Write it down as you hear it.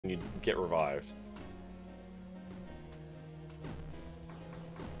You get revived.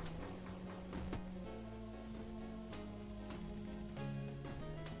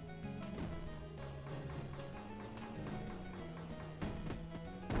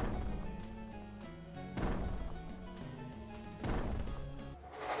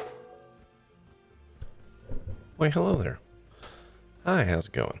 Why, hello there. Hi, how's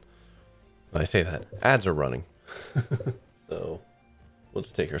it going? When I say that, ads are running. So, we'll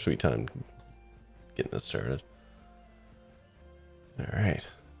just take our sweet time getting this started. Alright.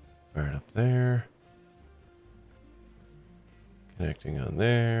 Fire it up there. Connecting on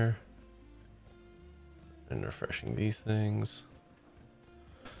there. And refreshing these things.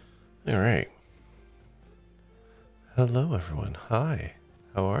 Alright. Hello, everyone. Hi.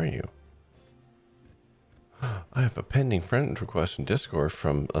 How are you? I have a pending friend request in Discord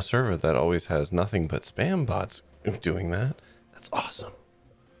from a server that always has nothing but spam bots doing that. That's awesome.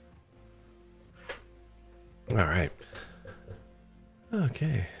 All right.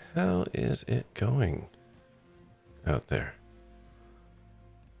 Okay. How is it going out there?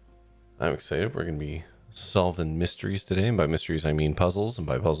 I'm excited. We're going to be solving mysteries today. And by mysteries, I mean puzzles. And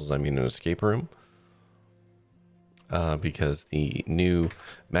by puzzles, I mean an escape room. Because the new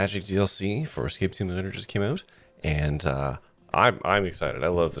Magic DLC for Escape Simulator just came out, and I'm excited. I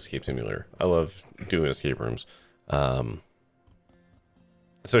love Escape Simulator. I love doing escape rooms,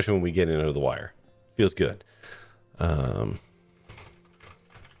 especially when we get in under the wire. Feels good. Okay,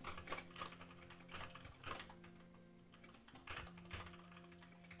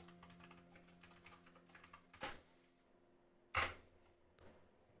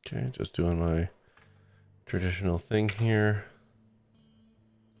 just doing my traditional thing here.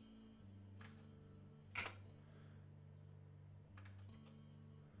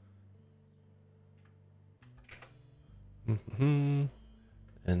 And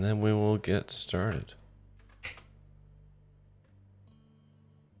then we will get started.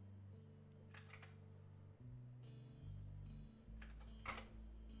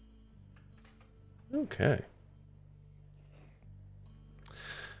 Okay.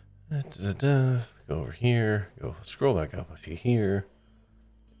 Go over here, go scroll back up to here,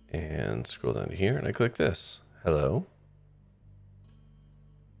 and scroll down to here, and I click this. Hello.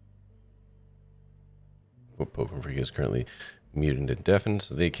 Poker Freak is currently muted and deafened,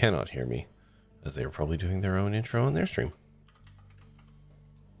 so they cannot hear me, as they are probably doing their own intro on their stream.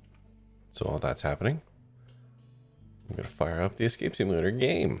 So while that's happening, I'm going to fire up the Escape Simulator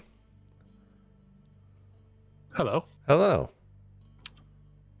game. Hello. Hello.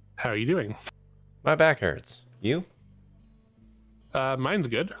 How are you doing? My back hurts. You? Mine's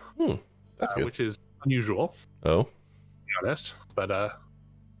good. That's good. Which is unusual. Oh. To be honest, but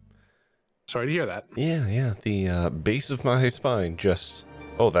sorry to hear that. Yeah. The base of my spine just...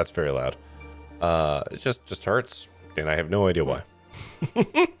 Oh, that's very loud. It just hurts, and I have no idea why.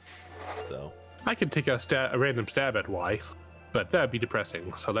 So I could take a random stab at why, but that'd be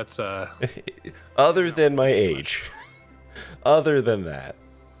depressing. So let's other than my age. Other than that.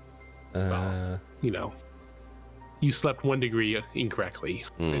 Well, you know, you slept 1 degree incorrectly,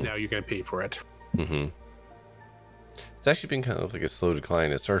 and now you're going to pay for it. Mm-hmm. It's actually been kind of like a slow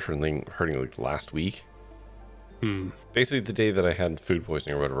decline. It started hurting like last week. Basically, the day that I had food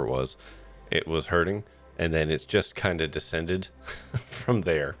poisoning or whatever it was hurting, and then it's just kind of descended from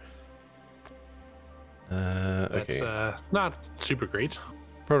there. Okay. That's not super great.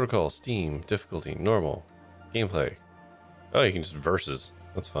 Protocol, Steam, difficulty, normal, gameplay. Oh, you can just versus.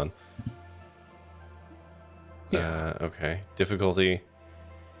 That's fun. Yeah. Okay. Difficulty.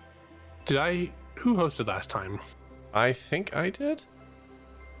 Who hosted last time? I think I did.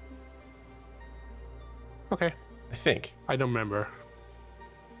 Okay. I think. I don't remember.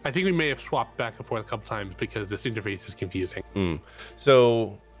 I think we may have swapped back and forth a couple times because this interface is confusing.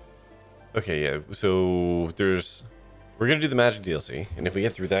 So, okay, yeah. So we're gonna do the Magic DLC, and if we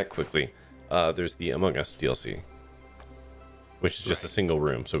get through that quickly, there's the Among Us DLC, which is just a single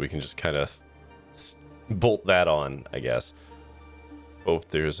room, so we can just kind of bolt that on, I guess. Oh,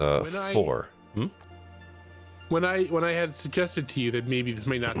 there's 4. When I had suggested to you that maybe this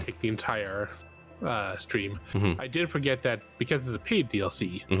may not take the entire stream, I did forget that because it's a paid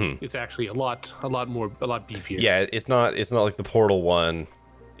DLC, it's actually a lot beefier. Yeah, it's not like the Portal one.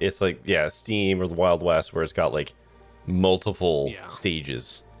 It's like Steam or the Wild West where it's got like multiple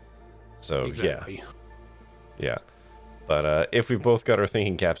stages. So exactly. Yeah. But if we've both got our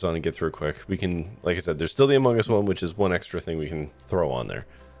thinking caps on and get through quick, we can, like I said, there's still the Among Us one, which is one extra thing we can throw on there.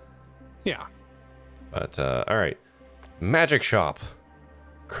 Yeah. But, all right. Magic Shop.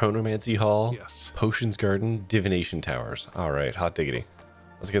 Chronomancy Hall. Yes. Potions Garden. Divination Towers. All right. Hot diggity.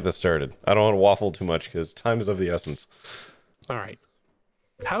 Let's get this started. I don't want to waffle too much because time is of the essence. All right.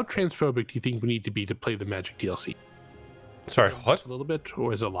 How transphobic do you think we need to be to play the Magic DLC? Sorry, what? A little bit,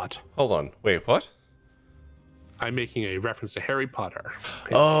 or is it a lot? Hold on. Wait, what? I'm making a reference to Harry Potter.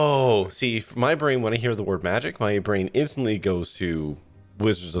 Oh, see, my brain, when I hear the word magic, my brain instantly goes to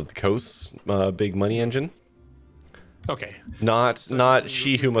Wizards of the Coast's big money engine. Okay. Not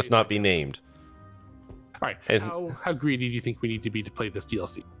she who must not be named. All right. And, how greedy do you think we need to be to play this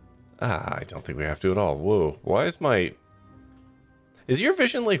DLC? I don't think we have to at all. Whoa. Why is my... Is your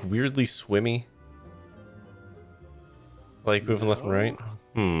vision, like, weirdly swimmy? Like, moving left and right?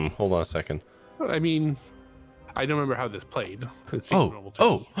 Hold on a second. I mean, I don't remember how this played. It seemed normal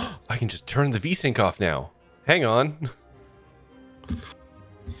to me. I can just turn the VSync off now. Hang on.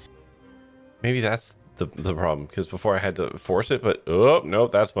 Maybe that's the problem, because before I had to force it, but... Oh, no,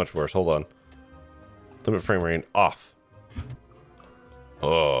 that's much worse. Hold on. Limit frame rate off.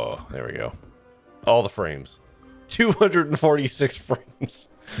 Oh, there we go. All the frames. 246 frames.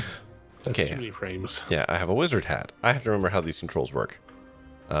 That's too many frames. Yeah, I have a wizard hat. I have to remember how these controls work.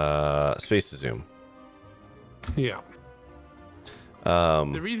 Space to zoom. Yeah.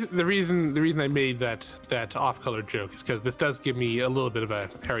 The reason I made that off-color joke is because this does give me a little bit of a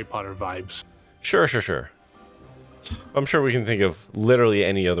Harry Potter vibes. Sure. I'm sure we can think of literally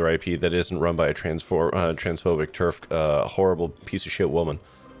any other IP that isn't run by a transphobic, turf, horrible piece of shit woman.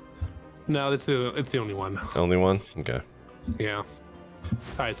 No, it's the only one. Only one? Okay. Yeah. All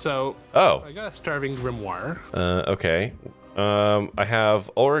right, so... Oh. I got a Starving Grimoire. Okay. I have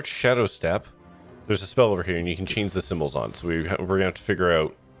Ulrich's Shadow Step. There's a spell over here, and you can change the symbols on. So we're going to have to figure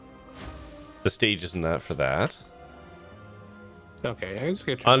out the stages in that for that. Okay, I just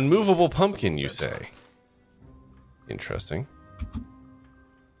get Unmovable Pumpkin, you say? Interesting.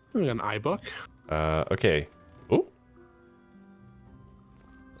 We got an iBook. Okay.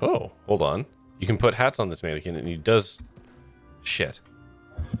 Oh, hold on. You can put hats on this mannequin, and he does shit.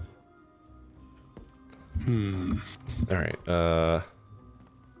 All right. How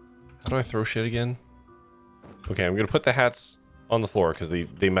do I throw shit again? Okay, I'm gonna put the hats on the floor because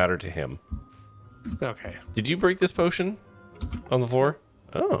they matter to him. Okay. Did you break this potion on the floor?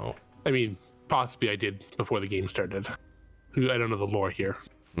 Oh. I mean, possibly I did before the game started. I don't know the lore here.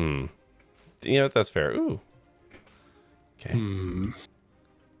 Yeah, that's fair. Ooh. Okay.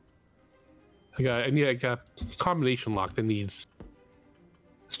 I got a combination lock that needs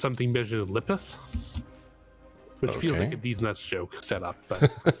something measured in Lippus, which feels like a These Nuts joke setup.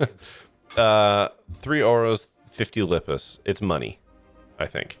 But 3 auras, 50 Lippus. It's money, I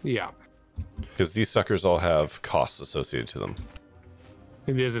think. Yeah. Because these suckers all have costs associated to them.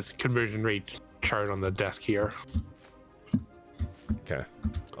 And there's this conversion rate chart on the desk here. Okay,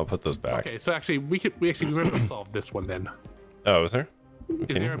 I'll put those back. Okay, so actually we remember to solve this one then. Oh, is there?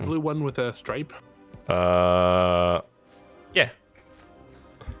 Is there a blue one with a stripe? Yeah.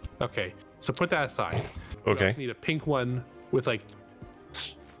 Okay, so put that aside. Okay. We need a pink one with like,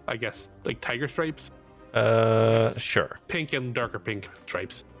 I guess, like tiger stripes. Sure. Pink and darker pink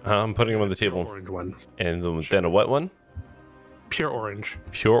stripes. I'm putting them on the table. Orange one. And then a what one? Pure orange.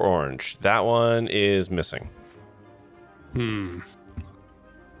 Pure orange. That one is missing.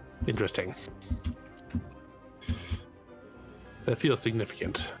 Interesting. That feels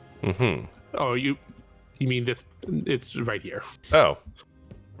significant. Oh, you mean this? It's right here. Oh,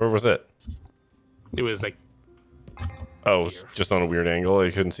 where was it? It was like. Oh, it was just on a weird angle.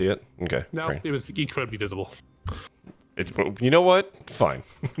 You couldn't see it. Okay. No, great. it was incredibly visible. You know what? Fine.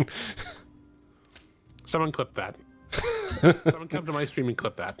 Someone clip that. Someone come to my stream and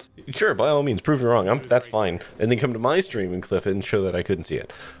clip that. Sure, by all means, prove me wrong. That's fine. And then come to my stream and clip it and show that I couldn't see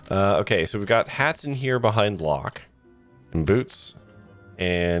it. Okay, so we've got hats in here behind lock, and boots,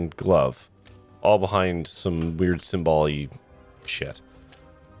 and glove, all behind some weird symbol-y shit.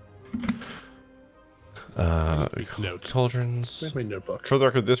 Notes. Cauldrons. Where's my notebook? For the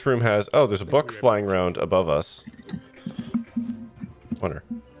record, this room has... Oh, there's a book flying around above us. Wonder.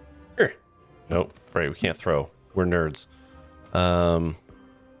 Here. Nope. Right, we can't throw. We're nerds.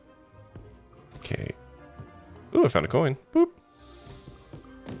 Okay. Ooh, I found a coin. Boop.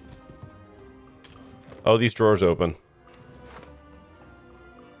 Oh, these drawers open.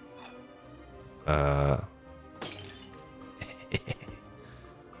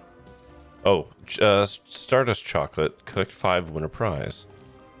 Oh, Stardust Chocolate. Collect 5, win a prize.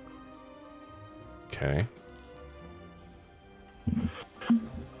 Okay.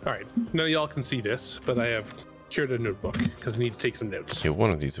 All right. None of y'all can see this, but I have cured a notebook because I need to take some notes. Okay,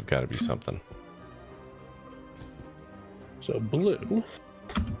 one of these have got to be something. So blue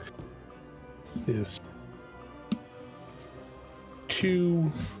is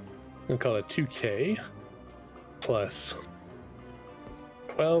I'll call it 2K plus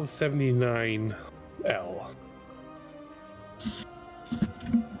 1279L.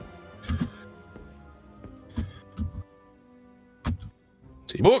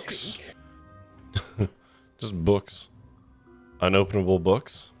 Books. Just books. Unopenable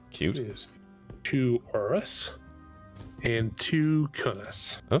books. Cute. Is 2 Horus and 2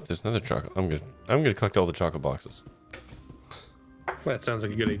 Kunis. Oh, there's another chocolate. I'm gonna collect all the chocolate boxes. Well, that sounds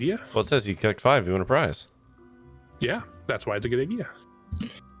like a good idea. Well, it says you collect 5, you win a prize. Yeah, that's why it's a good idea.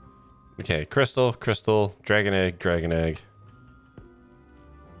 Okay, crystal, dragon egg.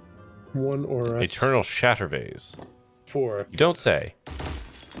 1 Horus. Eternal shatter vase. 4. You don't say.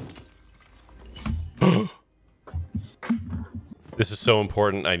 This is so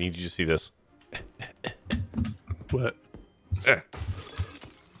important. I need you to see this. What?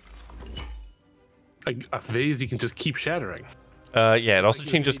 A vase you can just keep shattering. Yeah, it also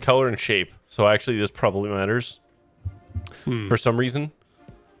changes color and shape. So actually, this probably matters for some reason.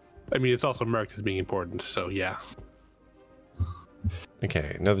 I mean, it's also marked as being important, so yeah.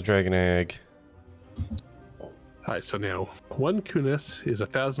 Okay, another dragon egg. Alright, so now 1 Kunis is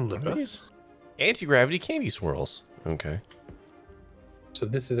 1,000 Lipis. Anti-gravity candy swirls. Okay. So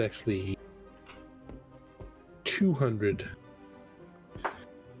this is actually 200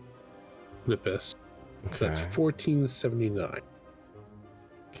 Lipis. Okay. So that's 1479.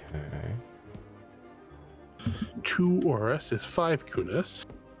 Okay. 2 Horus is 5 Kunis.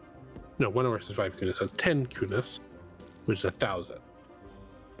 No, 1 Horus is 5 Kunis. So it's 10 Kunis, which is 1,000.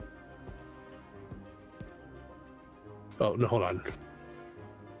 Oh, no, hold on.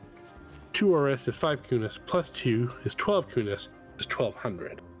 2 Horus is 5 Kunis, plus 2 is 12 Kunis, is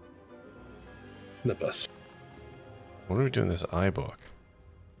 1,200. Lipis. What do we do in this iBook?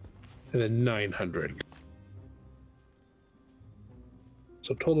 And then 900.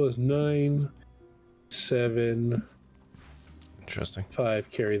 So total is 9, 7, Interesting. 5.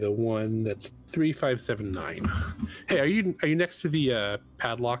 Carry the 1. That's 3579. Hey, are you next to the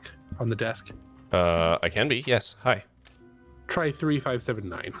padlock on the desk? I can be. Yes. Hi. Try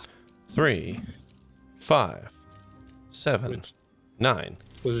 3579. 3, 5, 7, 9.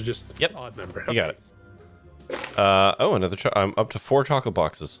 Those are just Yep. odd number. You got it. Oh, another. I'm up to 4 chocolate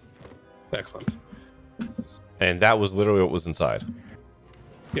boxes, Excellent. and that was literally what was inside.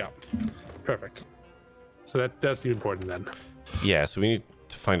 Yeah. Perfect. So that's important then. Yeah. So we need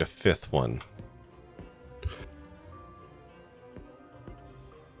to find a 5th one.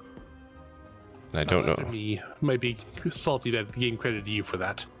 And I don't know. Me might be salty that the game credited you for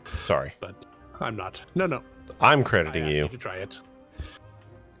that, Sorry. but I'm not. No. I'm I crediting asked you. you to try it.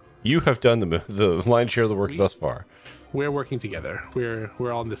 You have done the lion's share of the work thus far. We're working together. We're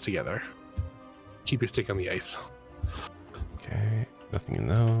all in this together. Keep your stick on the ice. Okay. Nothing in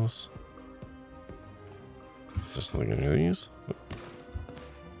those. Just nothing in these.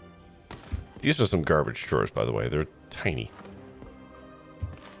 These are some garbage drawers, by the way. They're tiny.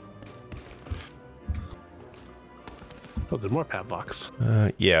 Oh, there's more padlocks.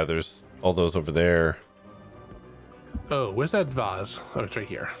 Yeah, there's all those over there. Oh, where's that vase? Oh, it's right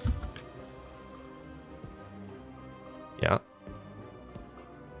here. Yeah.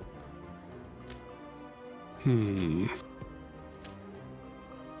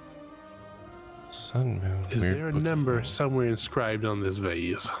 Sun, moon. Is weird there a book number thing. somewhere inscribed on this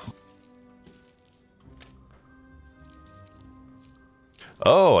vase?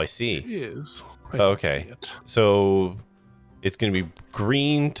 Oh, I see. It is. Okay. So it's going to be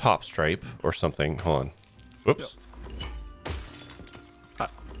green top stripe or something. Hold on. Whoops.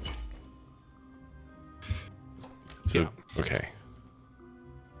 So, okay.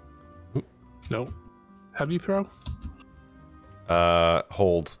 No. How do you throw?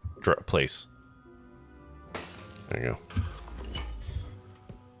 Hold place. There you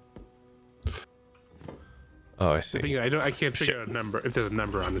go. Oh, I see. I can't figure out a number if there's a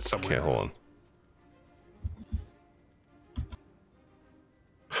number on it somewhere. Okay, hold on.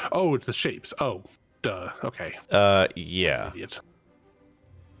 Oh, it's the shapes. Oh, duh. Okay. Yeah. Idiot.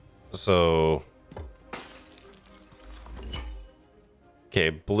 So, okay,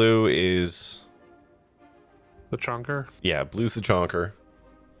 blue is, The chonker. yeah, blue's the chonker.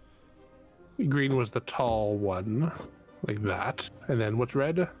 Green was the tall one, like that. And then what's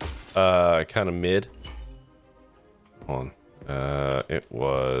red? Kind of mid. Hold on. It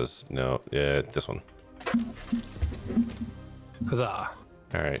was, no, yeah, this one. Huzzah.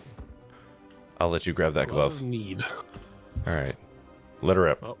 All right. I'll let you grab that glove. Need. All right. Let her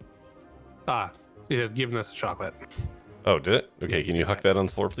rip. Oh. Ah, it has given us a chocolate. Oh, did it? Okay, can you huck that on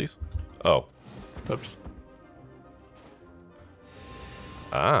the floor, please? Oh. Oops.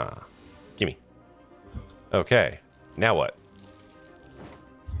 Ah. Gimme. Okay. Now what?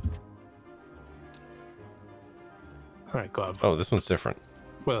 All right, glove. Oh, this one's different.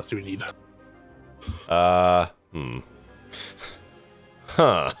 What else do we need? Huh.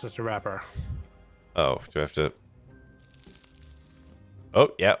 It's just a wrapper. Oh, do I have to...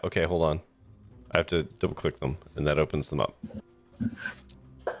 Oh, yeah. Okay, hold on. I have to double click them, and that opens them up.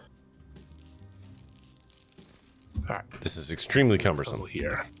 All right. This is extremely cumbersome.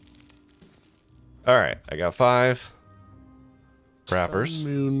 Here. All right, I got 5 wrappers. Sun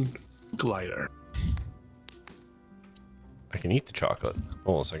Moon glider. I can eat the chocolate.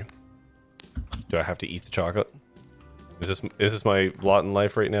 Hold on a second. Do I have to eat the chocolate? Is this my lot in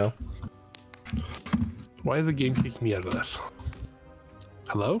life right now? Why is the game kicking me out of this?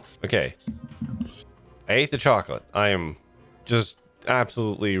 Hello? Okay. I ate the chocolate. I am just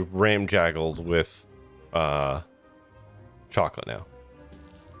absolutely ramjaggled with chocolate now.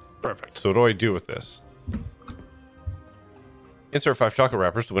 Perfect. So what do I do with this? Insert 5 chocolate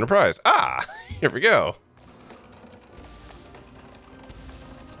wrappers to win a prize. Ah! Here we go.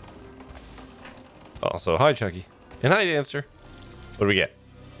 Also, hi, Chucky. And hi, Dancer. What do we get?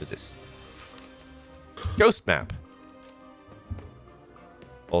 What is this? Ghost map.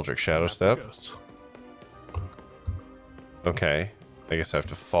 Baldric Shadow Step. Ghosts. Okay. I guess I have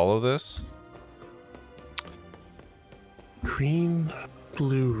to follow this. Green,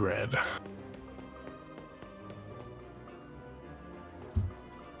 blue, red.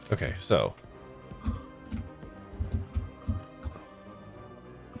 Okay, so.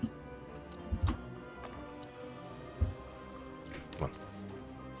 Come on.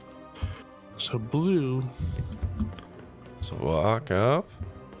 So blue So walk up.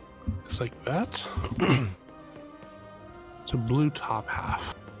 is like that. It's a blue top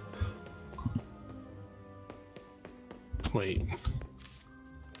half. Wait.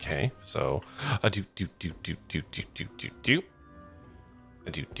 Okay, so a do do do do do do do do do.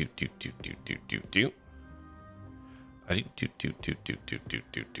 A do do do do do do do do. A do do do do do do do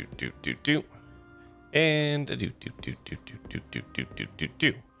do do do do do. And a do do do do do do do do do do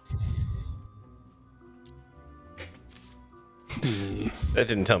do. That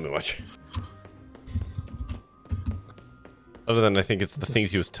didn't tell me much. Other than I think it's the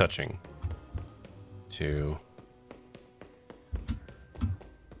things he was touching. To.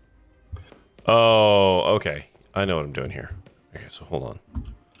 Oh, okay. I know what I'm doing here. Okay, so hold on.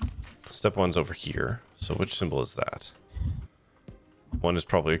 Step 1's over here. So which symbol is that? 1 is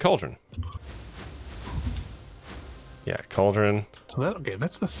probably a cauldron. Yeah, cauldron. So that, okay,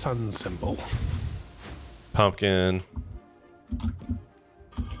 that's the sun symbol. Pumpkin.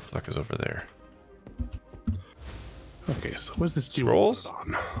 What the fuck is over there? Okay, so what does this do? Scrolls?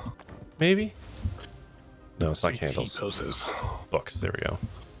 On? Maybe? No, it's not Like candles. T-poses. Books, there we go.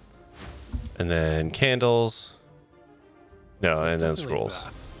 And then candles. No, and then Something like scrolls.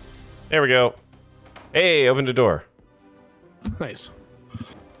 that. There we go. Hey, opened a door. Nice.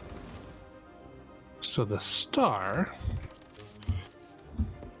 So the star.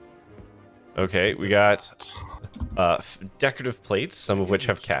 Okay, we got decorative plates, some of which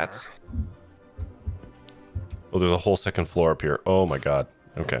have cats. Oh, there's a whole second floor up here. Oh my god.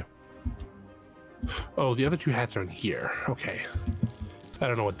 Okay. Oh, the other 2 hats are in here. Okay. I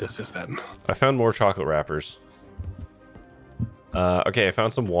don't know what this is then. I found more chocolate wrappers. Okay, I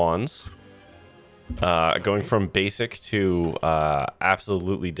found some wands. Going from basic to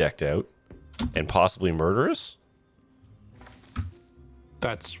absolutely decked out. And possibly murderous.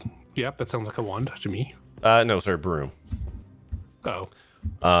 That's, yep, that sounds like a wand to me. No, sorry, broom. Oh.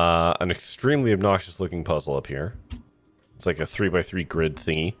 An extremely obnoxious looking puzzle up here. It's like a 3x3 grid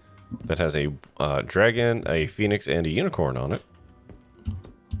thingy that has a dragon, a phoenix, and a unicorn on it.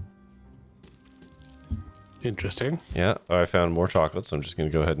 Interesting. Yeah, I found more chocolate, so I'm just going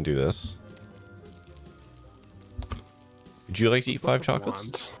to go ahead and do this. Would you like to eat 5 chocolates?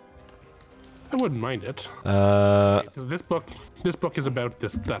 Wands. I wouldn't mind it. Uh, So this book is about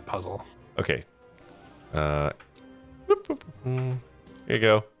that puzzle. okay. Here you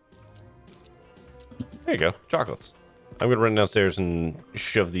go. There you go. Chocolates. I'm going to run downstairs and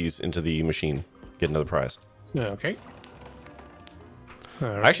shove these into the machine. Get another prize. Okay. All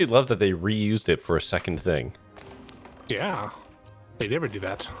I right. actually love that they reused it for a second thing. Yeah. They never do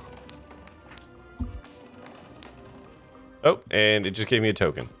that. Oh, and it just gave me a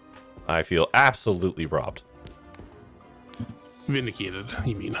token. I feel absolutely robbed. Vindicated,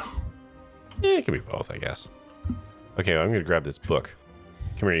 you mean? Yeah, it can be both, I guess. Okay, well, I'm going to grab this book.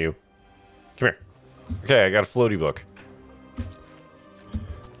 Come here, you. Come here. Okay, I got a floaty book.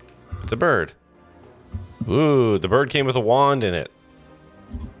 It's a bird. Ooh, the bird came with a wand in it.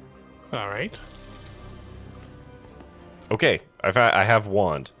 All right. Okay, I have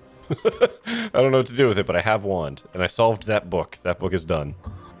wand. I don't know what to do with it, but I have wand, and I solved that book. That book is done.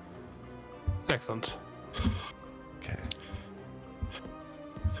 Excellent. Okay.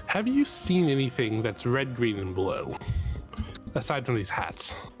 Have you seen anything that's red, green, and blue? Aside from these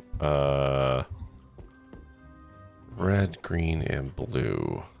hats. Red, green, and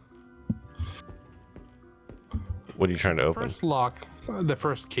blue. What are you trying to open? First lock, the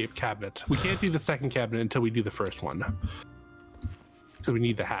first cabinet. We can't do the second cabinet until we do the first one. Because we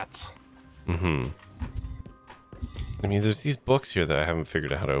need the hats. Mm-hmm. I mean, there's these books here that I haven't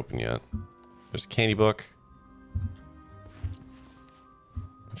figured out how to open yet. There's a candy book,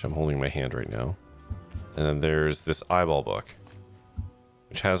 which I'm holding in my hand right now. And then there's this eyeball book,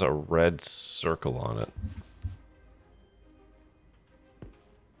 which has a red circle on it.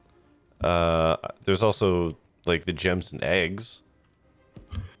 There's also like the gems and eggs.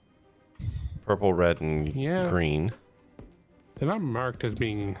 Purple, red, and green. They're not marked as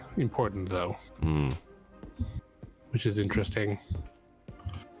being important though. Hmm. Which is interesting.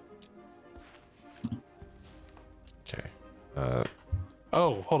 Okay.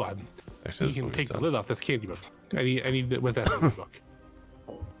 Oh, hold on. Actually, You can take the lid off this candy book. I need it with that candy book.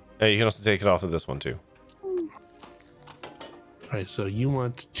 Hey, you can also take it off of this one too. All right, so you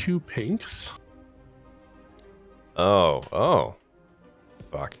want 2 pinks. Oh.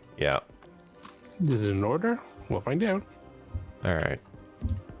 Fuck. Yeah. Is it in order? We'll find out. All right.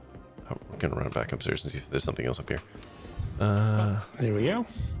 Oh, we're gonna run back upstairs and see if there's something else up here. Here we go.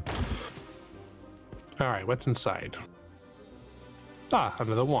 All right, what's inside? Ah,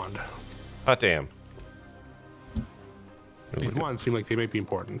 another wand. Hot damn. These wands seem like they might be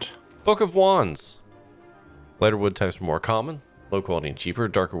important. Book of Wands. Lighter wood types are more common, low quality and cheaper.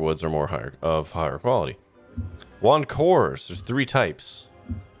 Darker woods are more higher quality. Wand cores. There's 3 types: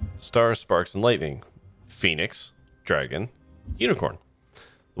 stars, sparks, and lightning. Phoenix, dragon, unicorn.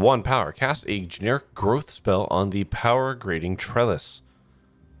 The wand power. Cast a generic growth spell on the power grading trellis.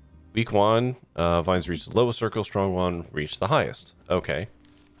 Weak wand vines reach the lowest circle. Strong wand reach the highest. Okay.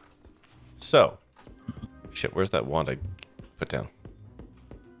 So, shit. Where's that wand I put down?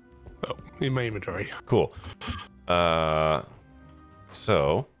 Oh, in my inventory. Cool.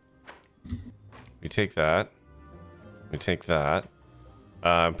 So we take that. We take that.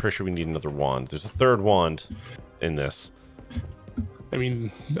 I'm pretty sure we need another wand. There's a 3rd wand in this. I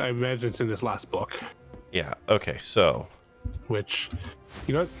mean, I imagine it's in this last book. Yeah. Okay. So. Which,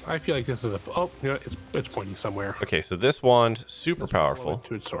 you know what? I feel like this is a. Oh, you know what? It's pointing somewhere. Okay. So this wand, super powerful.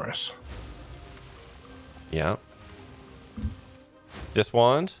 To its source. Yeah. This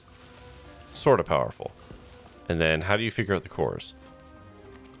wand, sort of powerful. And then, how do you figure out the cores?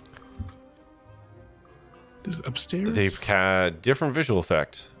 Upstairs? They've had different visual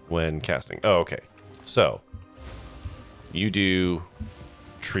effect when casting. Oh, okay. So, you do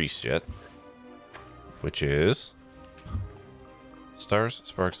tree shit, which is stars,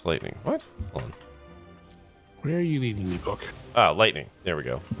 sparks, lightning. What? Hold on. Where are you leading me, book? Ah, lightning. There we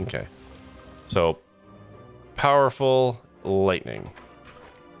go. Okay. So, powerful lightning.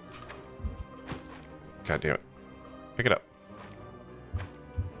 God damn it. Pick it up.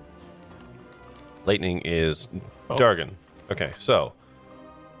 Lightning is Dargon. Okay, so.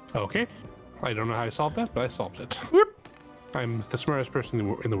 Okay. I don't know how I solved that, but I solved it. Whoop. I'm the smartest person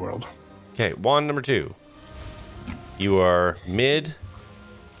in the world. Okay, wand number 2. You are mid.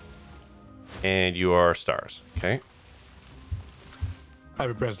 And you are stars. Okay. I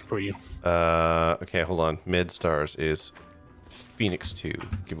have a present for you. Okay, hold on. Mid stars is Phoenix 2.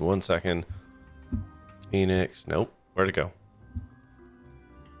 Give me 1 second. Phoenix. Nope. Where'd it go?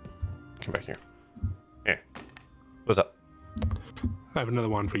 Come back here. Yeah. What's up? I have another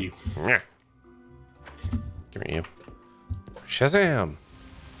one for you. Yeah. Give me you. Shazam!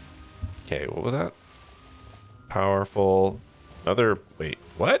 Okay, what was that? Powerful. Another. Wait,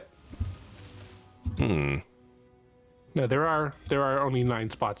 what? No, there are only 9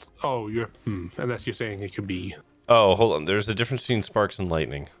 spots. Oh, you're unless you're saying it could be. Oh, hold on. There's a difference between sparks and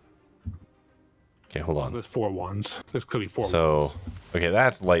lightning. Okay, hold on. There's 4 wands. There's clearly 4 wands. So, okay,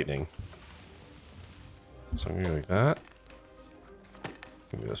 that's lightning. So I'm gonna go like that.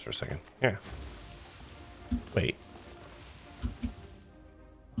 Give me this for a second. Yeah. Wait.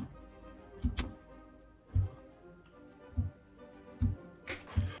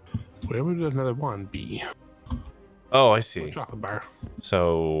 Where would another one be? Oh, I see. Chocolate bar.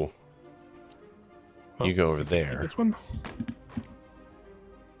 So you go over there. This one?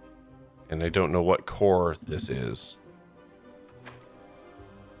 And I don't know what core this is.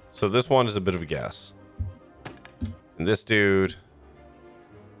 So this one is a bit of a guess. And this dude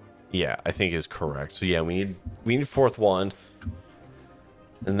Yeah, I think is correct. So yeah, we need fourth wand.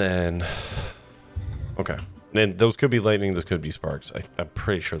 And then okay. Then those could be lightning, those could be sparks. I'm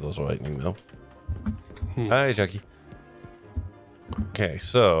pretty sure those are lightning though. Hi, Jackie. Okay,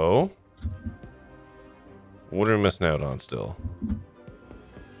 so what are we missing out on still?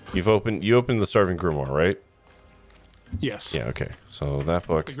 You opened the Starving Grimoire, right? Yes. Yeah, okay. So that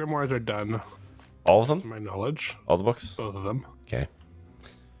book. The grimoires are done. All of them? To my knowledge. All the books? Both of them. Okay.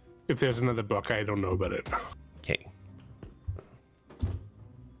 If there's another book, I don't know about it. Okay.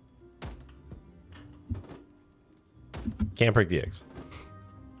 Can't break the eggs.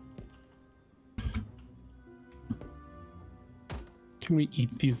 Can we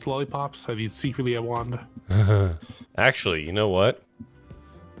eat these lollipops? Are these secretly a wand? Actually, you know what?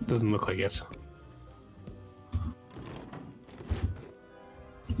 Doesn't look like it.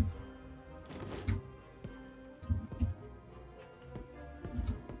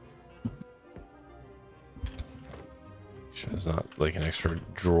 It's not like an extra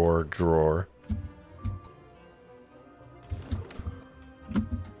drawer.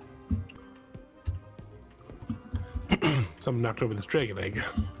 Someone knocked over this dragon egg.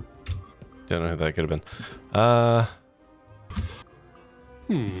 Don't know who that could have been. Oh,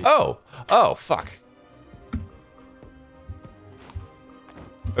 fuck.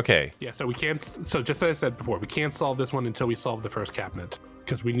 Okay. Yeah, so we can't. So just as I said before, we can't solve this one until we solve the first cabinet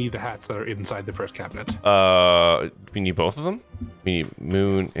because we need the hats that are inside the first cabinet. We need both of them. We need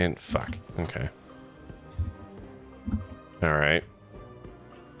moon and fuck. Okay. All right.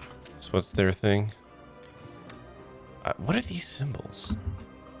 So what's their thing? What are these symbols?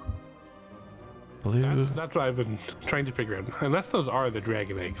 Blue. That's what I've been trying to figure out. Unless those are the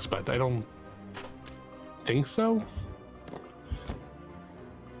dragon eggs, but I don't think so.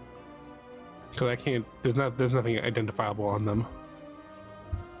 Because I can't. There's nothing identifiable on them.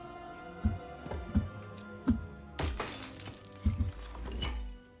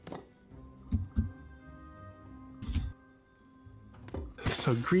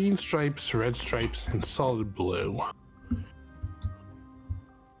 So green stripes, red stripes, and solid blue.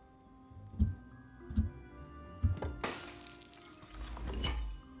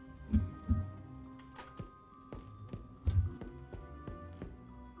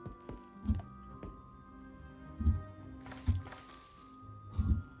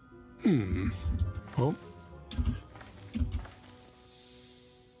 Well.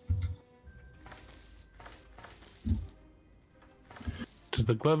 Does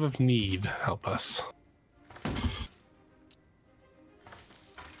the glove of need help us?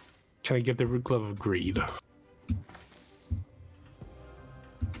 Can I get the glove of greed?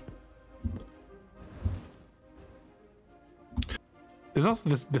 There's also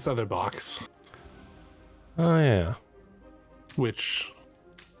this other box. Oh yeah. Which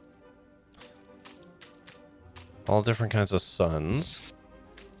all different kinds of suns.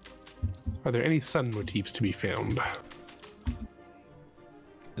 Are there any sun motifs to be found?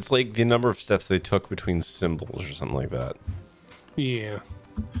 It's like the number of steps they took between symbols or something like that. Yeah.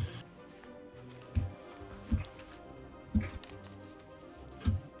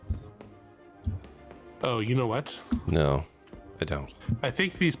 Oh, you know what? No, I don't. I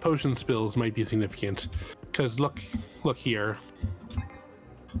think these potion spills might be significant. Because look here.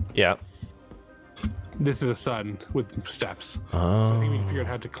 Yeah. This is a sun with steps. Oh. So I think we can figure out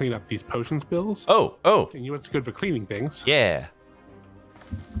how to clean up these potion spills. Oh. And you know what's good for cleaning things? Yeah.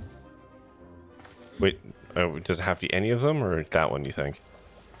 Wait, does it have to be any of them, or that one, you think?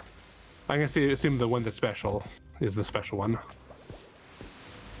 I'm going to assume the one that's special is the special one.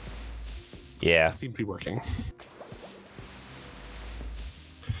 Yeah. It seems to be working.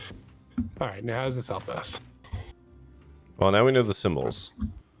 Alright, now how does this help us? Well, now we know the symbols.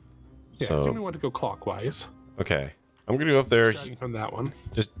 Yeah, So, I assume we want to go clockwise. okay. I'm going to go up there. Starting from that one.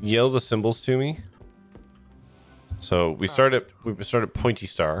 Just yell the symbols to me. So we start at pointy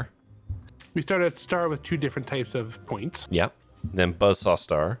star. We start at star with two different types of points. Yep. Then buzzsaw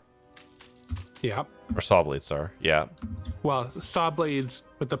star. Yeah. Or sawblade star. Yeah. Well, saw blades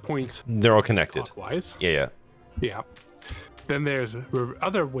with the points They're all connected. clockwise. Yeah. Yeah. Then there's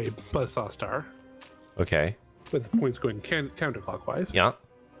other way buzzsaw star Okay. with the points going counterclockwise. Yeah.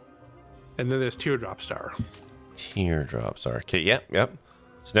 And then there's teardrop star. Teardrop star. Okay. Yep.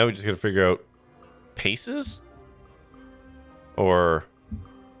 So now we just got to figure out paces? Or...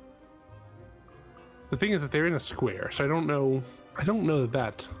 The thing is that they're in a square, so I don't know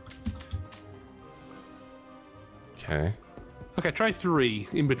that. Okay. Okay, try 3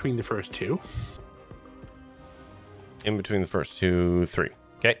 in between the first 2. In between the first 2, 3.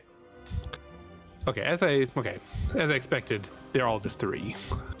 Okay. Okay, as I expected, they're all just 3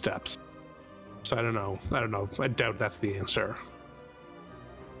 steps. So I don't know. I doubt that's the answer.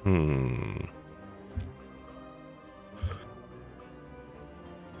 Hmm.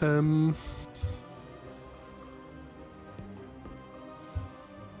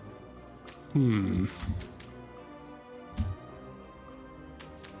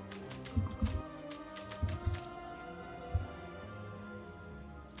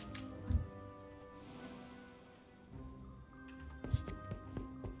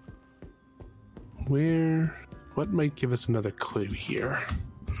 What might give us another clue here?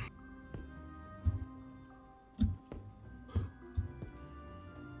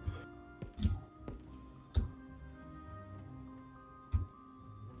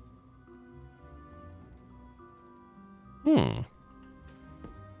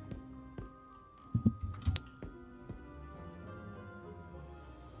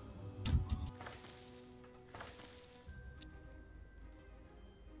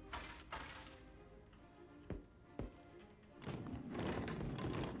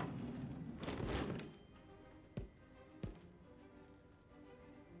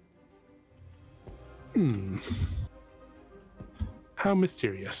 Hmm. How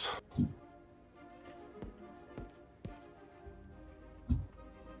mysterious.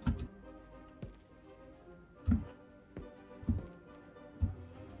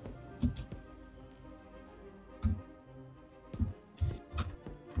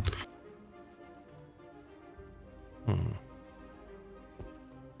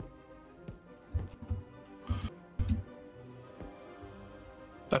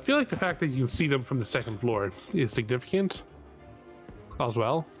 I feel like the fact that you can see them from the 2nd floor is significant as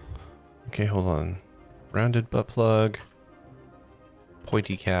well. Okay, hold on. Rounded butt plug.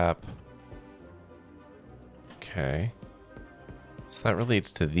 Pointy cap. Okay. So that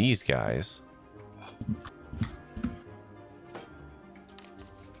relates to these guys.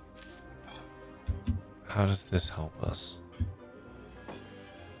 How does this help us?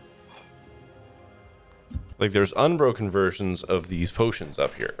 Like, there's unbroken versions of these potions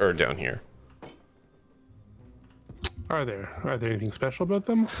up here, or down here. Are there anything special about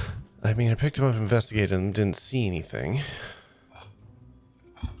them? I mean, I picked them up, investigated them, didn't see anything.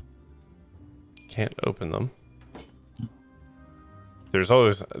 Can't open them. There's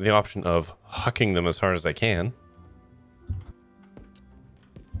always the option of hucking them as hard as I can.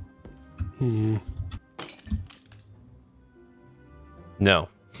 No.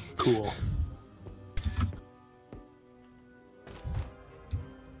 Cool.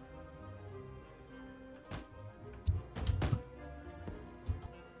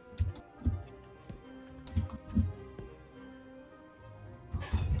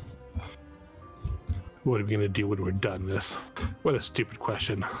 What are we gonna do when we're done this? What a stupid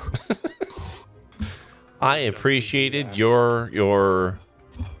question. I appreciated your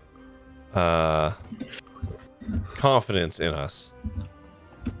confidence in us.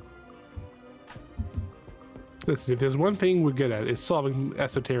 Listen, if there's one thing we're good at, it's solving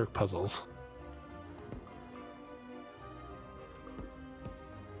esoteric puzzles.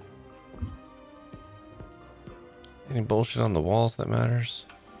 Any bullshit on the walls that matters?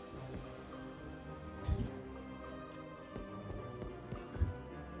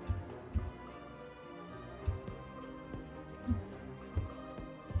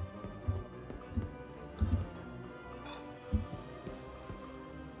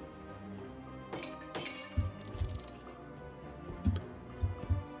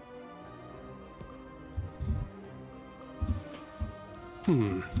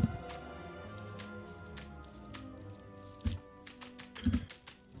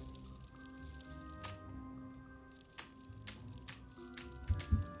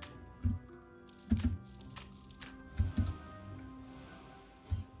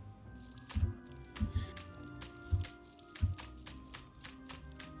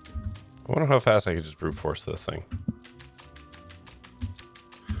 I wonder how fast I could just brute force this thing.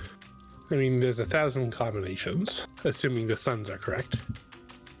 I mean, there's 1,000 combinations, assuming the suns are correct.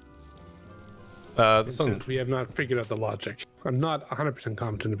 The sun. Since we have not figured out the logic, I'm not 100%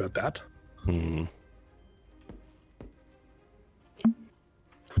 confident about that.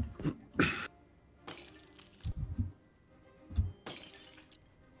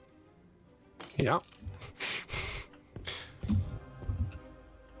 Yeah.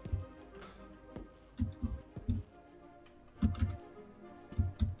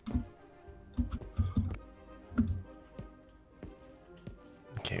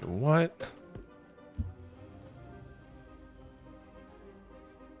 Okay, what?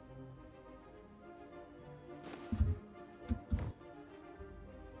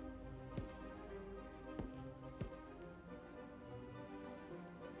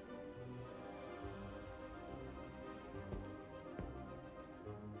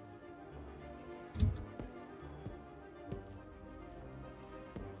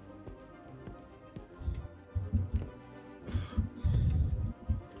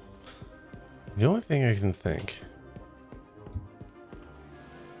 The only thing I can think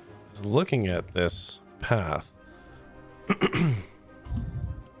is looking at this path.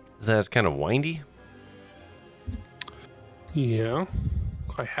 That's kind of windy. Yeah,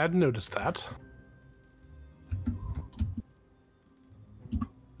 I had noticed that.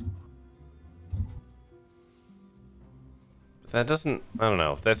 That doesn't, I don't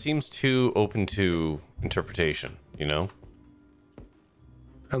know. That seems too open to interpretation, you know?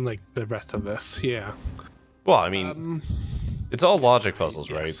 Unlike the rest of this, yeah. Well, I mean, it's all logic puzzles,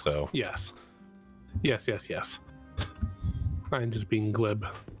 yes. right? So. Yes. Yes. I'm just being glib.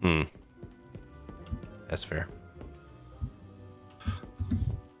 Hmm. That's fair.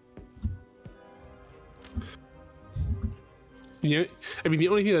 Yeah, I mean, the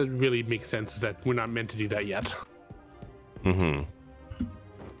only thing that really makes sense is that we're not meant to do that yet. Mm-hmm.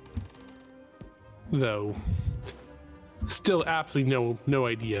 Though, still absolutely no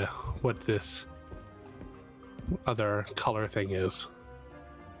idea what this other color thing is.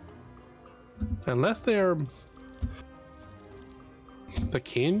 Unless they're the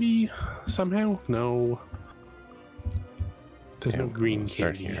candy somehow? No. There's no green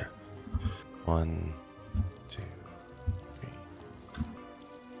start candy here. 1, 2, 3,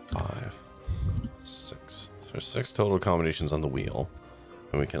 5, 6. So there's 6 total combinations on the wheel.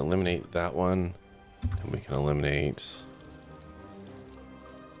 And we can eliminate that one. And we can eliminate...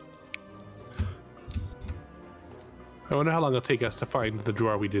 I wonder how long it'll take us to find the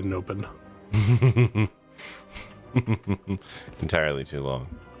drawer we didn't open. Entirely too long.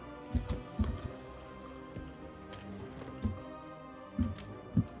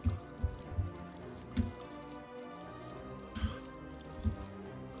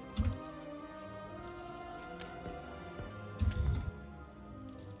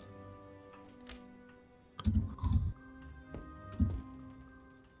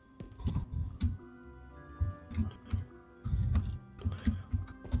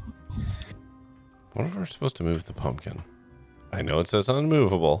 What if we're supposed to move the pumpkin? I know it says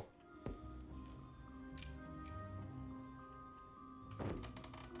unmovable.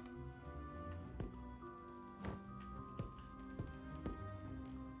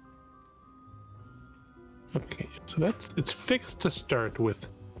 Okay, so it's fixed to start with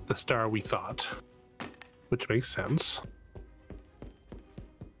the star we thought, which makes sense.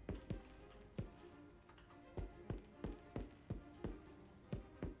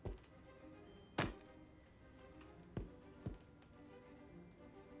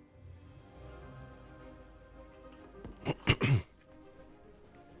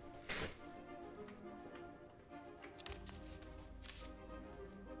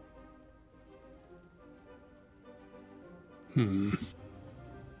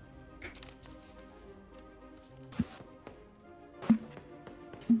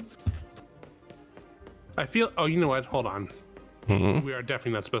 I feel. Oh, you know what? Hold on. Mm-hmm. We are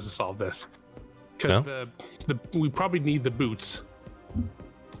definitely not supposed to solve this because we probably need the boots in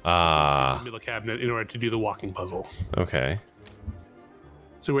the middle cabinet in order to do the walking puzzle. Okay.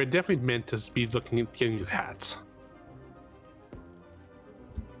 So we're definitely meant to be looking at getting these hats.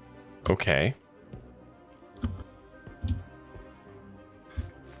 Okay.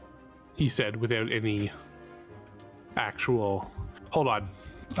 He said without any actual. Hold on.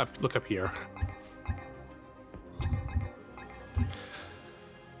 Look up here.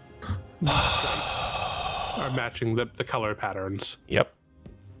 Stripes are matching the color patterns. Yep.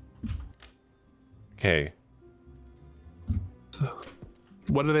 Okay.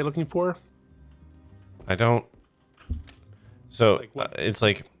 What are they looking for? I don't... So, Like what? It's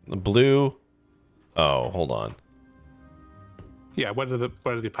like blue... Oh, hold on. Yeah, what are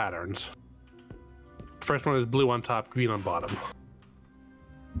the patterns? First one is blue on top, green on bottom.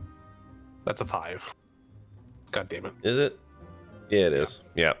 That's a 5. God damn it. Is it? Yeah, it is.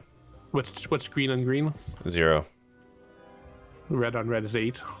 Yeah. What's green on green? 0. Red on red is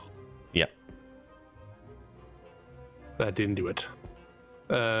 8. Yep. That didn't do it.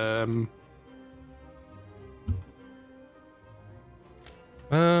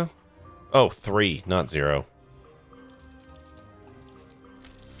 Oh, 3, not 0.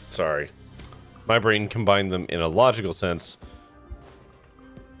 Sorry. My brain combined them in a logical sense.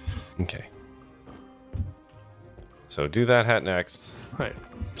 Okay. So do that hat next. Right.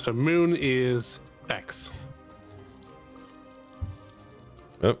 So moon is X.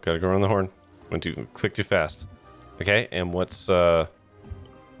 Oh, gotta go around the horn. Went too click too fast. Okay, and what's Good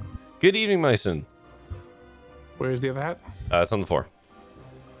evening, Myson. Where's the other hat? It's on the floor.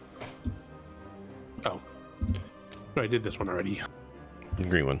 Oh. No, I did this one already. The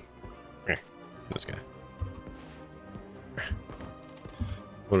green one. This guy.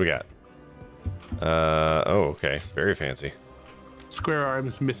 What do we got? Oh, okay. Very fancy. Square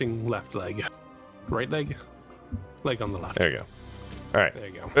arms, missing left leg. Right leg? Leg on the left. There you go. All right. There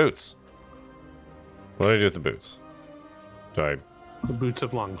you go. Boots. What do I do with the boots? Do I... The boots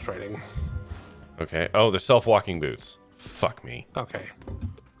of long striding. Okay. Oh, they're self-walking boots. Fuck me. Okay.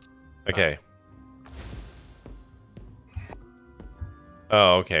 Okay.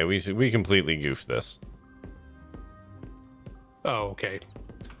 Oh, okay. We completely goofed this. Oh, okay.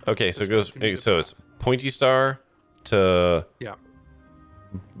 Okay, so it goes. So it's Pointy Star to Yeah.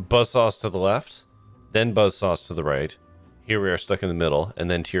 Buzzsaws to the left, then Buzzsaws to the right. Here we are stuck in the middle, and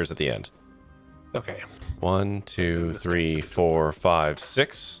then Tears at the end. Okay. 1, 2, 3, 4, 5,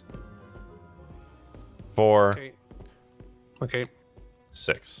 6. 4, Okay. Okay.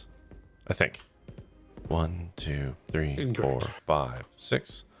 6. I think. 1, 2, 3, Incorrect. 4, 5,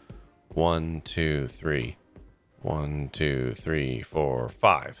 6. 1, 2, 3. 1, 2, 3, 4,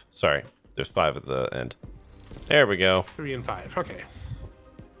 5. Sorry, there's 5 at the end. There we go. 3 and 5. Okay.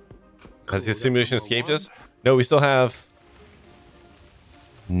 Has the Cool. simulation Number escaped one. us? No, we still have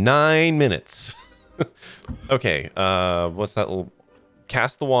 9 minutes. Okay, what's that little...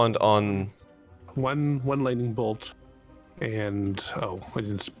 Cast the wand on... One lightning bolt, and I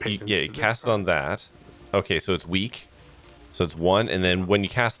didn't pay attention Yeah, to you this cast it part. on that. Okay, so it's weak. So it's 1, and then when you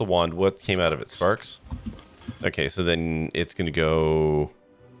cast the wand, what came out of it? Sparks? Okay, so then it's going to go...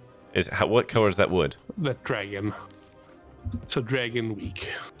 What color is that wood? That dragon. So dragon weak.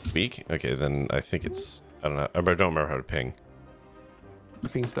 Weak? Okay, then I think it's... I don't know. I don't remember how to ping. I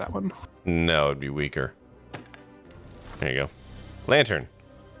think it's that one. No, it'd be weaker. There you go. Lantern.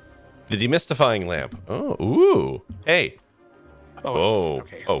 The demystifying lamp. Oh, ooh. Hey. Oh.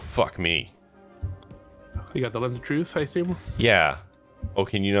 Okay. Oh, fuck me. You got the lens of truth, I assume? Yeah. Oh,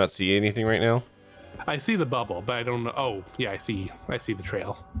 can you not see anything right now? I see the bubble, but I don't know. Oh, yeah, I see the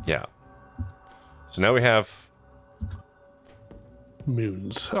trail. Yeah. So now we have...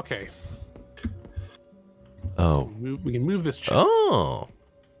 Moons. Okay. Oh. We can move this chest. Oh.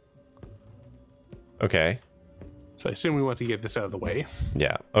 Okay. So I assume we want to get this out of the way.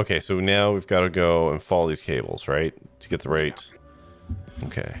 Yeah. Okay, so now we've got to go and follow these cables, right? To get the right...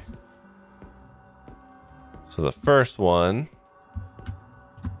 Okay. So the first one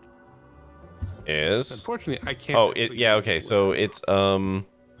is... Unfortunately, I can't. Oh, actually yeah, get okay. it. So it's I don't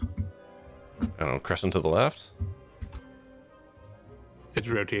know, crescent to the left? It's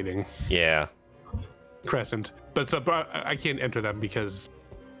rotating. Yeah. Crescent. But I can't enter them because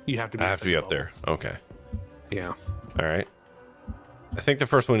you have to be I have to be up above. there. Okay. Yeah. All right. I think the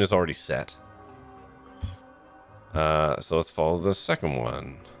first one is already set. So let's follow the second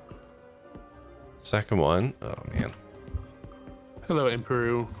one. Second one. Oh man. Hello,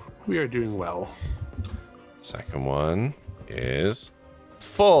 Emperor. We are doing well. Second one is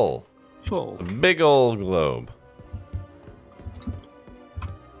full. Full. A big old globe.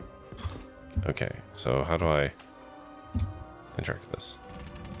 Okay, so how do I interact with this?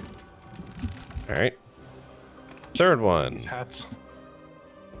 All right. Third one. Hats.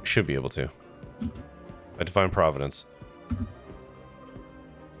 Should be able to. I define providence.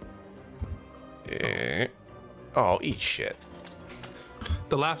 Oh, eat shit.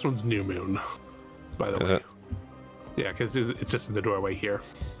 The last one's new moon, by the Is way. it? Yeah, because it's just in the doorway here.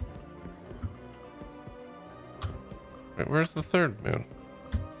 Wait, where's the third moon?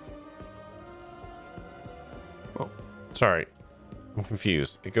 Oh. Sorry. I'm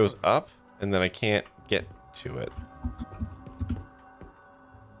confused. It goes up, and then I can't get to it.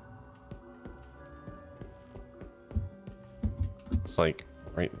 It's like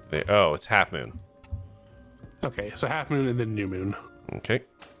right there. Oh, it's half moon. Okay, so half moon and then new moon. Okay.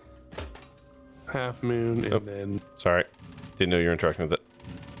 Half moon and Nope. then Sorry. Didn't know you were interacting with it.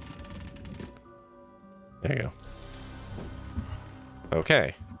 There you go.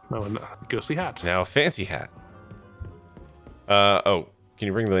 Okay. and ghostly hat. Now fancy hat. Oh, can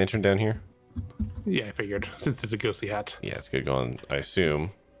you bring the lantern down here? Yeah, I figured since it's a ghostly hat. Yeah, it's good going, I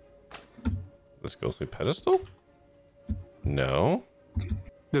assume. This ghostly pedestal? No.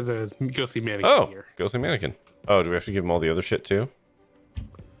 There's a ghostly mannequin Oh, here. ghostly mannequin. Oh, do we have to give him all the other shit too?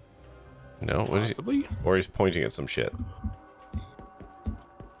 No, what is he? Possibly. Or he's pointing at some shit.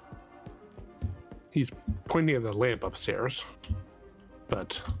 He's pointing at the lamp upstairs.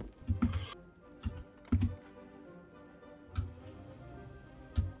 But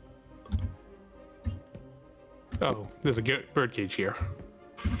oh, there's a bird cage here.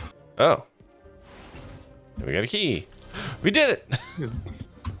 Oh. And we got a key. We did it!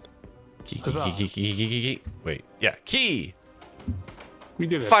 Key, key, Huzzah. key, key, key, key, key, key. Wait, yeah, key! We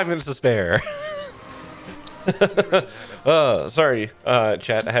did it. 5 minutes to spare. Sorry,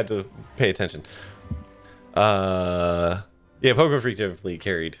 chat, I had to pay attention. Yeah, Poker Freak definitely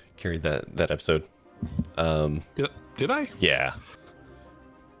carried that episode. Did I? Yeah.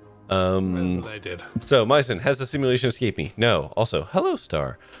 I did. So Myson, has the simulation escaped me? No. Also, hello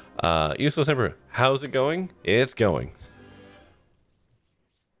Star. Useless Emperor, how's it going? It's going.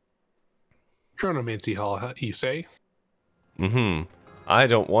 Chronomancy Hall, you say? Mm-hmm. I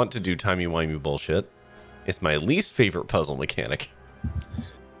don't want to do timey-wimey bullshit. It's my least favorite puzzle mechanic.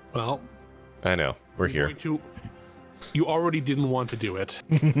 Well, I know. We're here. You already didn't want to do it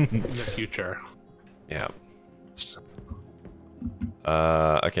in the future. Yeah.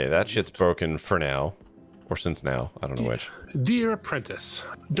 Okay, that shit's broken for now. Or since now. I don't know which. Dear apprentice,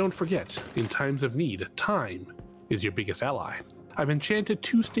 don't forget, in times of need, time is your biggest ally. I've enchanted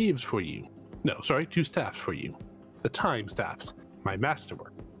 2 staves for you. No, sorry, 2 staffs for you. The time staffs, my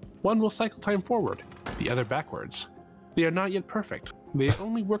masterwork. One will cycle time forward, the other backwards. They are not yet perfect. They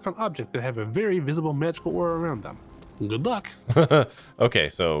only work on objects that have a very visible magical aura around them. Good luck. Okay,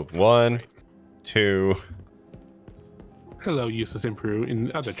 so 1, 2, Hello, useless improve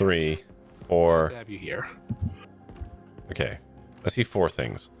in other 3, chat. 4. Good to have you here. Okay, I see 4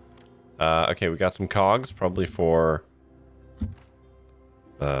 things. Okay, we got some cogs, probably for.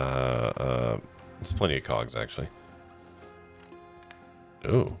 There's plenty of cogs actually.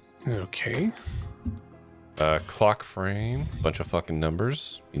 Ooh. Okay. Clock frame, bunch of fucking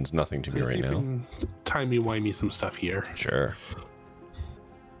numbers, means nothing to me right now. Timey-wimey some stuff here. Sure.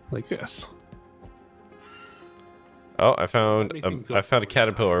 Like this. Oh, I found a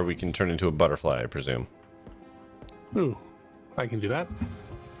caterpillar we can turn into a butterfly, I presume. Ooh, I can do that.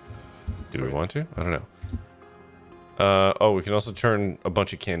 Do we want to? I don't know. Oh, we can also turn a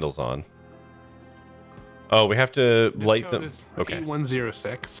bunch of candles on. Oh, we have to light them. Okay.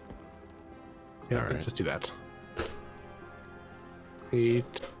 8106. Yeah, all right. let's just do that. 8.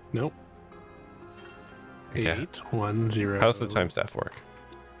 Nope. Yeah. 810. How's the time staff work?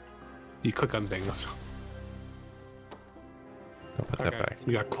 You click on things. I'll put that back.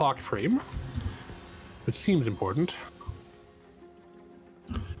 We got clock frame, which seems important.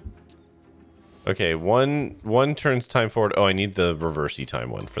 Okay, one turns time forward. Oh, I need the reversey time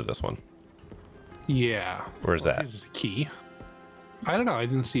one for this one. Yeah. Where's that? There's a key. I don't know. I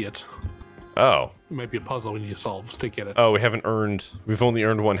didn't see it. Oh. It might be a puzzle we need to solve to get it. Oh, we've only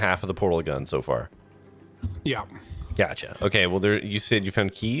earned 1/2 of the portal gun so far. Yeah. Gotcha. Okay, well, you said you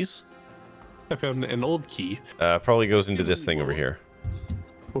found keys? I found an old key. Probably goes into this thing over here.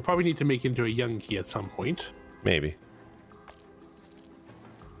 We'll probably need to make into a young key at some point. Maybe.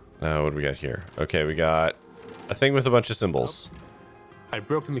 What do we got here? Okay, we got a thing with a bunch of symbols. I've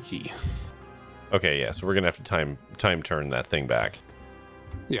broken the key. Okay, yeah, so we're gonna have to time turn that thing back.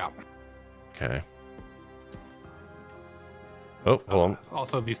 Yeah. Okay. Oh, hold on.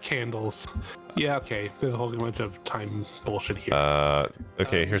 Also, these candles. Yeah, okay. There's a whole bunch of time bullshit here.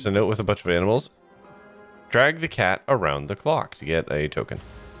 Okay, here's a note with a bunch of animals. Drag the cat around the clock to get a token.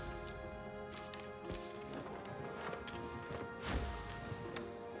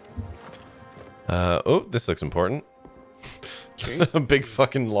 Oh, this looks important. Okay. A big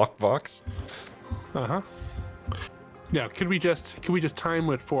fucking lockbox. Uh-huh. Now, could we just time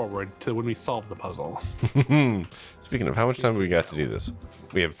it forward to when we solve the puzzle? Speaking of, how much time do we got to do this?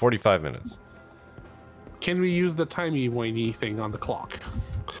 We have 45 minutes. Can we use the timey-wimey thing on the clock?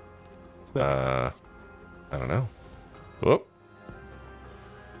 I don't know. Whoop.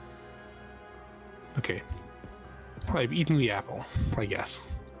 Okay. I've eaten the apple, I guess.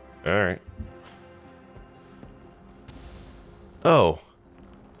 All right. Oh.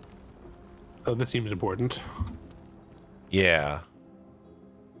 Oh, this seems important. Yeah.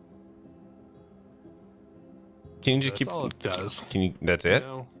 Can you just keep? All it does. Can you? That's it.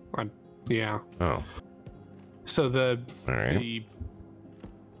 No, yeah. Oh. So the All right. the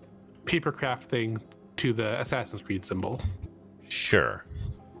papercraft thing to the Assassin's Creed symbol. Sure.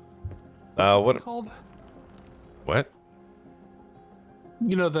 What Called? What?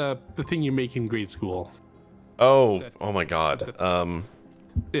 You know the thing you make in grade school. Oh. Oh my God.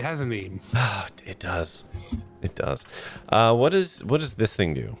 It has a name. It does. It does. What does this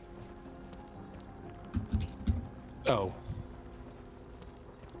thing do? Oh.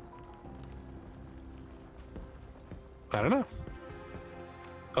 I don't know.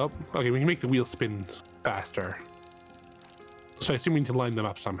 Oh, okay, we can make the wheel spin faster. So I assume we need to line them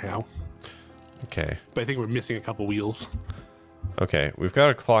up somehow. Okay. But I think we're missing a couple wheels. Okay, we've got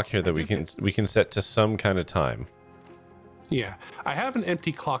a clock here that we can set to some kind of time. Yeah, I have an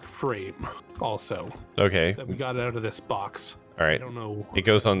empty clock frame also. Okay. That we got out of this box. All right. I don't know. It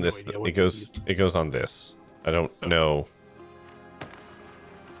goes on this. idea what It goes on this. I don't know.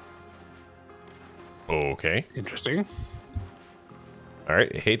 Okay. Interesting. All right.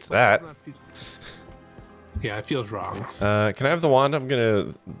 It hates that. Yeah, it feels wrong. Can I have the wand? I'm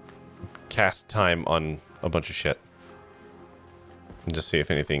gonna cast time on a bunch of shit and just see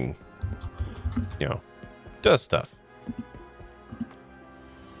if anything, you know, does stuff.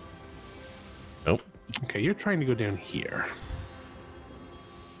 Nope. Okay, you're trying to go down here.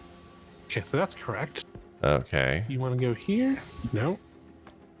 Okay, so that's correct. Okay. You want to go here? No.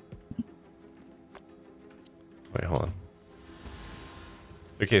 Wait, hold on.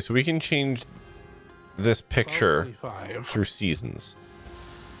 Okay, so we can change this picture 12:25. through seasons.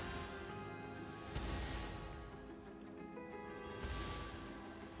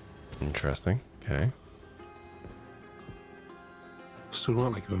 Interesting. Okay. So we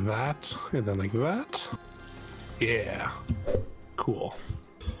want like that, and then like that. Yeah. Cool.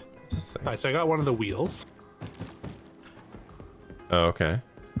 What's this thing? All right, so I got one of the wheels. Oh, okay.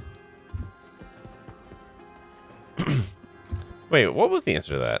 Wait, what was the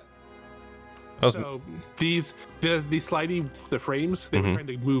answer to that? So the slidey frames, they were trying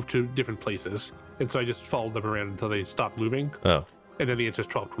to move to different places, and so I just followed them around until they stopped moving. Oh. And then the answer is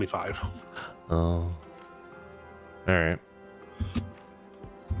 12:25. Oh. All right.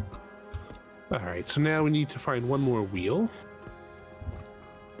 All right, so now we need to find one more wheel.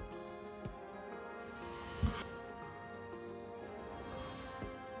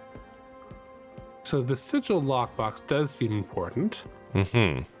 So the sigil lockbox does seem important,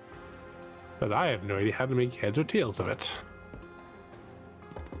 Mm-hmm. but I have no idea how to make heads or tails of it.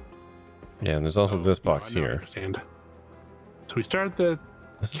 Yeah, and there's also this No, box I here. understand. So we start the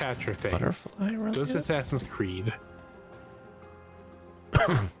This is catcher thing. butterfly, right? Goes to Assassin's Creed.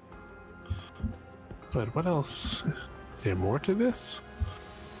 But what else? Is there more to this?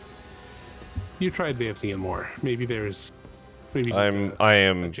 You try advancing it more. Maybe there's. Maybe I a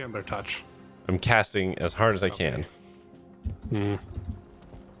am gentler touch. I'm casting as hard as I can. Hmm.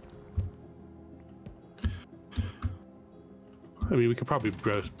 I mean, we could probably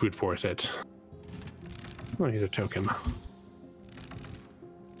brute force it. Oh, here's a token.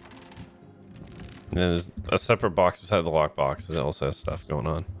 And then there's a separate box beside the lockbox that also has stuff going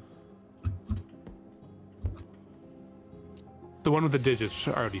on. The one with the digits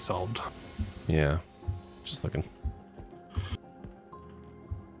are already solved. Yeah. Just looking.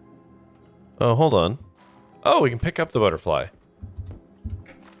 Oh, hold on. Oh, we can pick up the butterfly.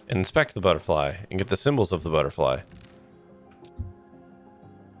 And inspect the butterfly and get the symbols of the butterfly.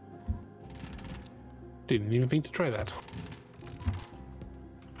 Didn't even think to try that.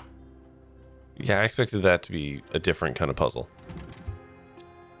 Yeah, I expected that to be a different kind of puzzle.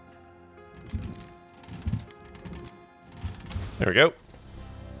 There we go.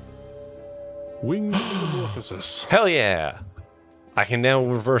 Wing metamorphosis. Hell yeah! I can now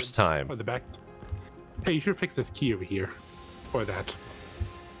reverse time. Or the back. Hey, you should fix this key over here. Or that.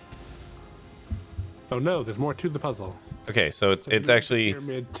 Oh no, there's more to the puzzle. Okay, so it's Pyramid- actually...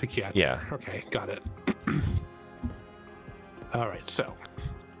 pyramid to catch. Yeah. Okay, got it. All right, so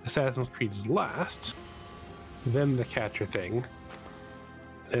Assassin's Creed is last, then the catcher thing,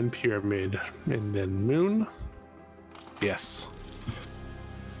 then pyramid, and then moon. Yes.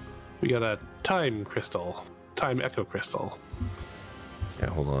 We got a time crystal, time echo crystal. Yeah,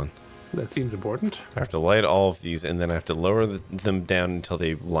 hold on. That seems important. I have to light all of these, and then I have to lower them down until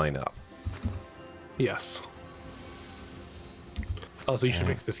they line up. Yes. Also, you should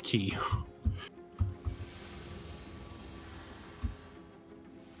fix this key.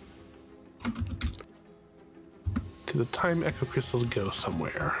 Do the time echo crystals go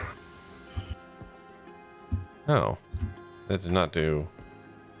somewhere? Oh. That did not do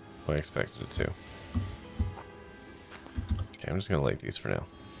what I expected it to. Okay, I'm just going to light these for now.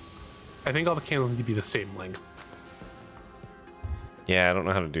 I think all the candles need to be the same length. Yeah, I don't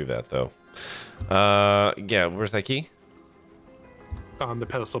know how to do that, though. Yeah, where's that key? On the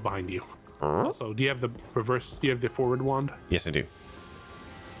pedestal behind you. Also, do you have the reverse? Do you have the forward wand? Yes, I do.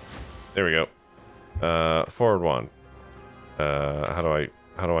 There we go. Forward one. How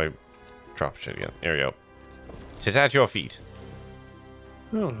do I drop shit again? There we go. Tis at your feet.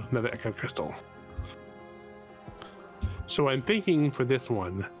 Oh, another echo crystal. So I'm thinking for this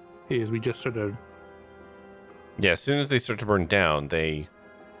one is we just sort of Yeah, as soon as they start to burn down, they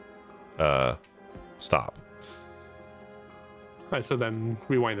stop. so then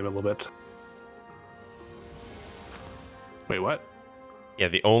rewind them a little bit. Wait, what? Yeah,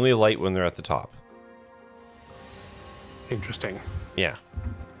 they only light when they're at the top. Interesting. Yeah.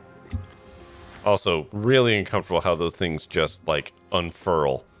 Also, really uncomfortable how those things just, like,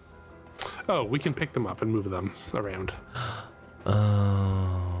 unfurl. Oh, we can pick them up and move them around.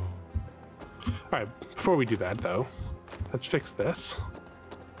 Oh. right, before we do that, though, let's fix this.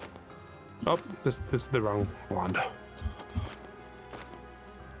 Oh, this is the wrong wand.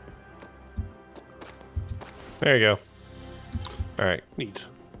 There you go. All right. Neat.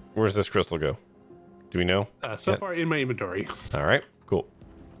 Where's this crystal go? Do we know? So far in my inventory. All right. Cool.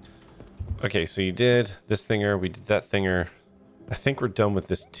 Okay, so you did this thinger. We did that thinger. I think we're done with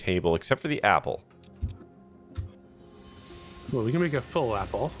this table, except for the apple. Well, we can make a full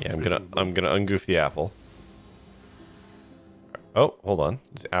apple. Yeah, I'm gonna ungoof the apple. Oh, hold on.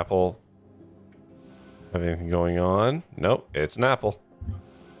 Does the apple have anything going on? Nope, it's an apple.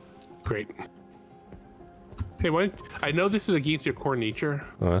 Great. Hey, I know this is against your core nature,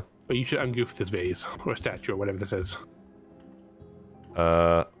 but you should ungoof this vase or statue or whatever this is.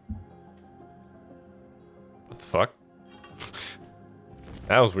 What the fuck?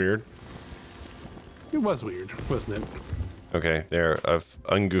 That was weird. It was weird, wasn't it? Okay, there. I've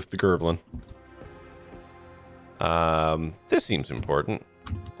ungoofed the gerblin. This seems important.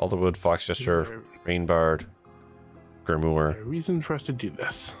 Alderwood, Fox Gesture, Rainbard, Grimoire. A reason for us to do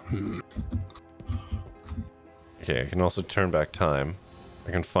this. Okay, I can also turn back time.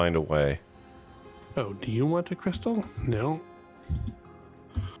 I can find a way. Oh, do you want a crystal? No.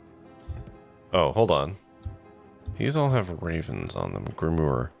 Oh, hold on. These all have ravens on them.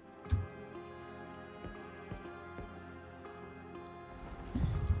 Grimoire.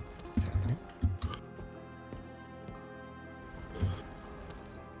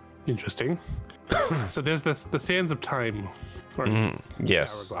 Interesting. So there's the sands of time.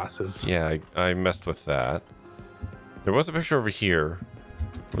 Yes. Hourglasses. Yeah, I messed with that. There was a picture over here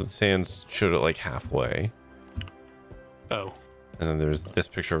where the sands showed it like halfway. Oh. And then there's this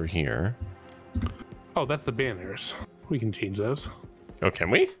picture over here. Oh, that's the banners. We can change those. Oh, can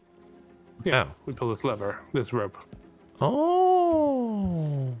we? Yeah. Oh. We pull this lever, this rope.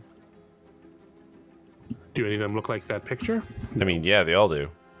 Oh. Do any of them look like that picture? I mean, yeah, they all do.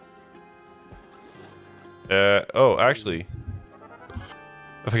 Oh, actually,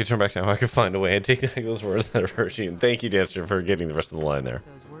 if I could turn back now, I could find a way and take those words that have hurt you. And thank you, Dancer, for getting the rest of the line there.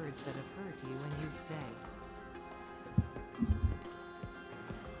 Those words that have hurt you and you'd stay.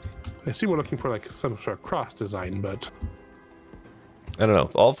 I see we're looking for like some sort of cross design, but I don't know.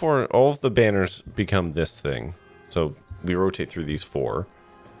 All of the banners become this thing. So we rotate through these four.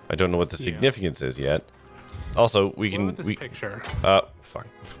 I don't know what the significance is yet. Also, we can... What about this picture? Fuck.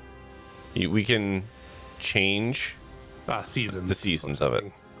 We can change seasons. the seasons of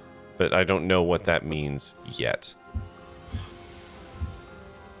it. But I don't know what that means yet.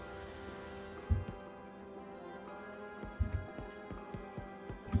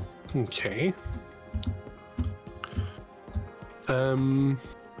 Okay.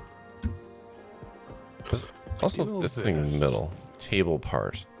 Also, this thing in the middle. Table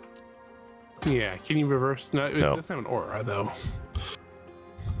part. Yeah, can you reverse? No, it No. doesn't have an aura, though.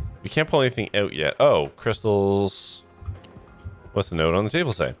 We can't pull anything out yet. Oh, crystals. What's the note on the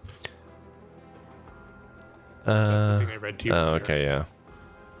table say? I think I read to you. Oh, earlier. okay, yeah.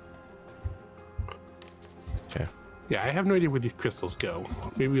 Okay. Yeah, I have no idea where these crystals go.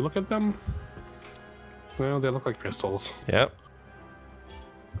 Maybe we look at them? Well, they look like crystals. Yep.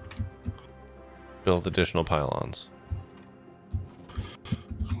 Build additional pylons.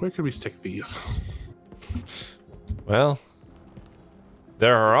 Where could we stick these? Well,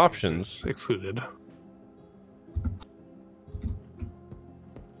 there are options. Excluded.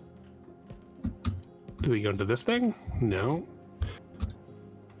 Do we go into this thing? No.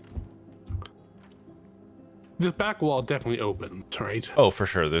 This back wall definitely opens, right? Oh, for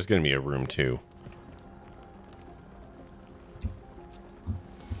sure. There's going to be a room too.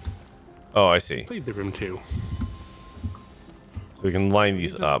 Oh, I see. Played the room too. So we can line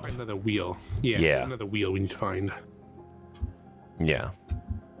these up. Find another wheel. Yeah. Yeah. Another wheel we need to find. Yeah.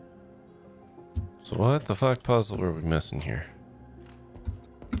 So what the fuck puzzle are we missing here?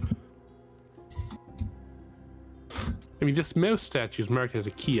 I mean, this mouse statue is marked as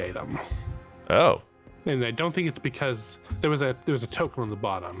a key item, Oh. and I don't think it's because there was a token on the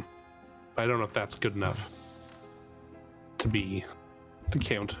bottom. But I don't know if that's good enough to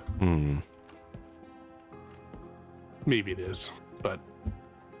count. Hmm. Maybe it is, but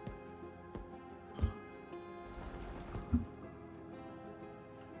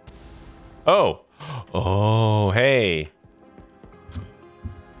Oh. Oh, hey.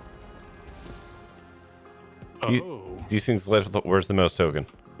 These things led with where's the mouse token?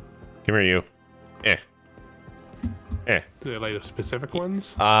 Come here, you. Do they light specific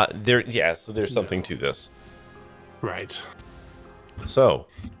ones? So there's something to this. Right. So,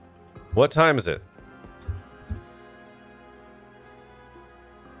 what time is it?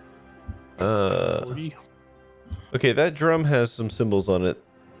 40. Okay, that drum has some symbols on it.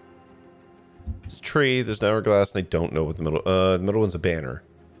 It's a tree, there's an hourglass, and I don't know what the middle one's a banner.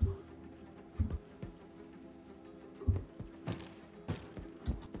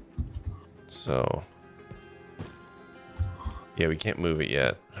 So, yeah, we can't move it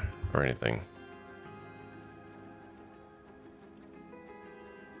yet or anything.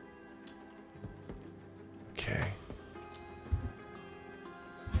 Okay.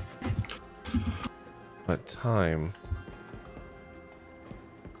 What time?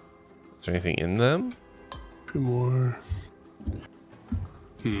 Is there anything in them? 2 more.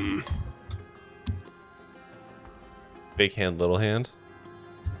 Big hand, little hand?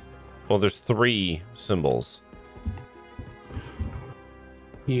 Well, there's 3 symbols.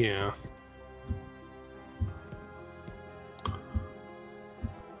 Yeah.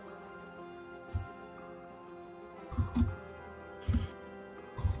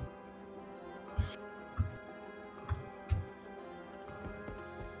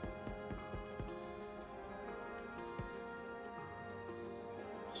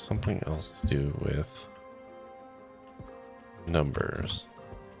 Something else to do with numbers.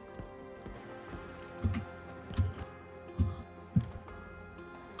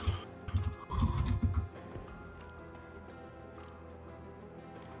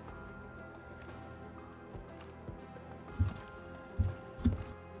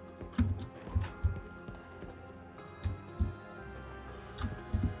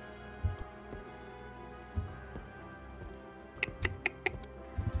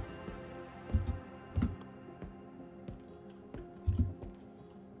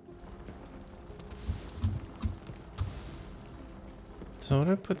 So when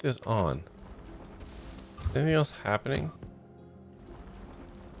I put this on, is anything else happening?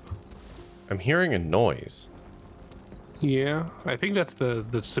 I'm hearing a noise. Yeah, I think that's the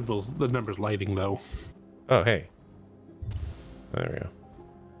symbols, the numbers lighting though. Oh, hey. There we go.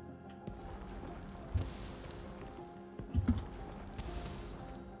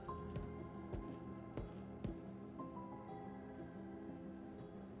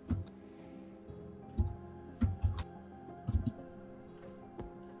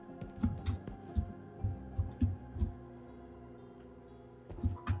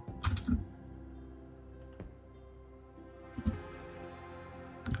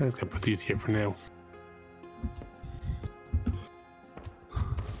 I'm just gonna put these here for now.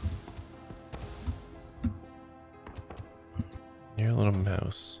 Your little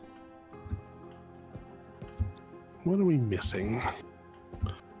mouse. What are we missing?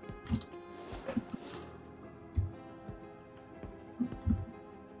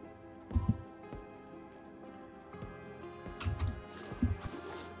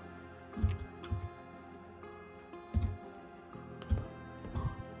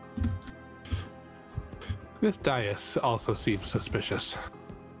 This dais also seems suspicious.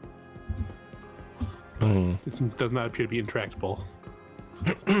 It does not appear to be intractable.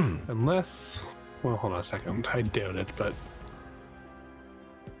 Unless... Well, hold on a second. I doubt it, but...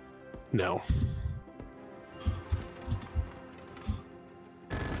 No.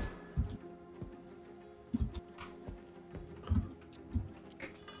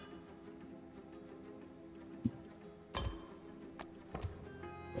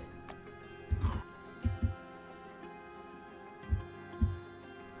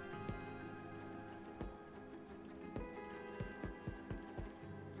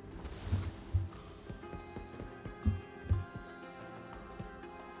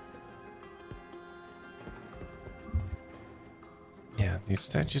 Yeah, these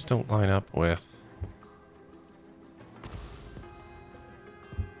statues don't line up with...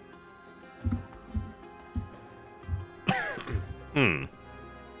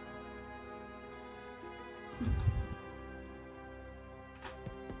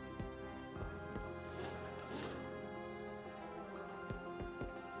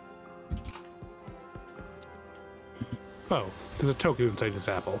 Oh, there's a token inside this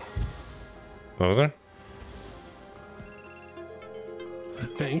apple. What was there? I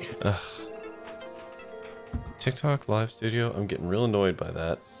think. Ugh. TikTok live studio, I'm getting real annoyed by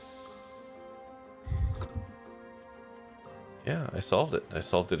that. Yeah, I solved it. I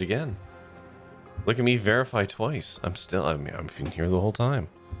solved it again. Look at me verify twice. I've been here the whole time.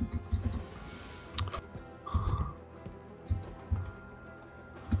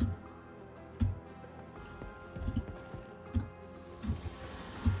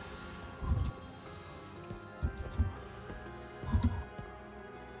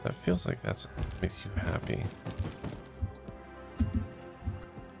 That feels like that's what makes you happy.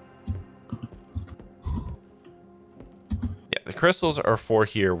 Yeah, the crystals are for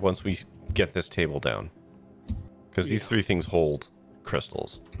here once we get this table down. Because these 3 things hold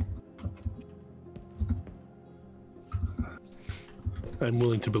crystals. I'm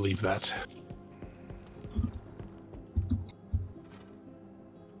willing to believe that.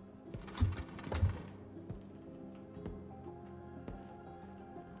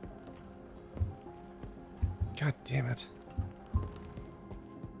 God damn it.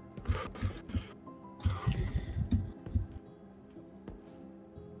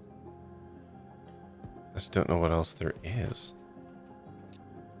 I just don't know what else there is.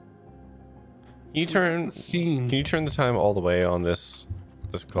 Can you turn the time all the way on this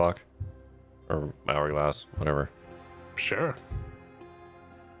clock? Or hourglass, whatever. Sure.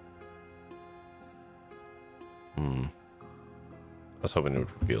 I was hoping it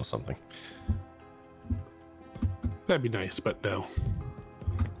would reveal something. That'd be nice, but no.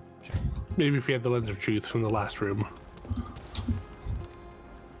 Maybe if we had the lens of truth from the last room.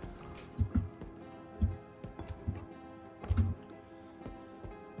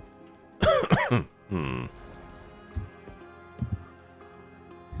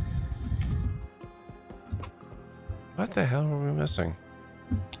 What the hell are we missing?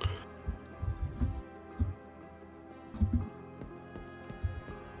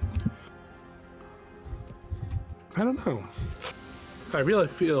 I don't know. I really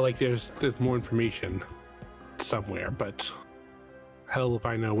feel like there's more information somewhere, but hell if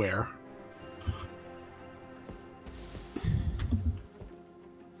I know where.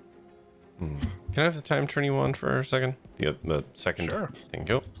 Can I have the time turning on for a second? The second Sure. thing.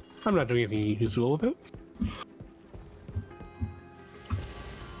 Go. I'm not doing anything useful with it.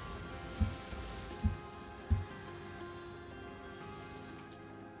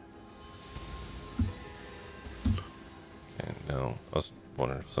 Okay, no. I was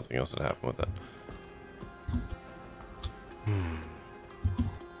wondering if something else would happen with it.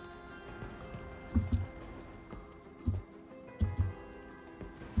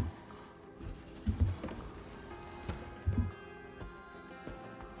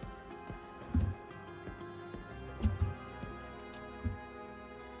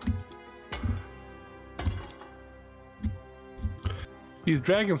 These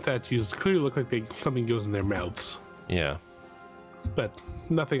dragon statues clearly look like something goes in their mouths, Yeah. but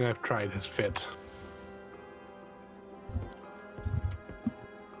nothing I've tried has fit.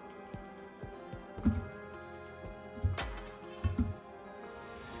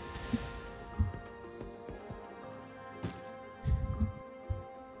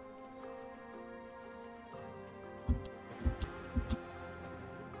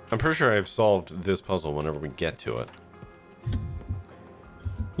 I'm pretty sure I've solved this puzzle whenever we get to it.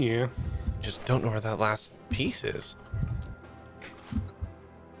 Yeah. Just don't know where that last piece is.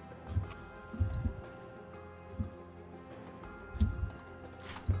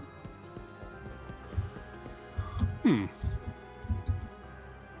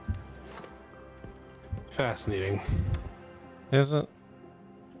 Fascinating. Is it?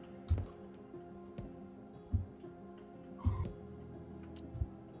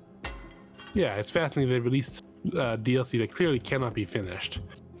 Yeah, it's fascinating they released DLC that clearly cannot be finished.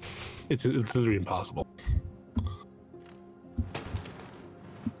 It's literally impossible.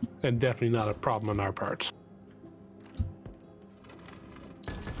 And definitely not a problem on our part.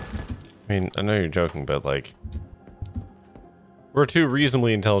 I mean, I know you're joking, but like, we're 2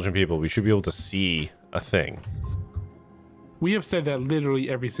 reasonably intelligent people. We should be able to see a thing. We have said that literally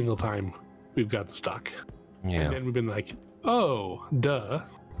every single time we've gotten stuck. Yeah. And then we've been like, oh, duh.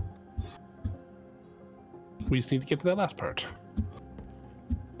 We just need to get to that last part.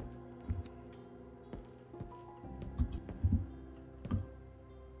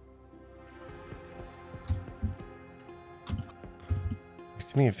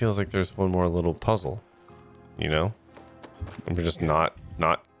 To me, it feels like there's one more little puzzle, you know? And we're just not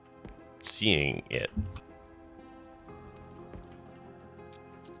seeing it.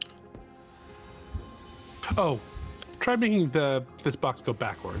 Oh, try making this box go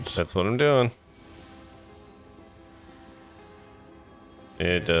backwards. That's what I'm doing.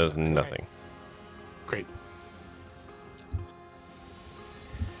 It does nothing. Great.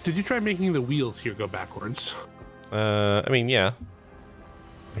 Did you try making the wheels here go backwards? I mean, yeah.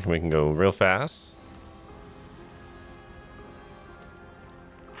 We can go real fast.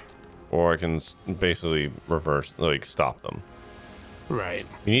 Or I can basically reverse, like, stop them. Right.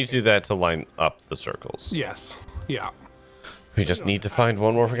 You need to do that to line up the circles. Yes. Yeah. We just need to find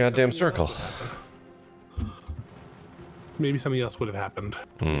one more goddamn circle. Maybe something else would have happened.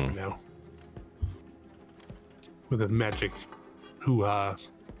 You know, with his magic hoo-ha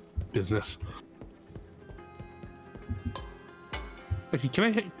business.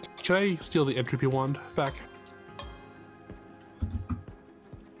 Actually, can I steal the entropy wand back?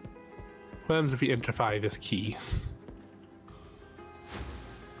 What happens if we entrify this key?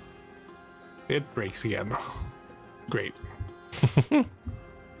 It breaks again. Great.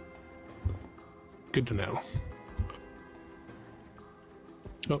 Good to know.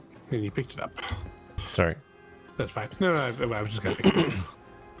 Oh, and you picked it up. Sorry. That's fine. No, I was just gonna pick it up.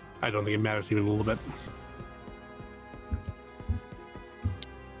 I don't think it matters even a little bit.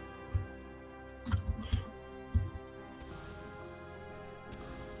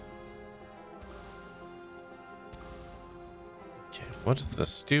 Okay, what is the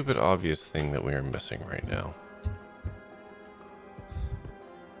stupid obvious thing that we are missing right now?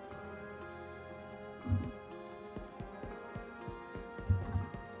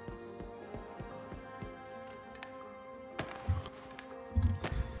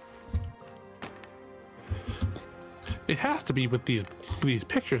 It has to be with these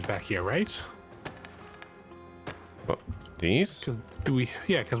pictures back here, right? What, these?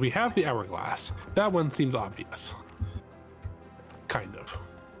 Because we have the hourglass. That one seems obvious. Kind of.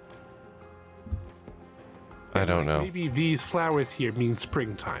 I don't know. Maybe these flowers here mean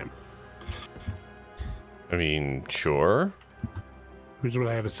springtime, I mean, sure. which is what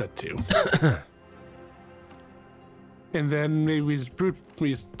I have it set to. And then maybe we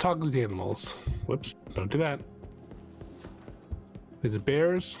just toggle the animals. Whoops, don't do that. Is it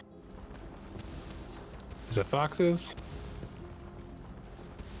bears? Is it foxes?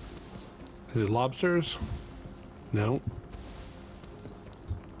 Is it lobsters? No.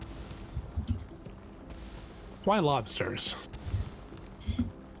 Why lobsters?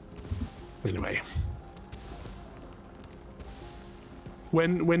 Anyway.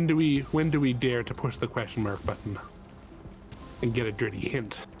 When do we dare to push the question mark button and get a dirty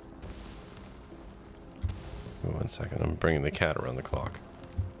hint? One second, I'm bringing the cat around the clock.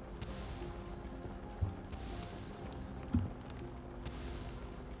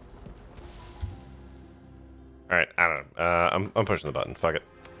 All right, I don't know. I'm pushing the button. Fuck it.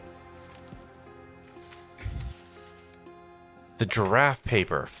 The giraffe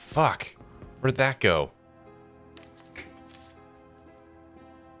paper. Fuck. Where'd that go?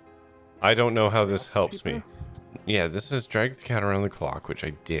 I don't know how this helps me. Yeah, this is drag the cat around the clock, which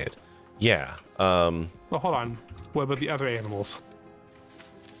I did. Yeah. Well, hold on. What about the other animals?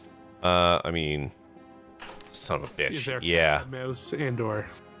 I mean, son of a bitch. Is there Yeah. a mouse and/or?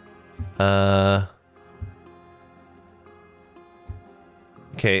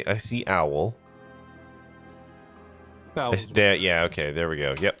 Okay, I see owl. There, yeah, okay, there we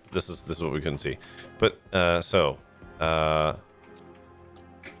go. Yep, this is what we couldn't see. But the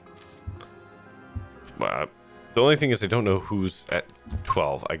only thing is I don't know who's at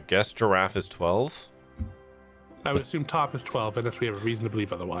 12. I guess giraffe is 12. I would assume top is 12, unless we have a reason to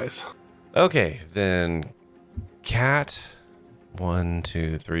believe otherwise. Okay, then cat 1,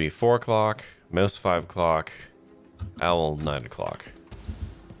 2, 3, 4 o'clock, mouse 5 o'clock, owl 9 o'clock.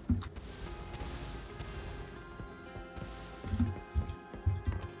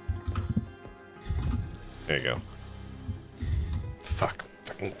 There you go. Fuck.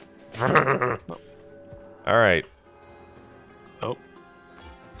 Fucking. All right. Oh.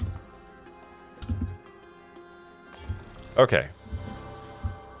 Okay.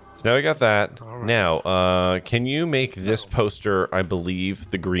 So now we got that. All right. Now, can you make this poster, I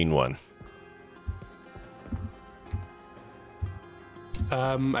believe, the green one?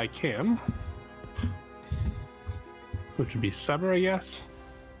 I can. Which would be summer, I guess.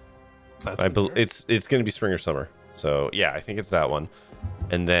 It's going to be spring or summer. So, yeah, I think it's that one.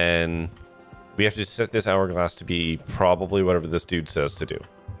 And then we have to set this hourglass to be probably whatever this dude says to do.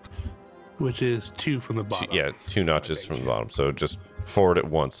 Which is 2 from the bottom. Yeah, 2 notches from the bottom. So just forward it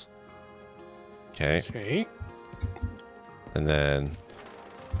once. Okay. Okay. And then...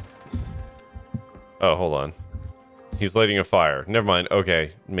 Oh, hold on. He's lighting a fire. Never mind.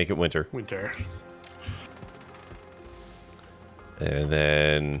 Okay, make it winter. Winter. And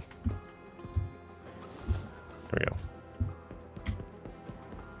then... There we go.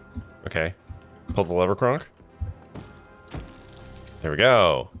 Okay. Pull the lever, Kronk. There we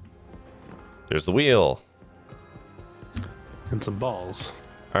go. There's the wheel. And some balls.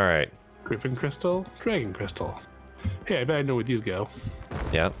 All right. Griffin crystal, dragon crystal. Hey, I bet I know where these go.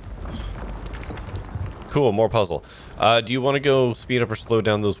 Yeah. Cool, more puzzle. Do you want to go speed up or slow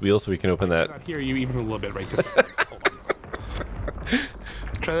down those wheels so we can open I that? cannot hear you even a little bit right this second. Hold on.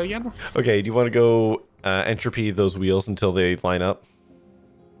 Try that again? Okay, do you want to go entropy those wheels until they line up?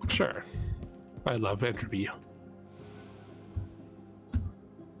 Sure. I love entropy.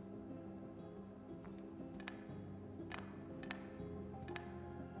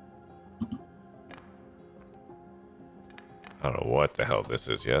 I don't know what the hell this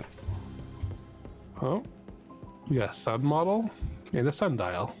is yet. Oh, we got a sun model and a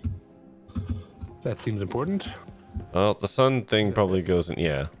sundial. That seems important. Well, the sun thing probably goes in.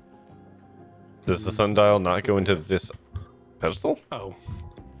 Yeah. Does the sundial not go into this pedestal? Oh.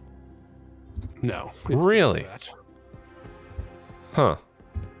 No. Really? Huh.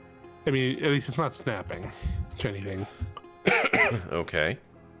 I mean, at least it's not snapping to anything. Okay.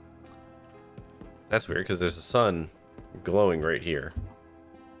 That's weird because there's a sun glowing right here.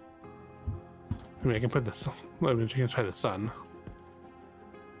 I mean, I can put the sun. Well, I can try the sun.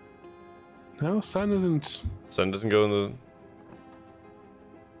 No, sun isn't. Sun doesn't go in the.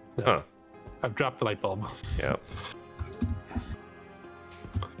 No. Huh. I've dropped the light bulb. Yeah.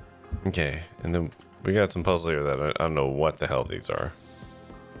 Okay, and then we got some puzzles here that I don't know what the hell these are.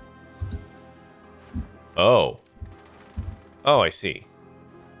 Oh. Oh, I see.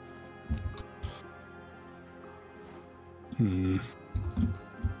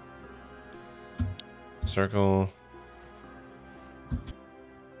 Circle.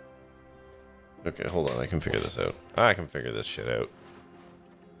 Okay, hold on. I can figure this out. I can figure this shit out.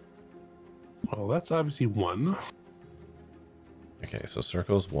 Well, that's obviously 1. Okay, so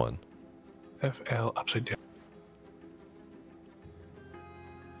circle's 1. FL upside down.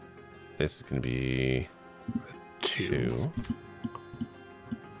 This is going to be 2.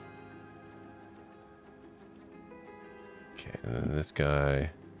 Okay, and then this guy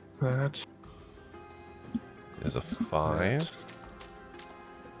That. is a 5.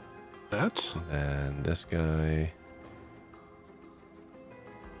 That. And then this guy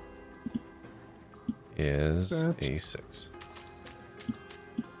is a 6.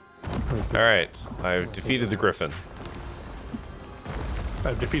 Alright, I've defeated the griffin.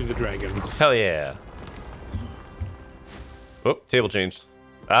 I've defeated the dragon. Hell yeah. Oh, table changed.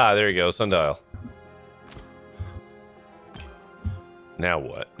 Ah, there you go, sundial. Now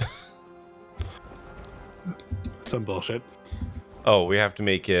what? Some bullshit. Oh, we have to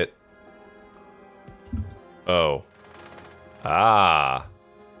make it... Oh. Ah.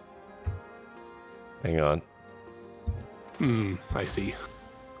 Hang on. I see.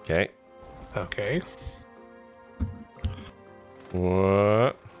 Okay. Okay.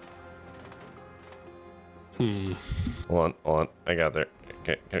 What? Hmm. Hold on. I got there.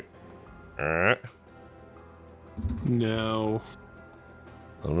 Okay. No.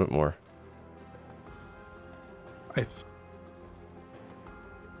 A little bit more.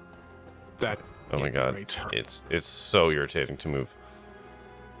 That. Oh my god. Right. It's so irritating to move.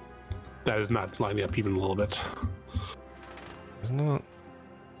 That is not lining up even a little bit. It's not.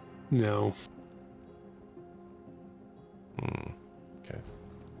 No. Okay.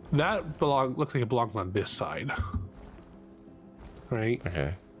 That looks like it belongs on this side. Right?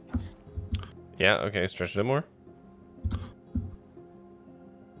 Okay. Yeah, okay, stretch it out more.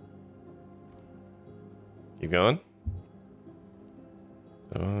 Keep going.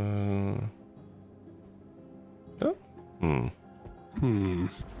 No?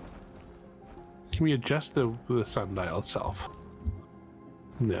 Can we adjust the sundial itself?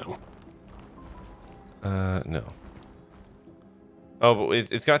 No. No. Oh,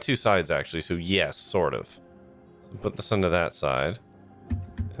 but it's got 2 sides actually, so yes, sort of. So put the sun to that side,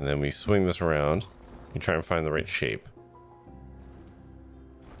 and then we swing this around and try and find the right shape.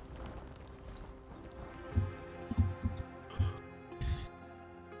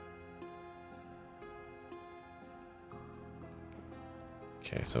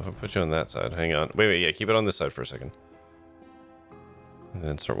 Okay, so if I put you on that side, hang on. Wait, yeah, keep it on this side for a second. And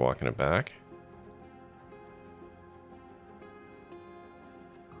then start walking it back.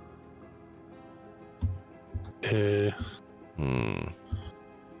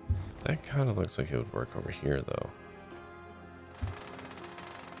 That kind of looks like it would work over here, though.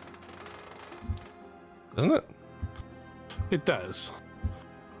 Doesn't it? It does.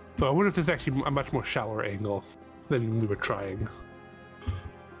 But I wonder if there's actually a much more shallower angle than we were trying.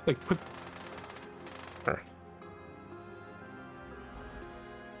 Like, put... I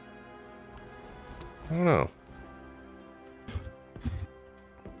don't know.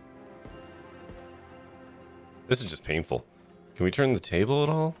 This is just painful. Can we turn the table at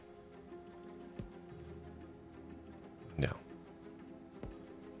all? No.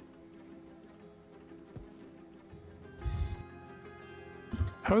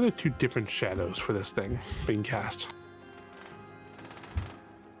 How are there 2 different shadows for this thing being cast?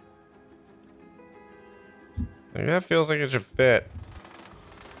 Like, that feels like it should fit.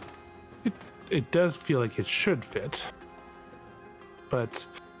 It does feel like it should fit. But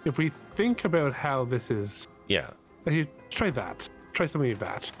if we think about how this is... Yeah. Actually, try that. Try something like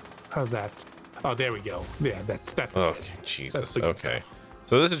that. How's Oh, there we go. Yeah, that's Okay, Jesus. That's the good Okay. stuff.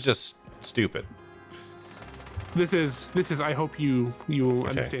 So this is just stupid. This is. I hope you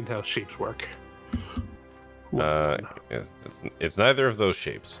understand how shapes work. It's neither of those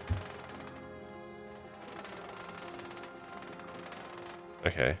shapes.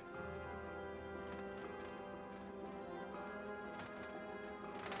 Okay.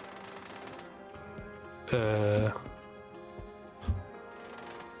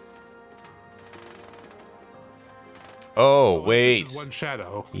 Oh, this wait. is one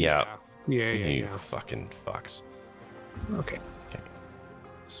shadow. Yeah. Yeah. You fucking fucks. Okay. Okay.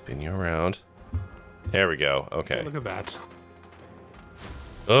 Spin you around. There we go. Okay. Look at that.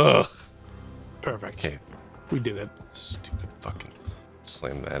 Ugh. Perfect. Okay. We did it. Stupid fucking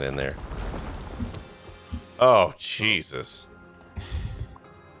slam that in there. Oh, Jesus.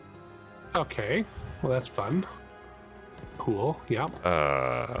 Okay. Well, that's fun. Cool. Yeah.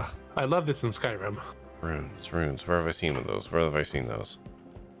 I love this in Skyrim. Runes. Where have I seen those? Where have I seen those?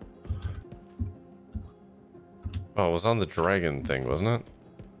 Oh, it was on the dragon thing, wasn't it?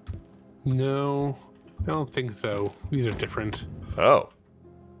 No, I don't think so. These are different. Oh.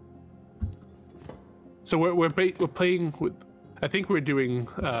 So we're playing with. I think we're doing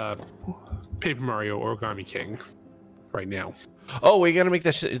Paper Mario Origami King right now. Oh, we gotta make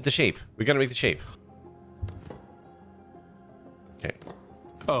the shape. We gotta make the shape. Okay.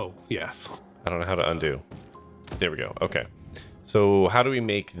 Oh yes. I don't know how to undo. There we go. Okay. So how do we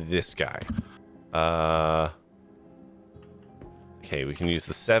make this guy? Okay, we can use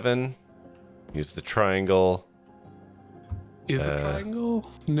the 7. Use the triangle. Is the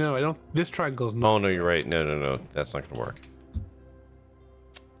triangle? No, I don't. This triangle is not. Oh no, you're right. No. That's not gonna work.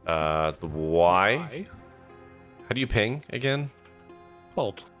 The Y. How do you ping again?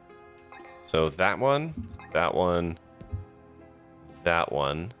 Alt. So that one, that one, that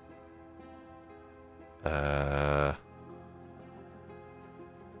one.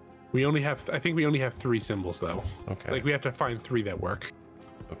 We only have. I think we only have 3 symbols though. Okay. Like we have to find 3 that work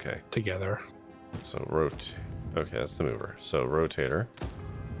Okay. together. So rotate. Okay, that's the mover. So rotator.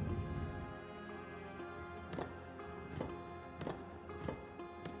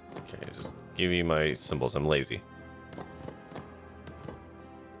 Okay, just give me my symbols. I'm lazy.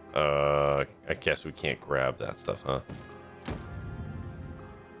 I guess we can't grab that stuff, huh?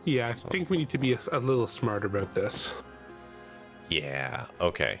 Yeah, I think we need to be a little smarter about this. Yeah.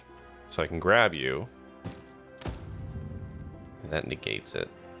 Okay. So I can grab you. And that negates it.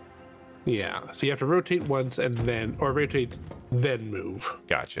 Yeah, so you have to rotate once and then, or rotate, then move.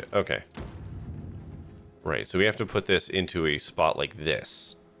 Gotcha. Okay. Right. So we have to put this into a spot like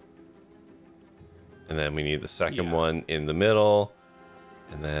this. And then we need the second one in the middle.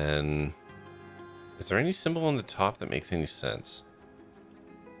 And then... Is there any symbol on the top that makes any sense?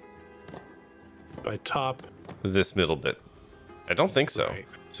 By top. This middle bit. I don't think so. Right.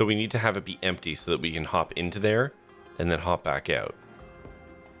 So we need to have it be empty so that we can hop into there and then hop back out.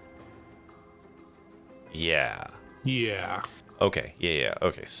 Yeah. Yeah. Okay. Yeah.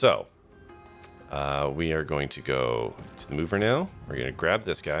 Okay. So we are going to go to the mover now. We're going to grab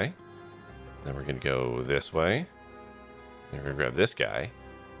this guy. Then we're going to go this way. Then we're going to grab this guy.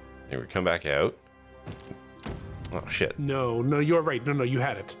 Then we come back out. Oh, shit. No, you're right. No, you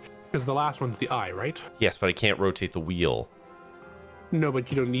had it. Because the last one's the eye, right? Yes, but I can't rotate the wheel. No,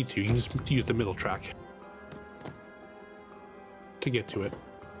 but you don't need to. You just use the middle track to get to it.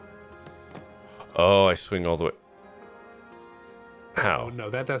 Oh, I swing all the way. Oh, How? no,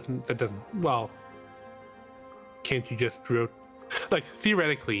 that doesn't. Well, can't you just like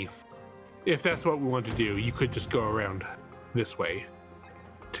theoretically, if that's what we want to do, you could just go around this way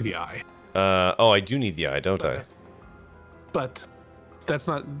to the eye. Oh, I do need the eye, don't I? But that's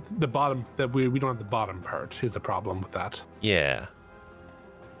not the bottom. That we don't have the bottom part is the problem with that. Yeah.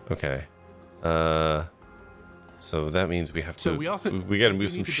 Okay. So that means we have to. So we also we got to move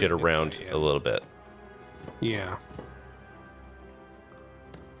some need to shit bring this around guy in. a little bit. Yeah.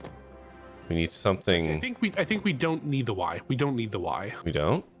 We need something. I think we don't need the Y. We don't need the Y. We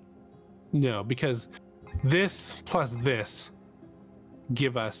don't. No, because this plus this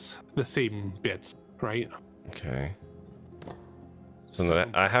give us the same bits, right? Okay. So then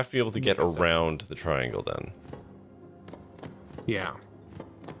I have to be able to get around the triangle then. Yeah.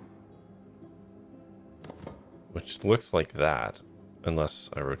 Which looks like that, unless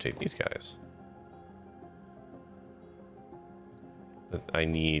I rotate these guys. But I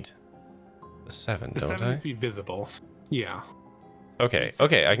need a 7, The don't 7 I? needs to be visible. Yeah. Okay,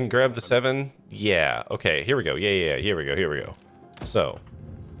 I can grab the 7. Yeah, okay, here we go. Yeah, here we go. So,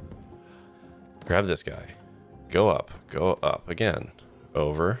 grab this guy. Go up again.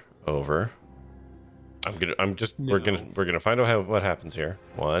 Over, We're gonna find out what happens here.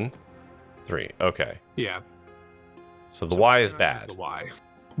 1, 3. Okay. Yeah. So the Y is bad. The Y.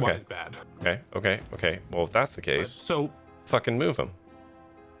 Y is bad. Okay. Well, if that's the case, So, fucking move him.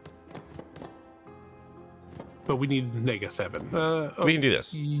 but we need -7. We can do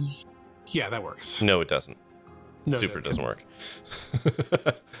this. Yeah, that works. No, it doesn't. No, Super that doesn't work.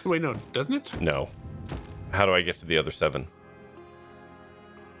 Wait, no, doesn't it? No. How do I get to the other 7?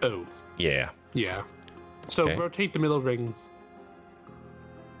 Oh, Yeah. yeah. So Okay. rotate the middle ring.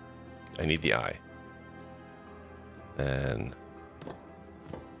 I need the eye. And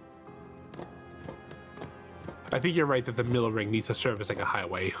I think you're right that the middle ring needs to serve as like a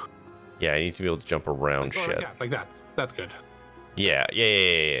highway. yeah, I need to be able to jump around Oh, shit. yeah, like that. That's good. Yeah.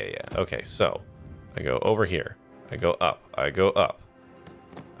 Okay, so I go over here. I go up. I go up.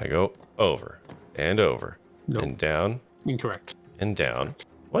 I go over and over Nope. and down Incorrect. and down.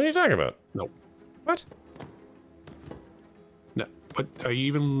 What are you talking about? Nope. What? No. What are you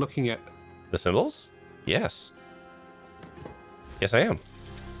even looking at? The symbols? Yes. Yes, I am.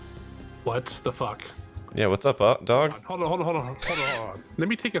 What the fuck? Yeah, what's up, dog? Hold on. Let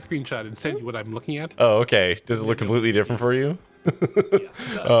me take a screenshot and send you what I'm looking at. Oh, okay. Does it look completely different for you? Yes,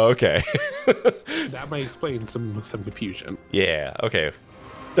 it does. Oh, okay. That might explain some confusion. Yeah, okay.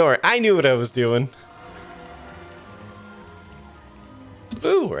 Don't worry, I knew what I was doing.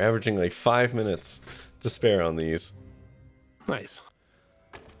 Ooh, we're averaging like 5 minutes to spare on these. Nice.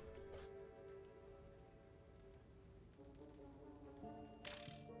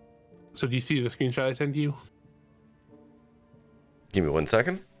 So do you see the screenshot I sent you? Give me 1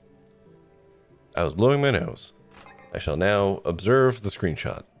 second. I was blowing my nose. I shall now observe the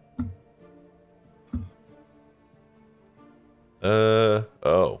screenshot.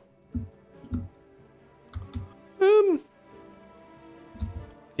 Oh.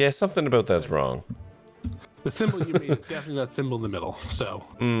 Yeah, something about that's wrong. The symbol you made is definitely that symbol in the middle. So,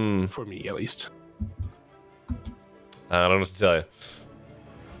 for me at least. I don't know what to tell you.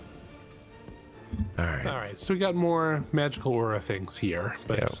 Alright. Alright, so we got more magical aura things here,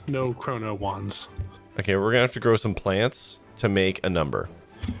 but Yeah. no chrono wands. Okay, we're gonna have to grow some plants to make a number.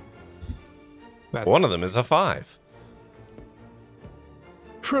 That's One of them is a 5.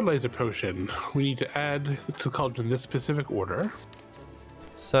 fertilizer potion. We need to add to the cauldron this specific order.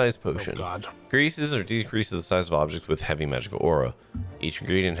 Size Oh potion. god. Increases or decreases the size of objects with heavy magical aura. Each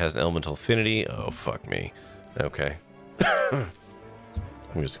ingredient has an elemental affinity. Oh, fuck me. Okay.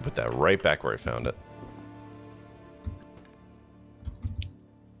 I'm just gonna put that right back where I found it.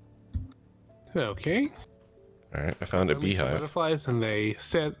 Okay. Alright, I found a Release the beehive. Butterflies and they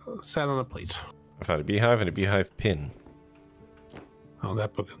sat on a plate. I found a beehive and a beehive pin. Oh,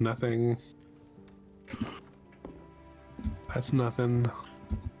 that book is nothing. That's nothing.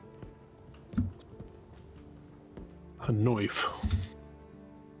 A knife.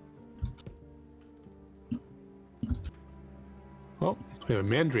 Oh, we have a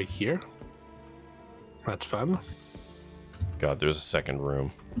mandrake here. That's fun. God, there's a second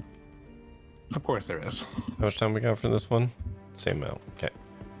room. Of course there is. How much time we got for this one? Same amount. Okay.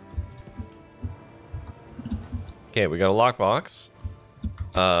 Okay, we got a lockbox.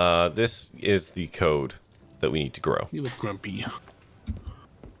 This is the code that we need to grow. You look grumpy.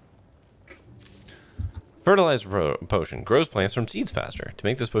 Fertilizer potion grows plants from seeds faster. To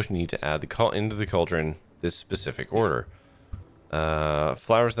make this potion, you need to add into the cauldron this specific order.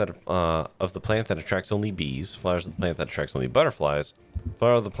 Flowers that of the plant that attracts only bees. Flowers of the plant that attracts only butterflies.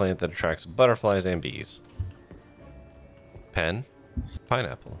 Flower of the plant that attracts butterflies and bees. Pen,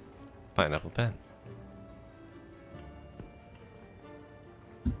 pineapple, pineapple pen.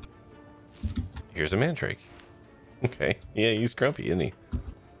 Here's a mandrake. Okay, yeah, he's grumpy, isn't he?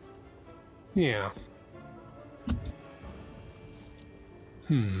 Yeah.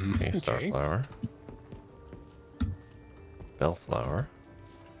 Okay, starflower. Bellflower.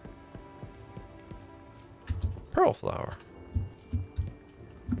 Pearl flower.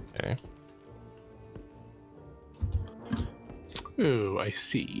 Okay. Oh, I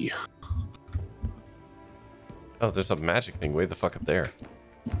see. Oh, there's a magic thing way the fuck up there.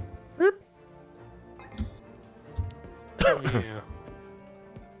 Yeah.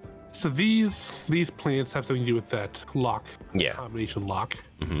 So these plants have something to do with that lock. Yeah. Combination lock.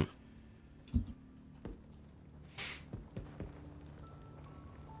 Mm-hmm.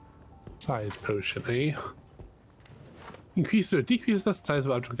 Size potion, eh? Increases or decreases the size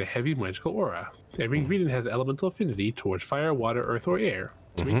of object with a heavy magical aura. Every ingredient has elemental affinity towards fire, water, earth, or air.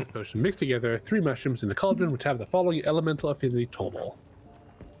 To make the potion mix together, 3 mushrooms in the cauldron which have the following elemental affinity total.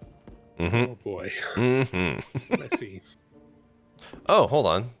 Oh boy. Mm-hmm. Let's see. Oh, hold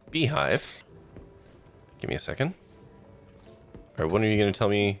on. Beehive. Give me a second. All right, when are you going to tell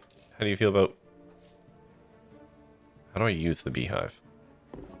me? How do you feel about? How do I use the beehive?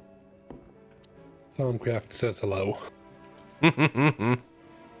 Thaumcraft says hello.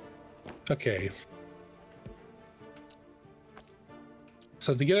 Okay.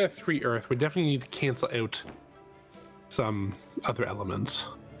 So to get our 3 earth, we definitely need to cancel out some other elements.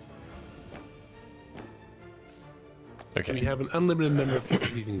 Okay. We have an unlimited number of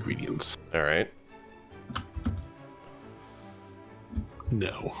these ingredients. All right.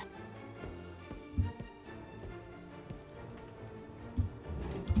 No.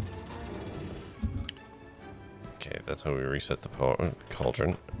 Okay, that's how we reset the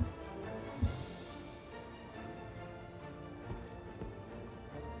cauldron.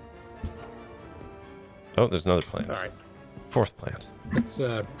 Oh, there's another plant. All right. 4th plant. Let's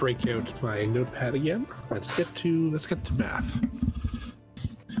break out my notepad again. Let's get to math.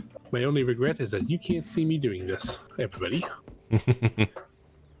 My only regret is that you can't see me doing this, everybody.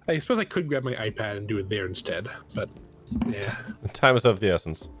 I suppose I could grab my iPad and do it there instead, but yeah. Time is of the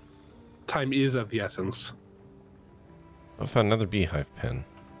essence. Time is of the essence. I found another beehive pin.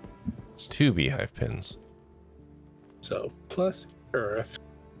 It's 2 beehive pins. So plus earth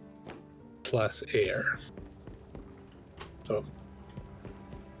plus air. So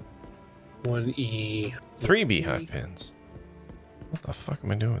 1E. 3 beehive pins. What the fuck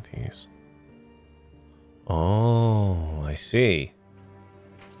am I doing with these? Oh, I see.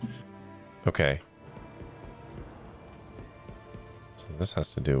 Okay. So this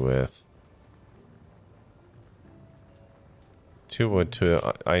has to do with 2 wood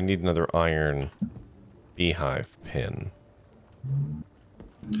to. I need another iron beehive pin.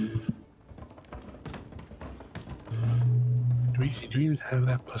 Do we even have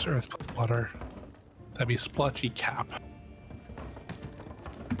that plus earth plus water? That'd be a splotchy cap.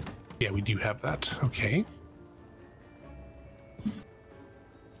 Yeah, we do have that. Okay.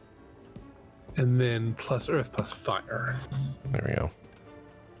 And then plus earth plus fire. There we go.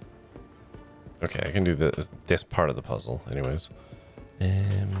 Okay, I can do this part of the puzzle, anyways.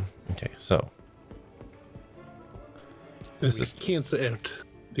 Okay, so This is cancel out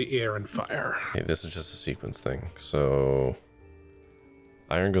the air and fire. okay, this is just a sequence thing. So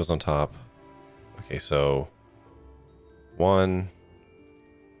iron goes on top. Okay, so 1,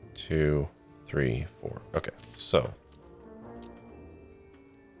 2, 3, 4. Okay, so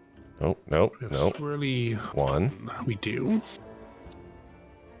nope. Swirly 1, we do.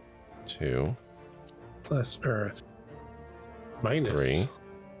 2, Plus earth. Minus 3,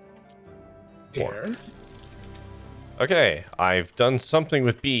 4. air. Okay, I've done something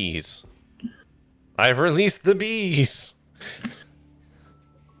with bees. I've released the bees.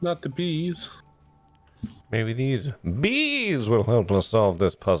 Not the bees. Maybe these bees will help us solve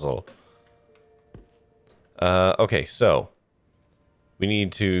this puzzle. Okay, so we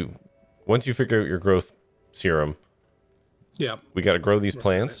need to, once you figure out your growth serum, Yeah. we got to grow these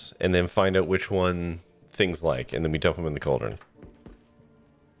plants and then find out which one things like, and then we dump them in the cauldron.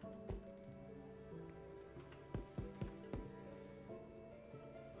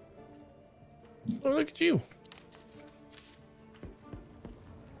 Oh, look at you.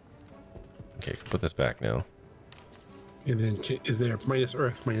 Okay, I can put this back now. And then is there minus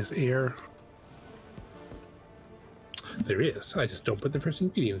earth, minus air? There is. I just don't put the first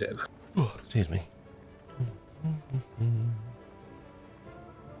ingredient in. Oh, excuse me.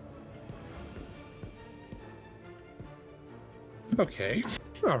 Okay.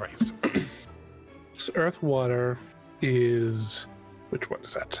 All right. So earth water is, which one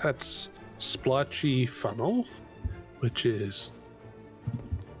is that? That's splotchy funnel, which is,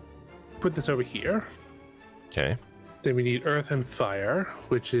 put this over here. Okay. Then we need earth and fire,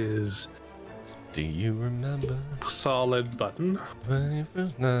 which is Do you remember solid button. when you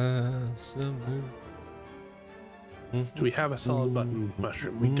first know someone? Do we have a solid button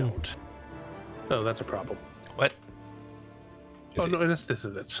mushroom? We don't. Oh, that's a problem. What? Oh, no, this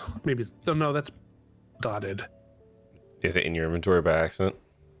is it. Maybe it's, oh, no, that's dotted. Is it in your inventory by accident?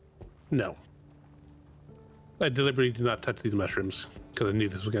 No. I deliberately did not touch these mushrooms because I knew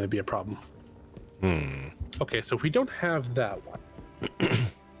this was going to be a problem. Okay, so if we don't have that one.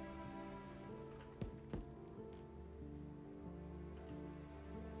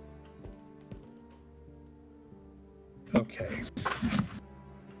 Okay.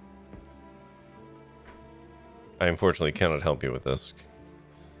 I unfortunately cannot help you with this.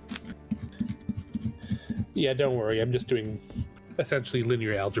 Yeah, don't worry. I'm just doing essentially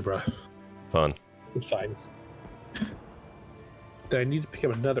linear algebra. Fun. It's fine. Then I need to pick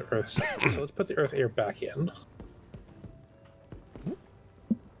up another earth sample, so let's put the earth air back in.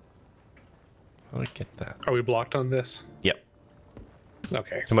 How do I get that? Are we blocked on this? Yep.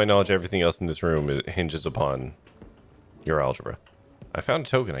 Okay. To my knowledge, everything else in this room hinges upon your algebra. I found a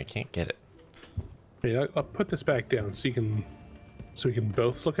token. I can't get it. Wait, I'll put this back down so we can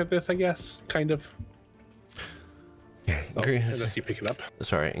both look at this, I guess, kind of. Oh, unless you pick it up.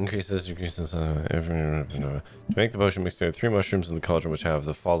 Sorry, increases, decreases. To make the potion mix, there are 3 mushrooms in the cauldron which have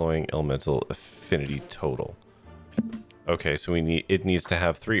the following elemental affinity total. Okay, so it needs to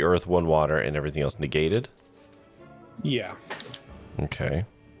have 3 earth, 1 water, and everything else negated. Yeah. Okay.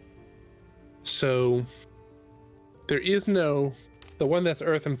 So there is no, the one that's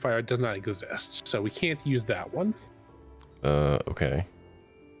earth and fire does not exist, so we can't use that one. Okay.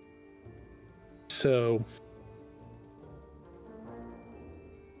 So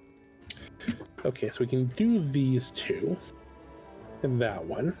okay, so we can do these 2 and that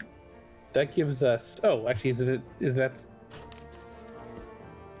one. That gives us, oh, actually, is that,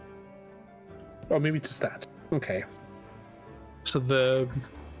 oh, maybe just that. Okay. So the,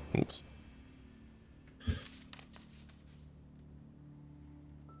 Oops.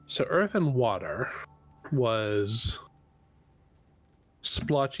 so earth and water was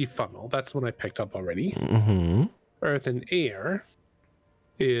splotchy funnel. That's one I picked up already. Mm-hmm. Earth and air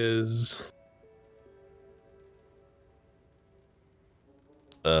is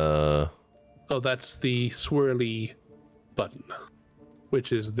oh, that's the swirly button,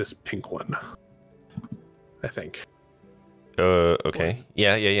 which is this pink one, I think. Okay.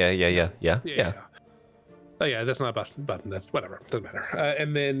 Yeah. Oh yeah, that's not a button. That's whatever. Doesn't matter.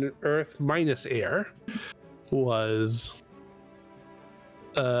 And then earth minus air was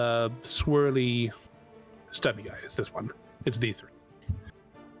swirly stubby guy. It's this one. It's these 3.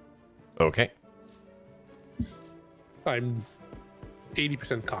 Okay. I'm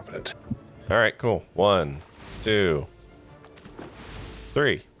 80% confident. All right, cool. 1, 2,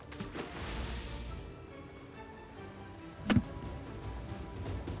 3.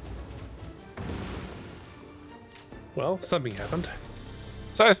 Well, something happened.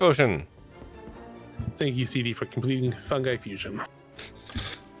 Size potion. Thank you, CD, for completing fungi fusion.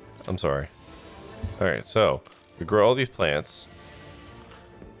 I'm sorry. All right, so we grow all these plants.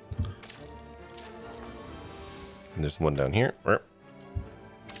 And there's one down here.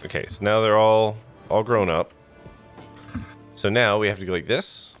 Okay, so now they're all grown up. So now we have to go like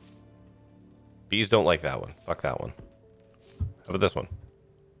this. Bees don't like that one. Fuck that one. How about this one?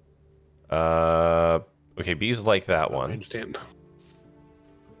 Okay, bees like that I one. understand.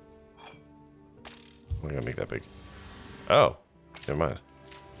 I'm gonna make that big. Oh, never mind.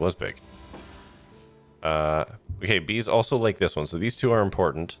 It was big. Okay, bees also like this one, so these 2 are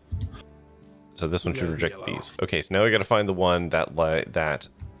important. So this one should Yeah, reject yellow. bees. Okay, so now we gotta find the one that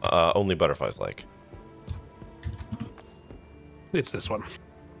only butterflies like. It's this one.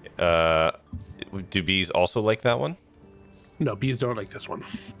 Do bees also like that one? No, bees don't like this one.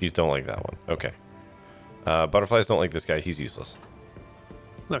 Bees don't like that one. Okay. Butterflies don't like this guy. He's useless.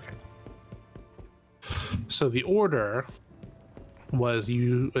 Okay. So the order was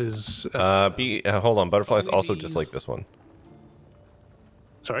Hold on. Butterflies only also bees. dislike this one.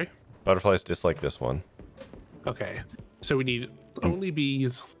 Sorry? Butterflies dislike this one. Okay. So we need only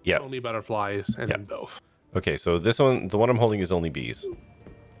bees, Yep. only butterflies, and Yep. then both. Okay, so this one, the one I'm holding is only bees.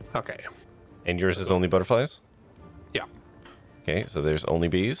 Okay. And yours is only butterflies? Yeah. Okay, so there's only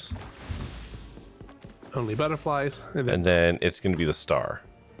bees. Only butterflies, and then And then it's going to be the star.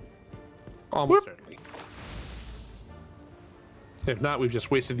 almost certainly. If not, we've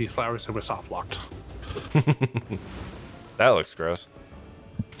just wasted these flowers and we're soft locked. That looks gross.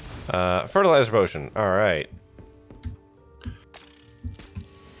 Fertilizer potion. All right.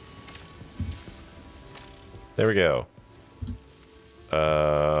 There we go.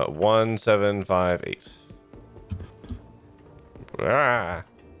 1, 7, 5, 8. Ah,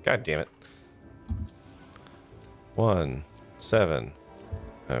 God damn it. 1, 7,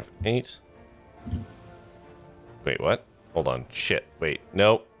 5, 8. Wait, what? Hold on. Shit. Wait.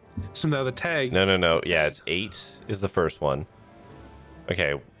 Nope. So now the tag. No. Yeah, it's 8 is the first one.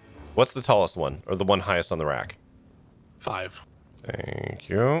 Okay. What's the tallest one? Or the one highest on the rack? 5. Thank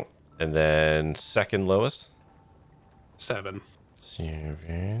you. And then second lowest? 7.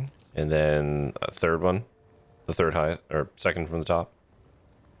 7. And then a third one? The third highest? Or second from the top?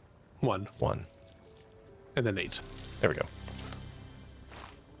 1. 1. And then 8. There we go.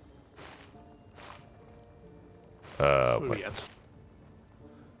 What do what? we get?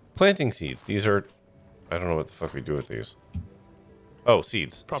 Planting seeds. These are... I don't know what the fuck we do with these. Oh,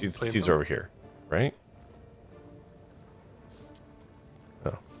 seeds. Probably plant Seeds them. are over here, right?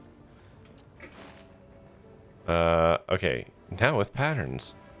 Oh. Okay. Now with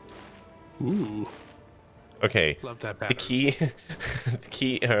patterns. Ooh, Okay. love that The pattern.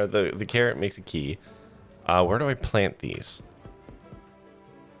 key, the carrot makes a key. Where do I plant these?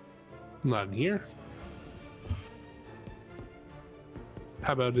 Not in here.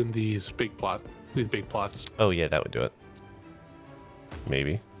 How about in these big plots? Oh yeah, that would do it.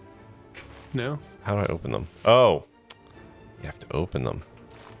 Maybe. No? How do I open them? Oh, you have to open them.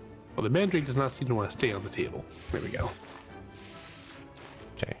 Well, the mandrake does not seem to want to stay on the table. There we go.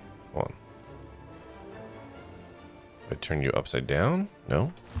 Okay, hold on. I turn you upside down?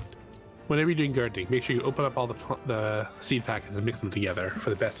 No? Whenever you're doing gardening, make sure you open up all the seed packets and mix them together for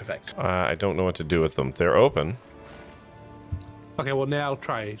the best effect. I don't know what to do with them. They're open. Okay, well now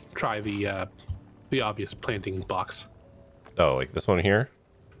try the obvious planting box. Oh, like this one here?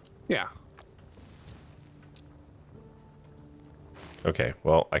 Yeah. Okay,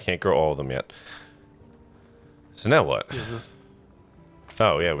 well, I can't grow all of them yet. So now what?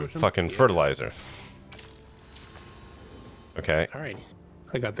 Oh, yeah, with fucking fertilizer. Okay. All right.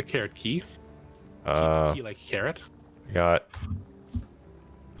 I got the carrot key. Key like carrot. I got...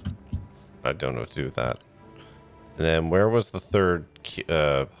 I don't know what to do with that. And then where was the third key?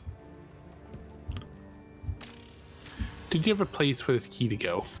 Did you have a place for this key to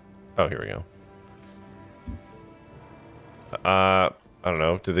go? Oh, here we go. I don't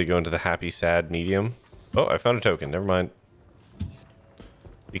know. Did they go into the happy, sad medium? Oh, I found a token. Never mind.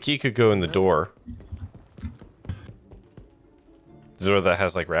 The key could go in the door. The door that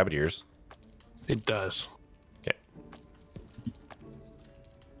has, like, rabbit ears. It does. Okay.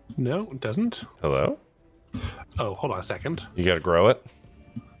 No, it doesn't. Hello? Oh, hold on a second. You gotta grow it?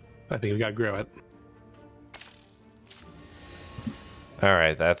 I think we gotta grow it.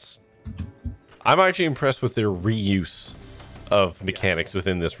 Alright, that's... I'm actually impressed with their reuse of mechanics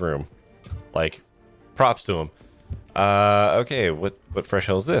within this room. Like, props to them. Okay, what fresh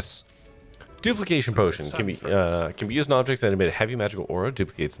hell is this? Duplication potion can be used on objects that emit a heavy magical aura.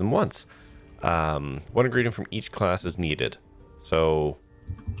 Duplicates them once. One ingredient from each class is needed. So,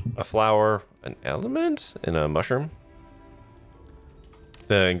 a flower, an element, and a mushroom.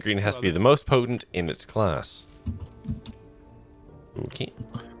 The ingredient has to be the most potent in its class. Okay.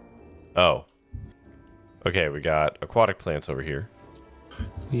 Oh. Okay, we got aquatic plants over here.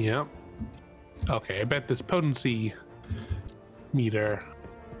 Yep. Okay, I bet this potency meter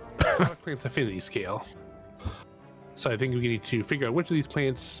plants affinity scale. So I think we need to figure out which of these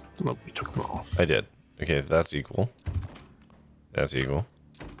plants. Well, we took them all. I did. Okay, that's equal. That's equal.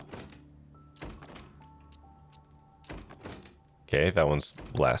 Okay, that one's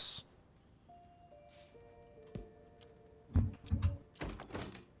less.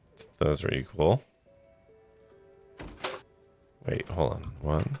 Those are equal. Wait, hold on.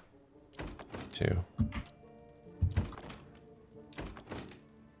 1, 2.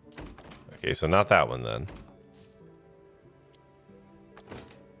 Okay, so not that one then.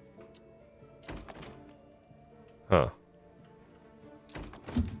 Huh.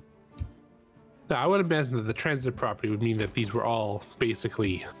 Now, I would imagine that the transitive property would mean that these were all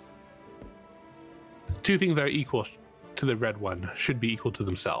basically two things that are equal to the red one should be equal to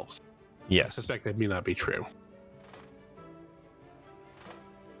themselves. I Yes. suspect that may not be true.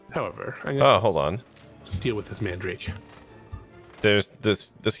 However, I'm Oh, going hold on. to deal with this mandrake. There's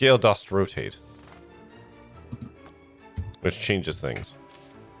this. The scale does rotate, which changes things.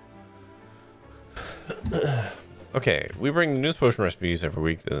 Okay, we bring news potion recipes every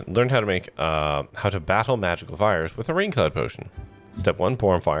week. Learn how to make how to battle magical fires with a rain cloud potion. Step 1: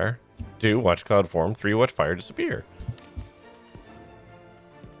 pour on fire. 2: watch cloud form. 3: watch fire disappear.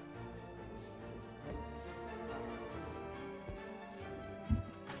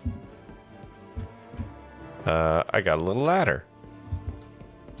 I got a little ladder.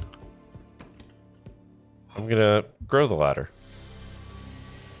 I'm gonna grow the ladder.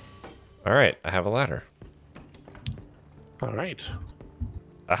 All right, I have a ladder. All right.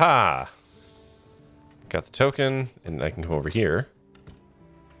 Aha! Got the token, and I can come over here.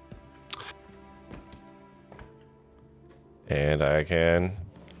 And I can...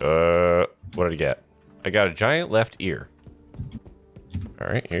 what did I get? I got a giant left ear.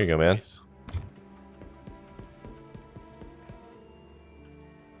 Alright, here you go, man. Nice.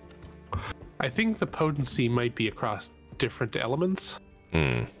 I think the potency might be across different elements.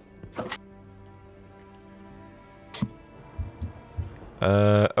 Hmm.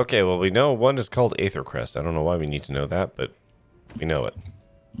 Okay, well, we know one is called Aether Crest. I don't know why we need to know that, but we know it.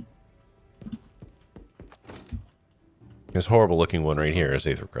 This horrible looking one right here is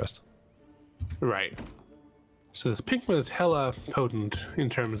Aether Crest. Right. So this pink one is hella potent in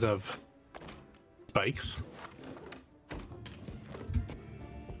terms of spikes.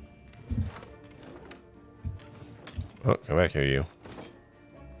 Oh, come back here, you.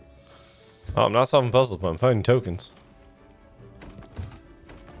 Oh, I'm not solving puzzles, but I'm finding tokens.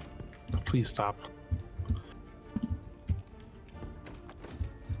 Please stop.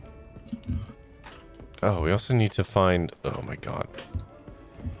 Oh, we also need to find... Oh my god.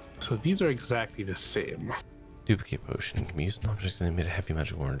 So these are exactly the same. Duplicate potion. Can be used on objects that emit a heavy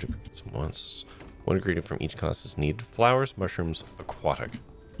magical aura. Duplicates once. One ingredient from each class is needed. Flowers, mushrooms, aquatic.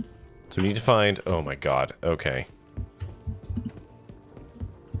 So we need to find... Oh my god. Okay.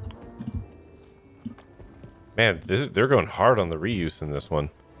 Man, they're going hard on the reuse in this one.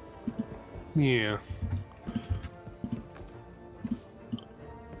 Yeah.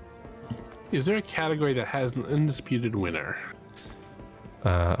 Is there a category that has an undisputed winner?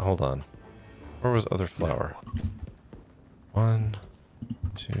 Hold on. Where was other flower? 1,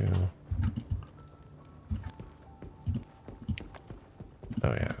 2.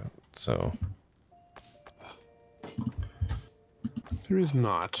 Oh yeah. So There is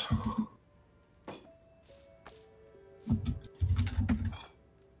not.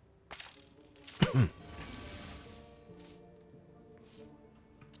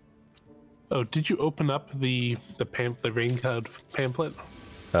 Oh, did you open up the rain cloud pamphlet?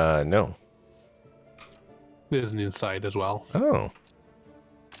 no. There's an inside as well. Oh.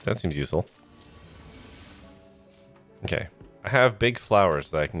 That seems useful. Okay. I have big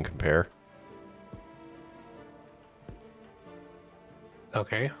flowers that I can compare.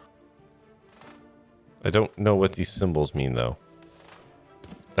 Okay. I don't know what these symbols mean, though.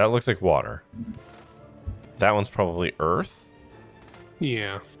 That looks like water. That one's probably earth.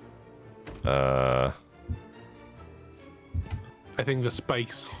 Yeah. Uh, I think the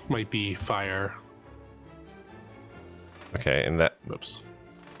spikes might be fire. okay, and that Whoops.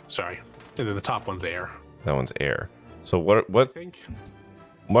 Sorry. And then the top one's air. one's air. So I what think.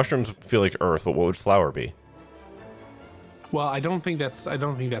 mushrooms feel like earth, but what would flower be? Well, I don't think that's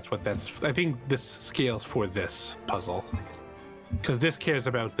what that's. I think this scales for this puzzle. Because this cares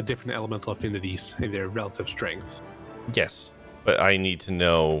about the different elemental affinities and their relative strengths. Yes, but I need to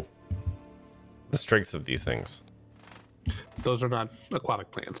know the strengths of these things. Those are not aquatic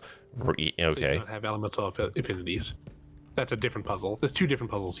plants. They do Okay, not have elemental affinities. That's a different puzzle. There's two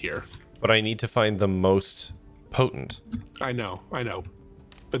different puzzles here. but I need to find the most potent. I know.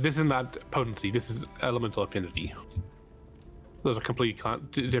 But this is not potency. This is elemental affinity. Those are completely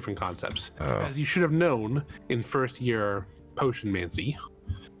different concepts. Oh. As you should have known in first year potion mancy.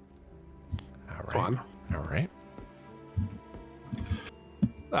 All Go right. on. All right.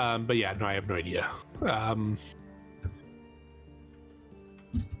 But yeah, no, I have no idea.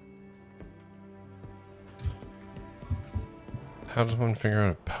 How does one figure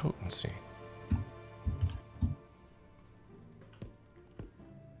out a potency?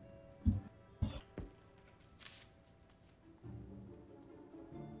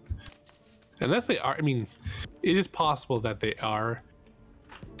 Unless they are, I mean, it is possible that they are.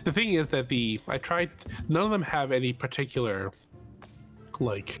 The thing is that I tried, none of them have any particular,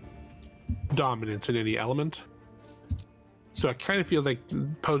 like, dominance in any element. So it kind of feels like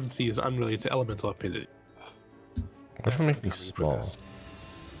potency is unrelated to elemental affinity. What if I make these Coming for small? this.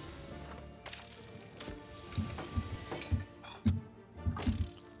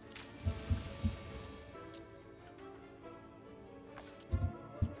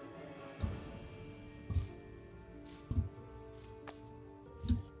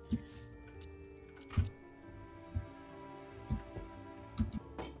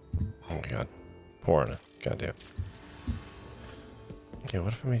 Oh my god. Pour on it. Goddamn. Okay,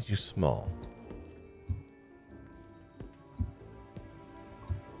 what if I made you small?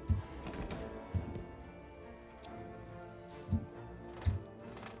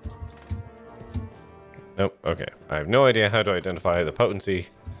 Nope. Okay. I have no idea how to identify the potency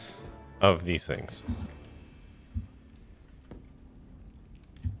of these things.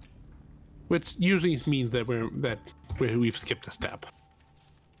 Which usually means that we've skipped a step.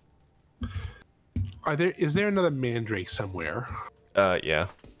 Is there another mandrake somewhere? Yeah.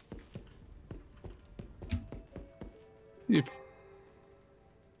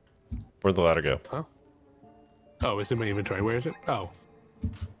 Where'd the ladder go? Huh? Oh, it's in my inventory. Where is it? Oh.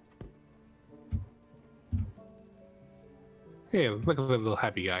 Hey, look at that little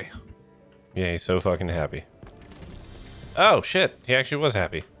happy guy. Yeah, he's so fucking happy. Oh, shit. He actually was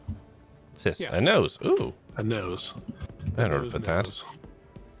happy. What's this? Yes. A nose. Ooh. A nose. I don't know where to put that.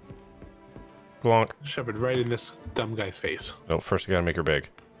 Glonk. Shove it right in this dumb guy's face. No, first I gotta make her big.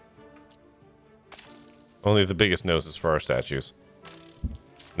 Only the biggest noses for our statues.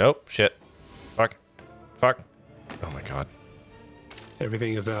 Nope. Shit. Fuck. Fuck. Oh my god.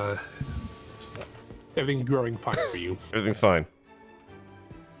 Everything is Everything's growing fine for you. Everything's fine.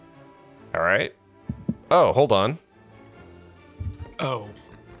 All right. Oh, hold on. Oh,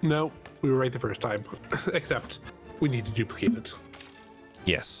 no. We were right the first time. Except we need to duplicate it.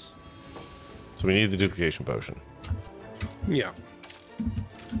 Yes. So we need the duplication potion. Yeah.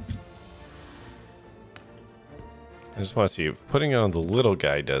 I just want to see if putting it on the little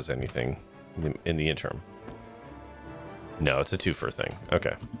guy does anything in the interim. No, it's a 2-for thing.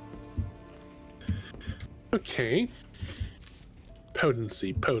 Okay. Okay.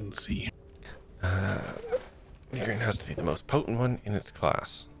 Potency. The green has to be the most potent one in its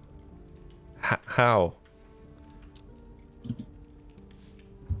class. How?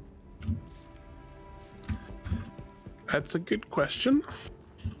 That's a good question.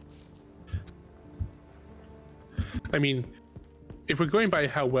 I mean, if we're going by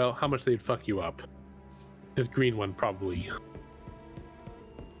how much they'd fuck you up, this green one probably.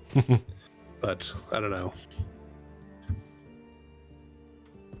 But I don't know.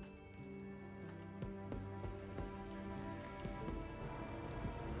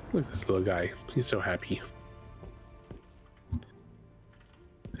 Look at this little guy. He's so happy.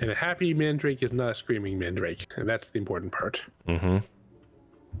 And a happy mandrake is not a screaming mandrake, and that's the important part. Mm-hmm.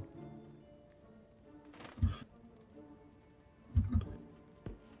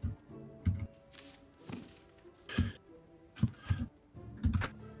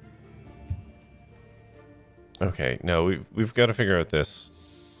 Okay, no, we've got to figure out this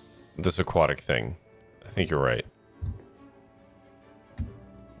aquatic thing. I think you're right.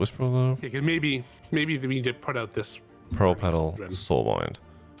 Whisper Willow, Yeah, because maybe we need to put out this. Pearl Petal, Soulbind.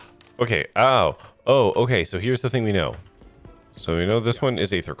 Okay, okay, so here's the thing we know. So we know this one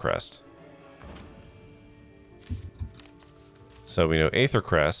is Aether Crest. So we know Aether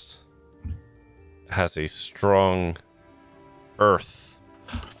Crest has a strong earth.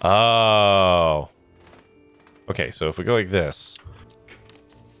 Oh. Okay, so if we go like this.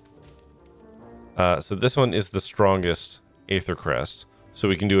 So this one is the strongest Aether Crest. So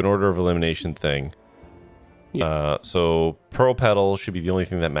we can do an order of elimination thing. Yeah. So Pearl Petal should be the only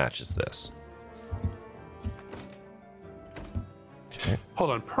thing that matches this. Okay.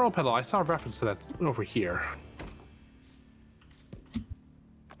 Hold on, Pearl Petal. I saw a reference to that over here.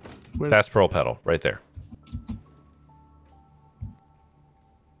 That's Pearl Petal right there.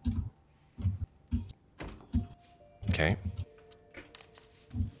 Okay.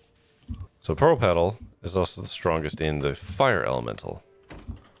 So Pearl Petal is also the strongest in the fire elemental.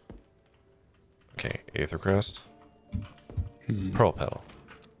 Okay, Aether Crest. Pearl Petal.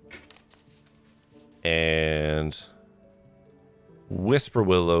 And Whisper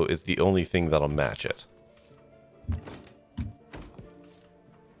Willow is the only thing that'll match it.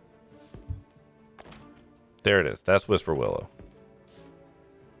 There it is. That's Whisper Willow.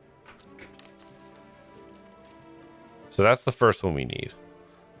 So that's the first one we need.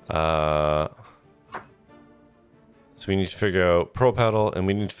 So we need to figure out Pearl Petal, and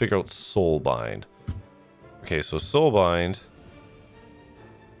we need to figure out Soulbind. Okay, so Soulbind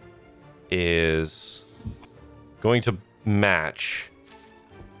is going to match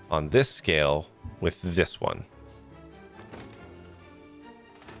on this scale with this one.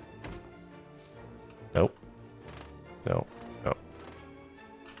 Nope. No. No.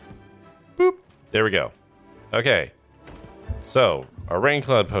 Boop. There we go. Okay. So, our Rain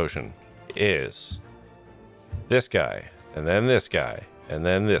Cloud Potion is this guy, and then this guy, and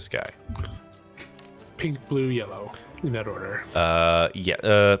then this guy. Pink, blue, yellow, in that order.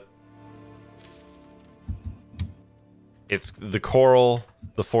 Yeah. It's the coral,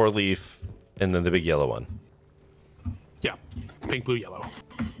 the 4-leaf, and then the big yellow one. Yeah. Pink, blue, yellow.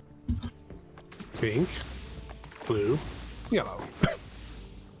 Pink, blue, yellow.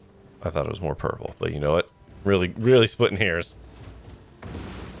 I thought it was more purple, but you know what? Really splitting hairs.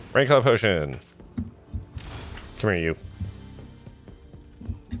 Rain Cloud Potion. Come here, you.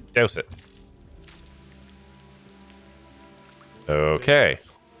 Douse it. Okay.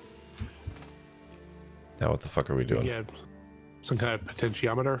 Now what the fuck are we doing? Yeah. Some kind of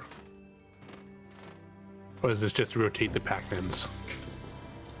potentiometer? Or is this just to rotate the Pac-Mans?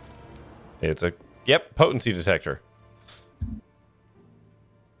 It's a, yep, potency detector.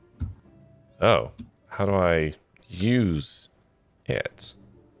 Oh, how do I use it?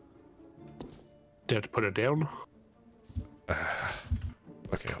 Do you have to put it down?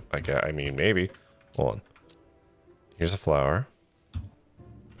 Okay, I mean, maybe. Hold on. Here's a flower.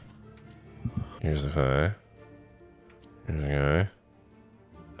 Here's a guy. Here's a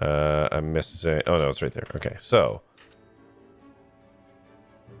guy. I'm missing. Oh no, it's right there. Okay, so.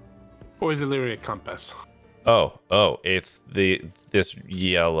 Or is it literally a compass? Oh, it's this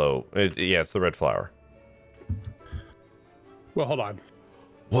yellow. Yeah, it's the red flower. Well, hold on.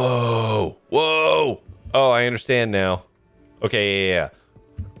 Whoa. Whoa. Oh, I understand now. Okay, yeah.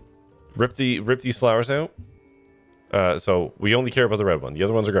 Rip these flowers out. So we only care about the red one. The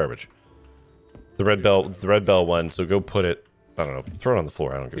other ones are garbage. The red bell one. So go put it. I don't know. Throw it on the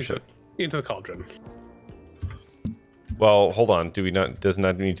floor. I don't give a shit. Into the cauldron. Well, hold on. Does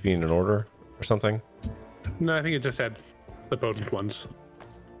not need to be in an order or something? No, I think it just said the potent ones.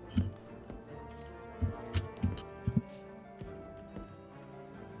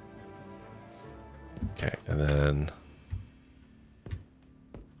 Okay, and then.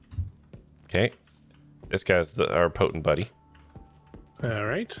 Okay, this guy's our potent buddy. All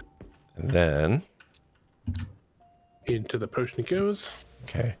right. And then. Into the potion it goes.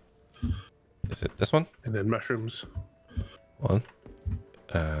 Okay. Is it this one? And then mushrooms. One.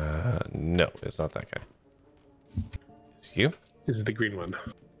 No, it's not that guy. It's you? This is the green one.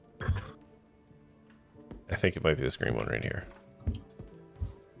 I think it might be this green one right here.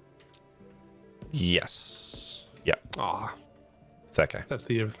 Yes. Yeah, Ah, it's that guy. that's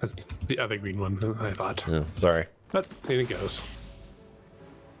the other green one, I thought. Oh, sorry. But in it goes.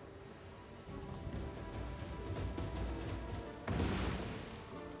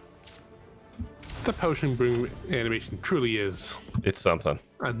 The potion brewing animation truly is It's something.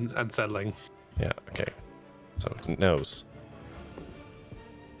 unsettling. Yeah, okay. So, nose.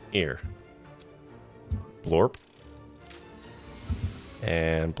 Ear. Blorp.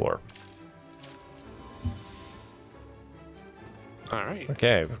 And blorp. All right.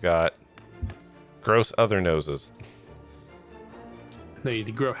 Okay, we've got gross other noses. Now you need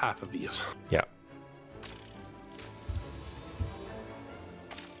to grow half of these. Yeah.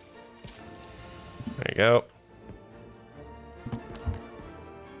 There you go.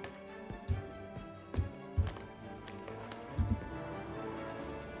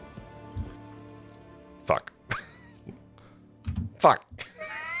 Fuck. Fuck.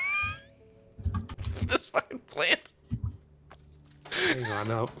 This fucking plant. Hang on,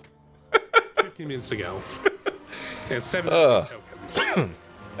 no. 15 minutes to go. And 7 Ugh. tokens.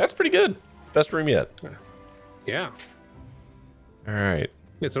 That's pretty good. Best room yet. Yeah. All right.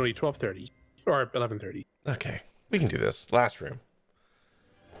 It's only 12:30 or 11:30. Okay. We can do this. Last room.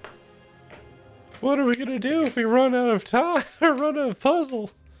 What are we going to do if we run out of time or run out of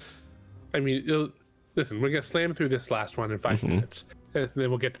puzzle? I mean, listen, we're gonna slam through this last one in 5 minutes, and then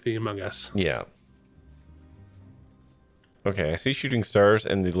we'll get to the Among Us. Yeah. Okay, I see shooting stars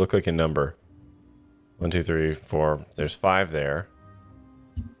and they look like a number. 1, 2, 3, 4. There's 5 there.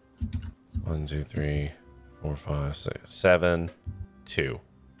 1, 2, 3, 4, 5, 6, 7, 2.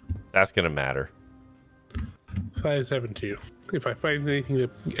 That's gonna matter. 572. If I find anything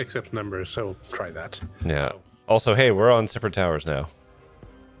that accepts numbers, so try that. Yeah. Also, hey, we're on separate towers now.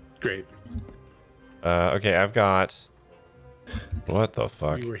 Great. Okay, I've got. What the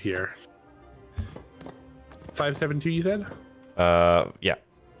fuck? We were here. 572, you said? Yeah.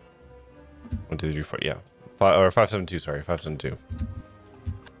 1, 2, 3, 4. Yeah. 572. Sorry, 572.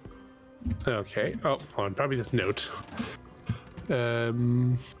 Okay. Oh, hold on. Probably this note.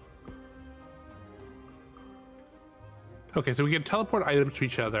 Okay, so we can teleport items to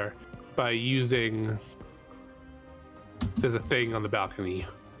each other by using. There's a thing on the balcony.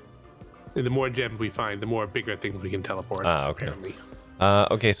 And the more gems we find, the more bigger things we can teleport. Ah, okay. Apparently.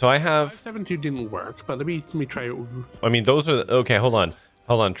 Okay, so I have. 572 didn't work, but let me try it. I mean, those are. Okay, hold on.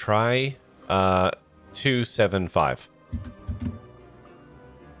 Try 275.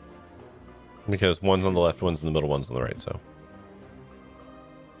 Because one's on the left, one's in the middle, one's on the right. So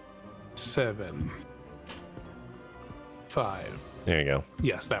 7, 5. there you go.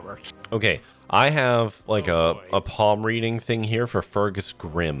 Yes, that worked. Okay, I have like Oh, boy. a palm reading thing here for Fergus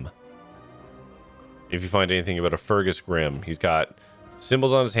Grimm. If you find anything about a Fergus Grimm, he's got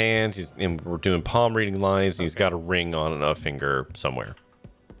symbols on his hand. We're doing palm reading lines. And he's got a ring on a finger somewhere.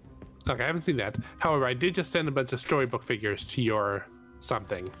 Okay, I haven't seen that. However, I did just send a bunch of storybook figures to your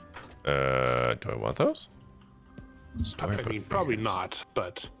something. Do I want those? I mean, probably not,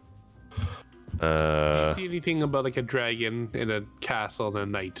 but do Uh, you see anything about like a dragon in a castle and a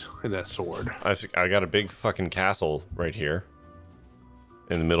knight and a sword? I got a big fucking castle right here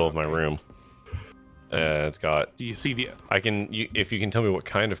in the middle of my room. It's got. Do you see the? If you can tell me what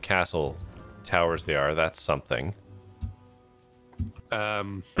kind of castle towers they are, that's something.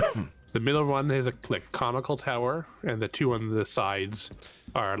 The middle one is a like conical tower, and the two on the sides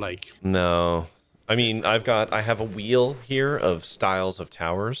are like. No, I mean I have a wheel here of styles of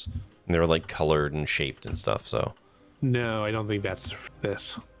towers, and they're like colored and shaped and stuff. So. No, I don't think that's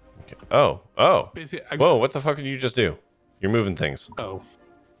this. Okay. Oh. Basically, Whoa! What the fuck did you just do? You're moving things. Oh,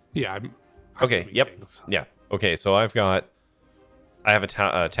 yeah. I'm Okay. moving Yep. things. Yeah. Okay. So I've got I have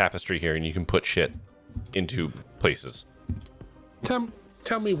a tapestry here, and you can put shit into places.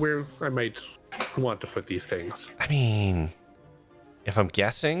 Tell me where I might want to put these things. I mean, if I'm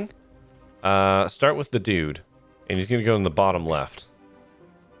guessing, start with the dude, and he's gonna go in the bottom left.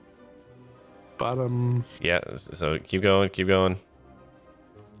 Bottom. Yeah. So keep going. Keep going.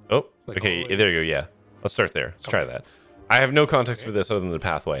 Oh, Like okay. all the way- There you go. Yeah. Let's start there. Let's try that. I have no context for this other than the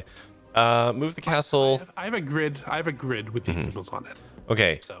pathway. Move the castle. I have a grid. I have a grid with these symbols on it.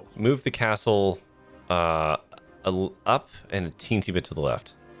 Okay. So Move the castle up and a teensy bit to the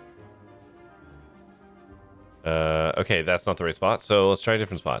left. Okay, that's not the right spot. So let's try a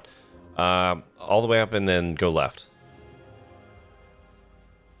different spot. All the way up and then go left.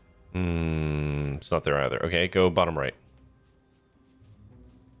 It's not there either. Okay, go bottom right.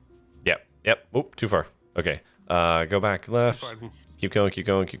 Yep. Oop, too far. Okay. Go back left. fine. Keep going, keep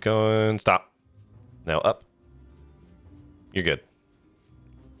going, keep going. Stop. Now up. You're good.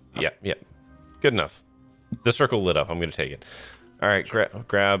 Yep. Good enough. The circle lit up. I'm going to take it. All right,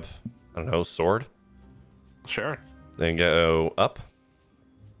 grab, I don't know, sword. Sure. Then go up.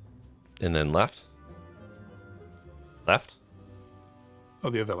 And then left. Left.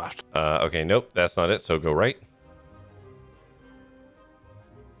 Oh, the other left. Okay, nope, that's not it. So go right.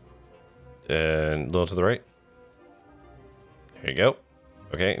 And a little to the right. There you go.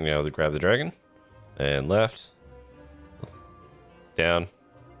 Okay, now grab the dragon. And left. Down.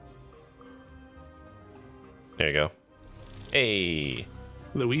 There you go. Hey.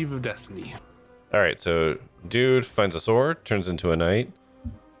 The Weave of Destiny. Alright, so dude finds a sword, turns into a knight,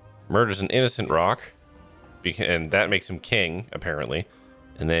 murders an innocent rock, and that makes him king, apparently.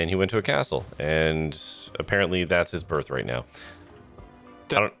 And then he went to a castle, and apparently that's his birth right now.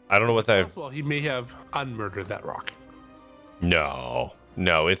 I don't know what that... Well, he may have unmurdered that rock. No,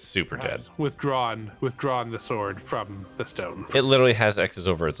 it's super dead. Has withdrawn the sword from the stone. It literally has X's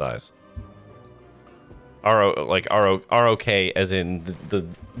over its eyes. R-O-K, as in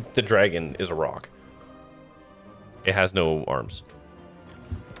the dragon is a rock. It has no arms.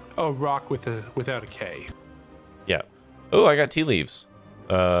 Oh, rock without a K. Yeah. Oh, I got tea leaves.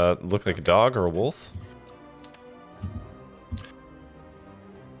 Look like a dog or a wolf.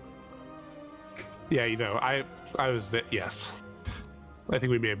 Yeah, I was yes. I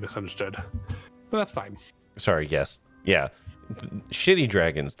think we may have misunderstood, but that's fine. Sorry, yes. Yeah. Shitty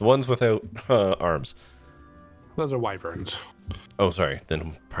dragons, the ones without arms. Those are wyverns. Oh, sorry.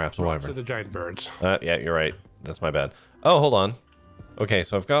 Then perhaps a So wyvern. the giant birds. Yeah, you're right. That's my bad. Oh, hold on. Okay,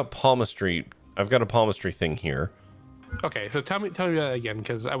 so I've got palmistry. I've got a palmistry thing here. Okay, so tell me that again,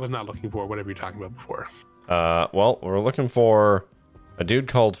 because I was not looking for whatever you're talking about before. Well, we're looking for a dude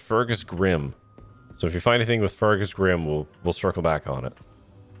called Fergus Grimm. So if you find anything with Fergus Grimm, we'll circle back on it.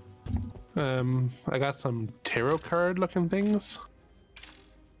 I got some tarot card looking things.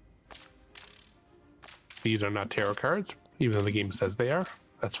 These are not tarot cards, even though the game says they are.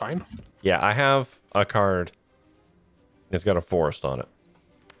 That's fine. Yeah, I have a card. It's got a forest on it.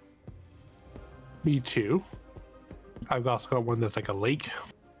 Me too. I've also got one that's like a lake.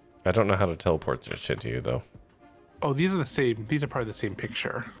 I don't know how to teleport that shit to you, though. Oh, these are the same. These are part of the same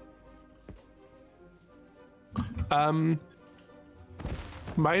picture.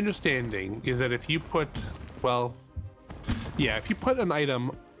 My understanding is that if you put, if you put an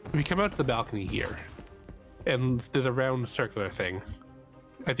item, if you come out to the balcony here, and there's a round circular thing,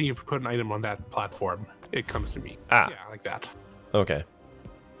 I think if you put an item on that platform, it comes to me. Ah. Yeah, like that. Okay.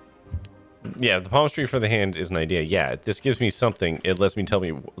 Yeah, the palmistry for the hand is an idea. Yeah, this gives me something. It lets me tell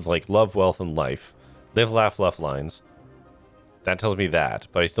me, like, love, wealth, and life. Live, laugh, left lines. That tells me that,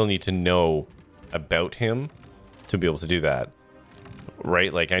 but I still need to know about him to be able to do that.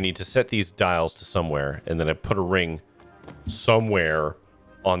 Right? Like, I need to set these dials to somewhere, and then I put a ring somewhere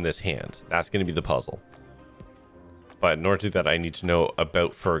on this hand. That's going to be the puzzle. But in order to do that, I need to know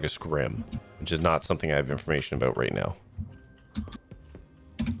about Fergus Grimm, which is not something I have information about right now.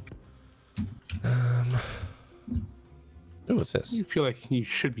 Ooh, what's this? You feel like you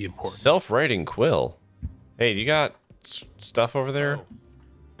should be important. Self-writing quill. Hey, do you got stuff over there? Oh.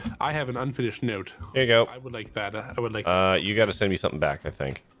 I have an unfinished note. Here you go. I would like that. I would like. You got to send me something back, I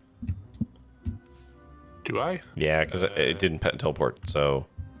think. Do I? Yeah, because it didn't teleport, so...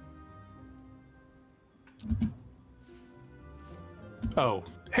 Oh,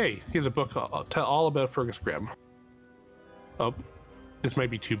 hey, here's a book. I'll tell all about Fergus Grimm. Oh, this might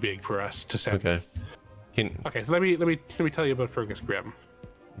be too big for us to send. Okay. Okay, so let me tell you about Fergus Grimm.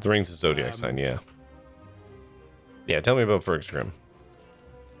 The ring's a zodiac sign, yeah. Yeah, tell me about Fergus Grimm.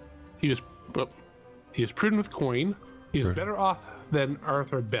 He was prudent with coin. He was better off than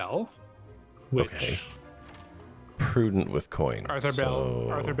Arthur Bell, which prudent with coin.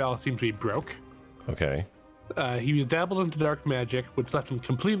 Arthur Bell seemed to be broke. Okay. He was dabbled into dark magic, which left him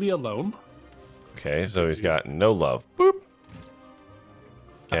completely alone. Okay, so he's got no love. Boop.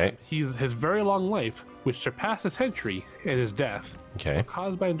 Okay. His very long life, which surpassed a century, and his death, Okay.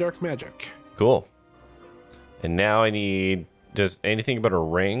 caused by dark magic. Cool. And now I need. Does anything about a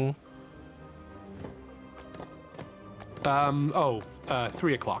ring?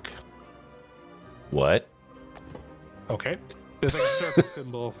 3 o'clock. What? Okay. There's like a circle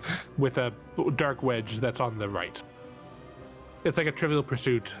symbol with a dark wedge that's on the right. It's like a Trivial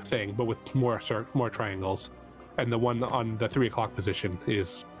Pursuit thing, but with more triangles. And the one on the 3 o'clock position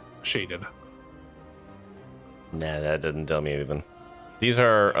is shaded. Nah, that doesn't tell me anything. These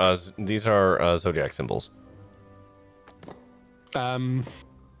are zodiac symbols. Okay,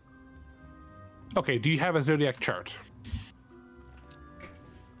 do you have a zodiac chart?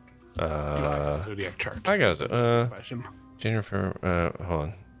 Zodiac chart. I got it. Question. Jennifer,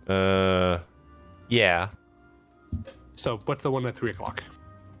 hold on. Yeah. So, what's the one at 3 o'clock?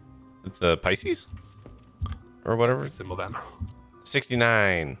 The Pisces? Or whatever. Symbol then.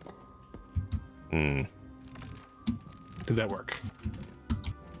 69. Hmm. Did that work?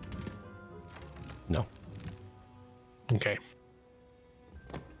 No. Okay.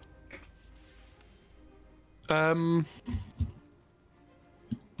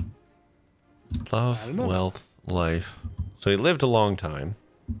 Love, wealth, life. So he lived a long time.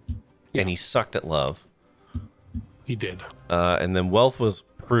 Yeah. And he sucked at love. He did. And then wealth was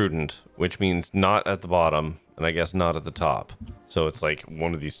prudent, which means not at the bottom, and I guess not at the top. So it's like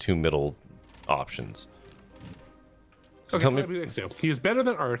one of these two middle options. So Okay, tell me. so he was better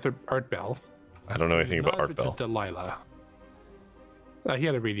than Art Bell. I don't know anything about Not Art as good as Bell. Delilah. He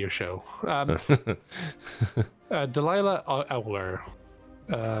had a radio show. Delilah Owler.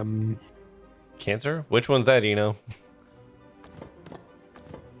 Cancer? Which one's that, Eno?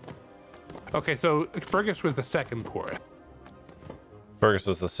 Okay, so Fergus was the second poorest. Fergus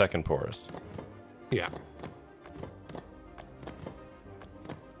was the second poorest. Yeah.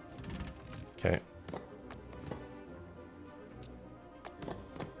 Okay.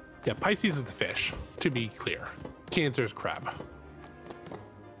 Yeah, Pisces is the fish, to be clear. Cancer is crab.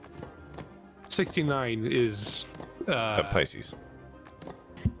 69 is... Pisces.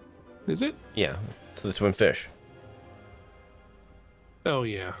 Is it? Yeah, it's the twin fish. Oh,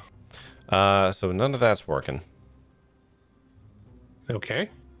 yeah. So none of that's working. Okay.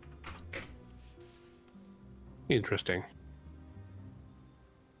 Interesting.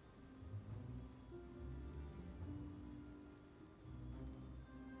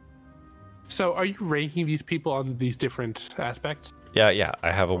 So, are you ranking these people on these different aspects? Yeah.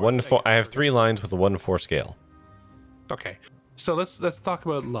 I have a 1 to 4. I have 3 lines with a 1 to 4 scale. Okay. So let's talk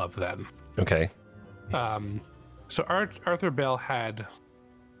about love then. Okay. So Arthur Bell had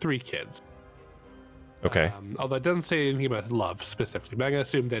 3 kids. Okay. Although it doesn't say anything about love specifically, but I'm gonna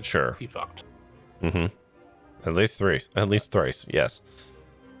assume that Sure. he fucked. Mm-hmm. At least thrice. Yes.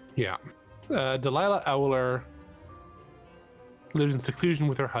 Yeah. Delilah Owler lived in seclusion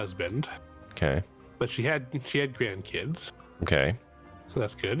with her husband, Okay. but she had grandkids, Okay. so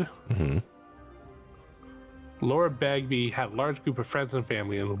that's good. Mm-hmm. Laura Bagby had a large group of friends and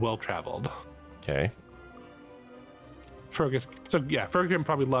family and was well traveled. Okay. Fergus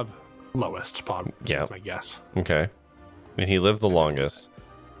probably loved lowest, probably. Yeah. Is my guess. Okay. And he lived the longest.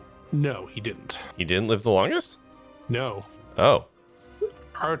 No, he didn't. He didn't live the longest? No. Oh.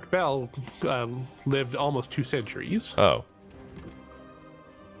 Art Bell lived almost 2 centuries. Oh.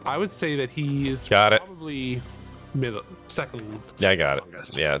 I would say that he is Got it. probably second. Yeah, I got it.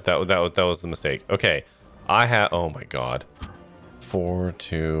 longest. Yeah, that was the mistake. Okay. I have... Oh, my God. 4,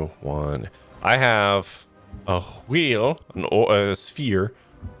 2, 1. I have a wheel, a sphere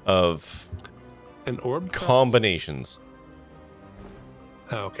of An orb? combinations.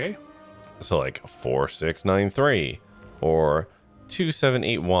 Okay. So like 4, 6, 9, 3 or 2, 7,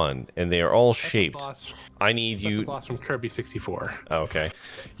 8, 1, and they are all shaped. Boss. I need That's a you. boss from Kirby 64. Okay.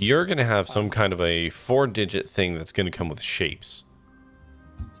 You're going to have some kind of a 4-digit thing that's going to come with shapes.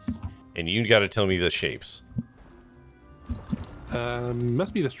 And you got to tell me the shapes.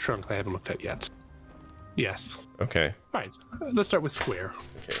 Must be this trunk I haven't looked at yet. Yes. Okay. All right. Let's start with square.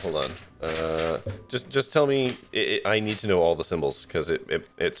 Okay, hold on. Just tell me. I need to know all the symbols because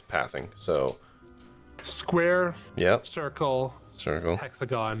it's pathing. So. Square. Yep. Circle. Circle.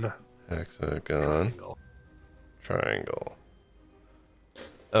 Hexagon. Hexagon. Triangle. Triangle.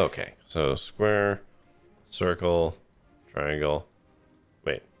 Okay, so square, circle, triangle.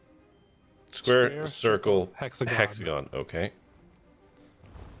 Wait. Square, circle, hexagon. hexagon. Okay.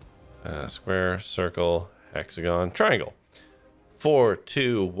 Square, circle, hexagon, triangle. 4,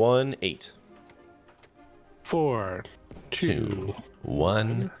 2, 1, 8. 4, 2,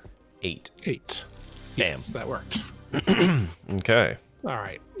 1, 8. 8. Bam. Yes, that worked. Okay. All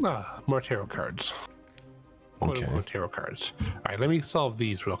right. More tarot cards. Okay. More tarot cards. All right, let me solve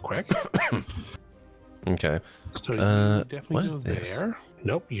these real quick. Okay. So you definitely what go is this? there.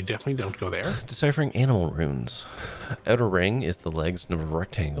 Nope, you definitely don't go there. Deciphering animal runes. Outer ring is the legs. Number of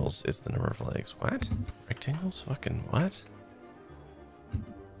rectangles is the number of legs. What? Rectangles? Fucking what?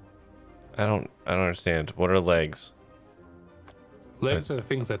 I don't understand. What are legs? Legs are the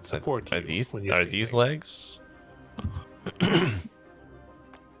things that support Are you. these when you're are these sleeping. legs? I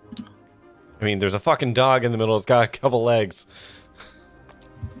mean, there's a fucking dog in the middle. It's got a couple legs.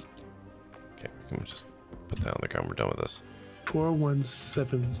 Okay, we can just put that on the ground. We're done with this.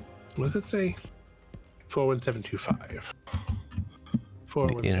 417. What does it say? 41725.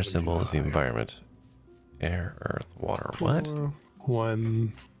 The inner symbol is the environment. Air, earth, water. What?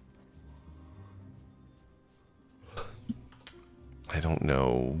 1. I don't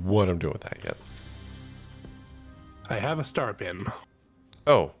know what I'm doing with that yet. I have a star pin.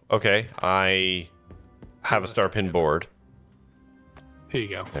 Oh, okay. I have a star pin board. Here you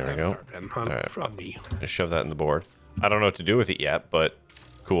go. There we I have go. a star pin on, All right. from me. Just shove that in the board. I don't know what to do with it yet, but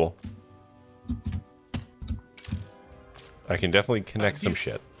cool. I can definitely connect some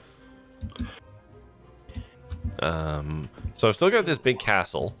shit. So I've still got this big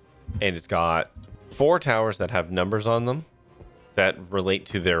castle, and it's got 4 towers that have numbers on them that relate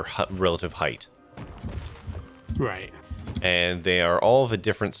to their relative height. Right. And they are all of a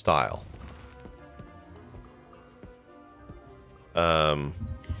different style.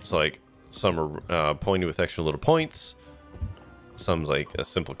 So like some are pointed with extra little points. Some's like a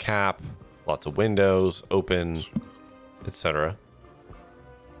simple cap, lots of windows, open, etc.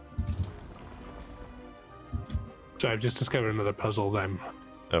 So I've just discovered another puzzle that I'm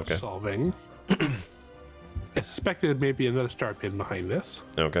Okay. solving. I suspected there may be another star pin behind this.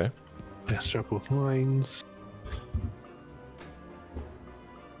 Okay. A circle with lines.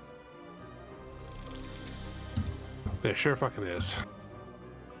 There sure fucking is.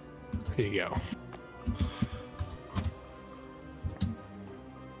 Here you go.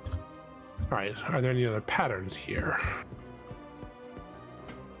 Alright, are there any other patterns here?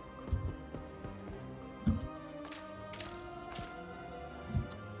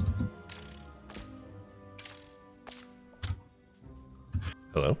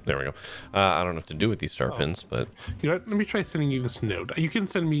 Hello. There we go. I don't know what to do with these star pins, but You know what? Let me try sending you this note. You can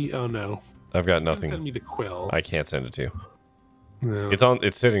send me. Oh no. I've got You can send nothing. me the quill. I can't send it to you. No.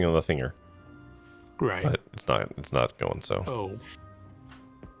 It's sitting on the thinger, Right. but it's not going. So Oh.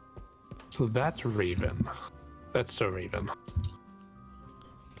 So that's Raven. That's so Raven.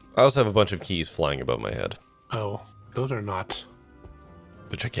 I also have a bunch of keys flying above my head, Oh, those are not.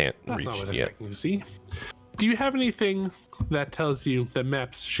 which I can't That's reach not what I'm yet. expecting to see. Do you have anything that tells you that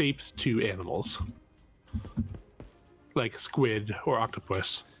maps shapes to animals? Like squid or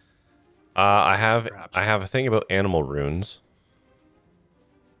octopus? I have Perhaps. a thing about animal runes.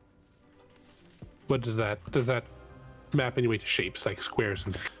 What does that map anyway to shapes like squares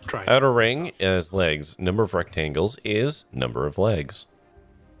and triangles? Outer ring is legs. Number of rectangles is number of legs.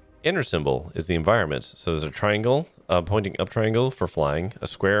 Inner symbol is the environment. So there's a triangle, pointing up triangle for flying. A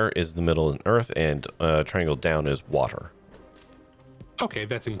square is the middle and earth, and a triangle down is water. Okay,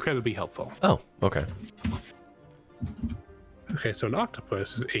 that's incredibly helpful. Oh, okay. Okay, so an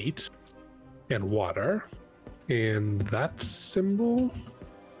octopus is 8 and water. And that symbol?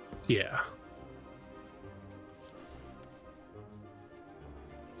 Yeah.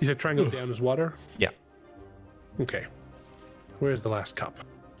 You said triangle down is water? Yeah. Okay. Where's the last cup?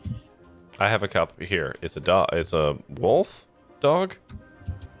 I have a cup here. It's a dog. It's a wolf dog.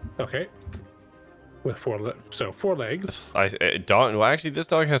 Okay. With 4 so 4 legs. Dog. Well, actually, this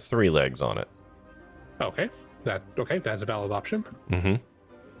dog has 3 legs on it. Okay. That's a valid option. Mm-hmm.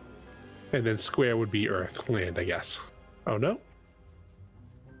 And then square would be earth, land, I guess. Oh no.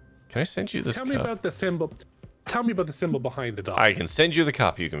 Can I send you this Tell cup? me about the symbol. Tell me about the symbol behind the dog. I can send you the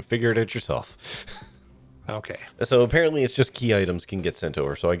cup. You can figure it out yourself. Okay. So apparently it's just key items can get sent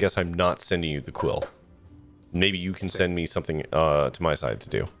over. So I guess I'm not sending you the quill. Maybe you can send me something to my side to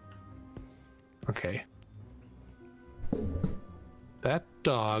do. Okay. That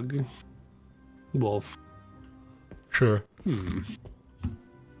dog. Wolf. Sure.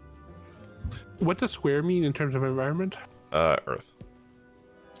 What does square mean in terms of environment? Earth.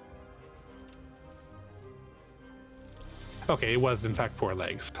 Okay, it was in fact 4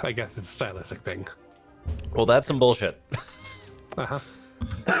 legs. I guess it's a stylistic thing. Uh-huh. Well, that's some bullshit. I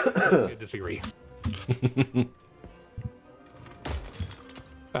disagree.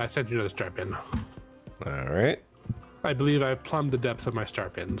 I sent you another star pin. All right. I believe I've plumbed the depths of my star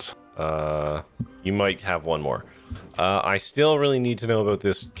pins. You might have one more. I still really need to know about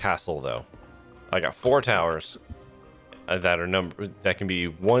this castle, though. I got 4 towers that are that can be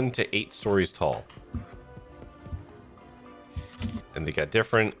 1 to 8 stories tall, and they got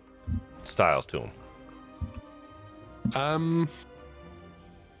different styles to them.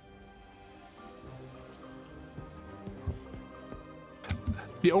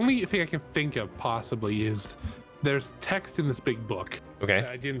 The only thing I can think of possibly is there's text in this big book. Okay. That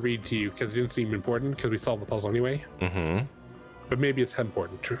I didn't read to you because it didn't seem important because we solved the puzzle anyway. Mm-hmm. But maybe it's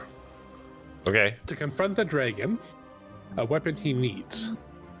important. True. Okay. To confront the dragon, a weapon he needs.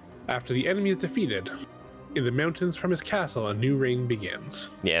 After the enemy is defeated, in the mountains from his castle, a new reign begins.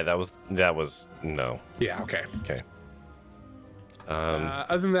 Yeah, that was no. Yeah. Okay. Okay.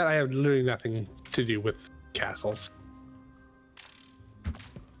 Other than that, I have literally nothing to do with castles.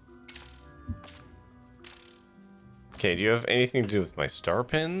 Okay, do you have anything to do with my star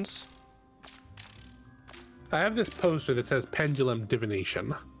pins? I have this poster that says pendulum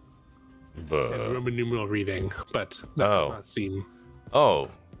divination and Roman numeral reading, but that does not seem. Oh,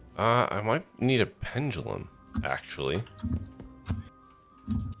 I might need a pendulum, actually.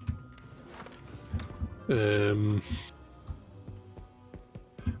 Well,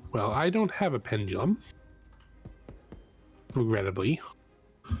 I don't have a pendulum, regrettably.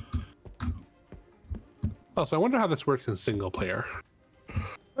 Also, I wonder how this works in single player. I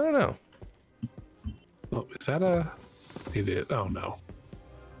don't know. Oh, is that a... It is. Oh, no.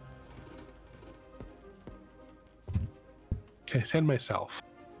 Can I send myself?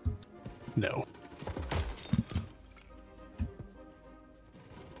 No.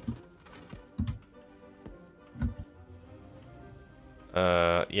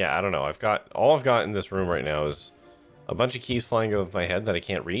 Yeah, I don't know. All I've got in this room right now is a bunch of keys flying above my head that I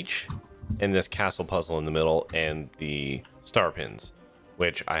can't reach, and this castle puzzle in the middle, and the star pins,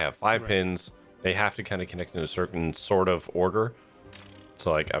 which I have 5 pins. They have to kind of connect in a certain sort of order.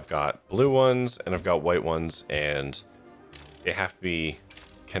 So, like, I've got blue ones and I've got white ones, and they have to be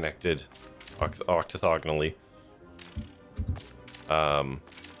connected octagonally. And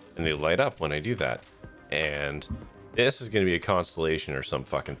they light up when I do that. And this is going to be a constellation or some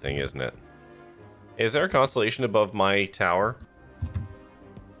fucking thing, isn't it? Is there a constellation above my tower?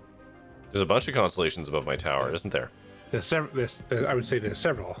 There's a bunch of constellations above my tower, isn't there? I would say there's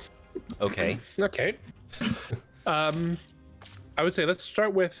several. Okay. Okay. I would say let's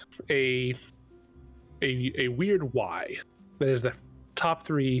start with a weird Y. There's the top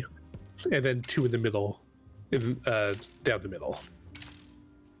 3, and then 2 in the middle, down the middle.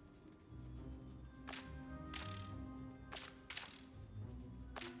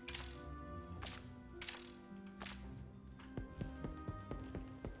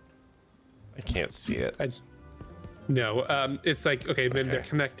 I can't see it. No, it's like, okay, then they're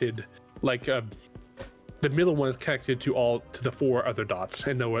connected. Like, the middle one is connected to the 4 other dots,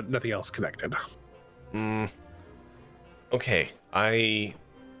 and nothing else connected. Okay,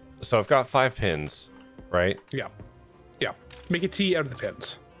 so I've got 5 pins, right? Yeah. Make a T out of the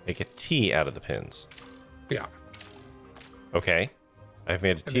pins. Make a T out of the pins. Yeah. Okay, I've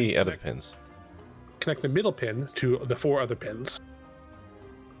made a T out of the pins. Connect the middle pin to the 4 other pins.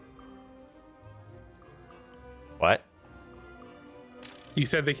 What? You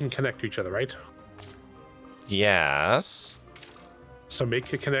said they can connect to each other, right? Yes. So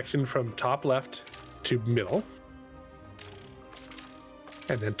make a connection from top left to middle.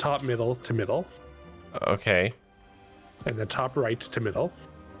 And then top middle to middle. Okay. And then top right to middle.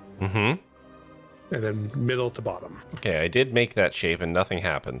 Mm-hmm. And then middle to bottom. Okay, I did make that shape and nothing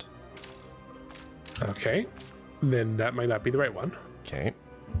happened. Okay. Then that might not be the right one. Okay.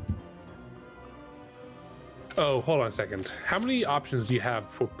 Oh, hold on a second. How many options do you have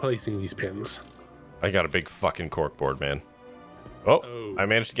for placing these pins? I got a big fucking corkboard, man. Oh, I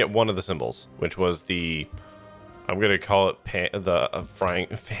managed to get one of the symbols, which was the... I'm going to call it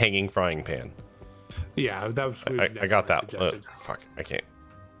hanging frying pan. Yeah, that was... I got that. Fuck, I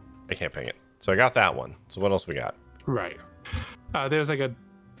can't ping it. So I got that one. So what else we got? Right. There's like a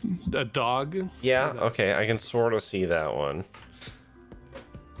dog. Yeah, okay, I can sort of see that one.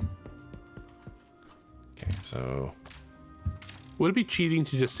 Okay, so... Would it be cheating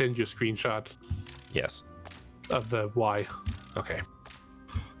to just send you a screenshot? Yes. Of the Y? Okay.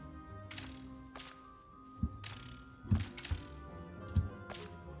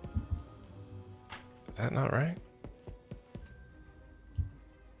 Is that not right?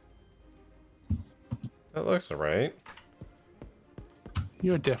 That looks alright.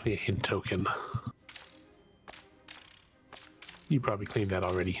 You're definitely a hint token. You probably claimed that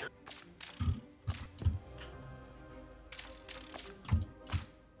already.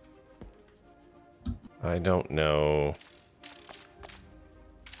 I don't know.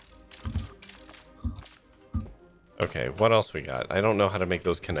 Okay, what else we got? I don't know how to make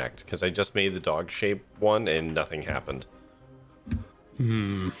those connect because I just made the dog shape one and nothing happened.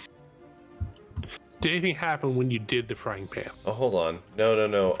 Did anything happen when you did the frying pan? Oh, hold on.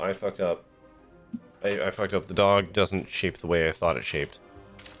 No. I fucked up. I fucked up. The dog doesn't shape the way I thought it shaped.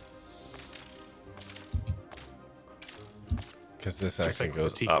 Because this actually like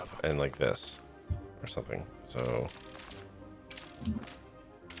goes the teacup. up and like this. Or something. So...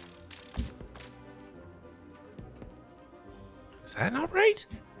 Is that not right?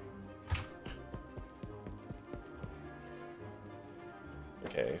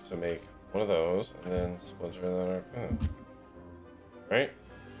 Okay, so make one of those and then splinter that up. Right?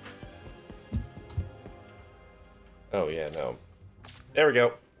 Oh, yeah, no. There we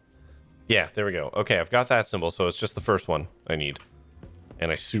go. Yeah, there we go. Okay, I've got that symbol, so it's just the first one I need.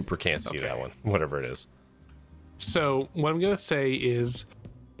 And I super can't see that one, whatever it is. So what I'm gonna say is,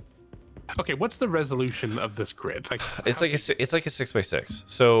 okay, what's the resolution of this grid? Like, It's like a 6x6.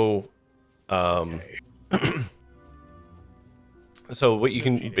 So, so what you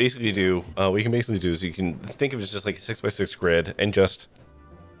can basically do, is you can think of it as just like a 6x6 grid and just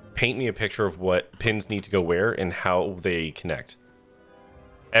paint me a picture of what pins need to go where and how they connect.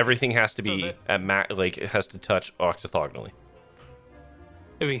 Everything has to be like it has to touch octagonally.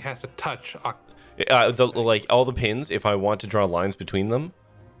 Everything has to touch. Like all the pins, if I want to draw lines between them,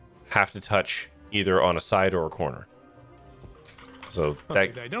 have to touch either on a side or a corner. So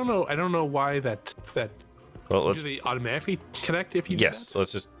okay, I don't know why that. Well, do they automatically connect if you do yes. that?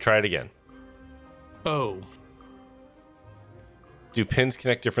 Let's just try it again. Oh. Do pins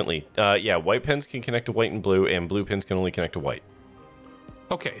connect differently? Yeah, white pins can connect to white and blue pins can only connect to white.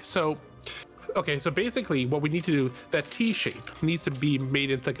 Okay, so basically what we need to do, that T shape needs to be made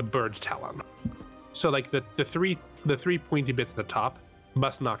into like a bird's talon. So like the three pointy bits at the top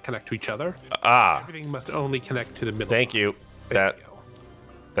must not connect to each other. Everything must only connect to the middle. Thank you. That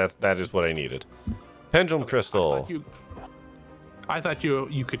is what I needed. Pendulum crystal. I thought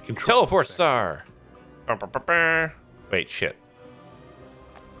you could control. Teleport star. Wait, shit.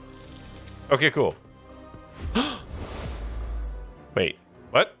 Okay, cool. Wait,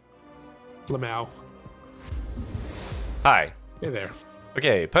 what? Lamau. Hi. Hey there.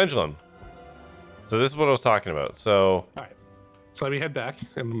 Okay, pendulum. So this is what I was talking about. So. All right. So let me head back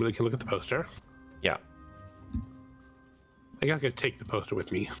and we can look at the poster. Yeah. I gotta take the poster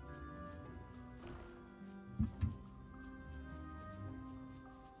with me.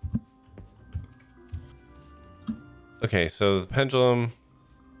 Okay, so the pendulum.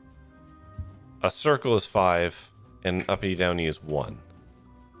 A circle is 5, and uppity downy is 1.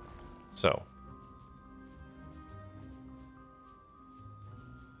 So.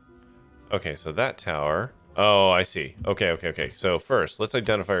 Okay, so that tower. Oh, I see. Okay. So first, let's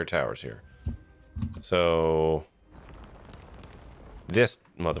identify our towers here. So. This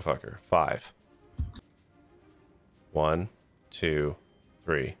motherfucker. 5. 1, 2,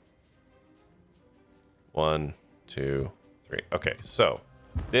 3. 1, 2, 3. Okay, so.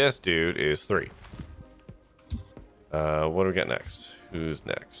 This dude is 3. What do we got next? Who's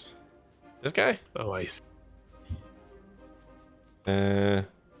next? This guy? Oh, I see.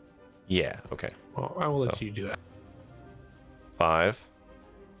 Yeah, okay. Well, I will let you do that. 5.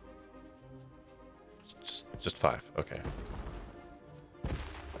 Just 5, okay.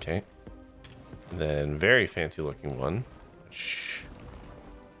 Okay. And then very fancy looking one, which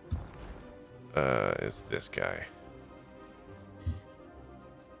is this guy.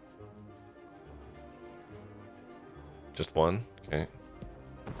 Just 1? Okay.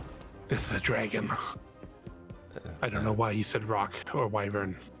 This is a dragon. I don't know why you said rock or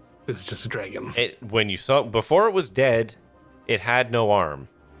wyvern. This is just a dragon. When you saw before it was dead, it had no arm.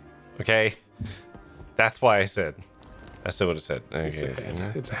 Okay? That's why I said what it said. Okay.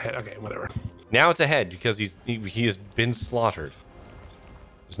 It's a head. Okay, whatever. Now it's a head because he has been slaughtered.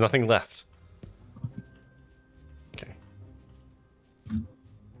 There's nothing left. Okay.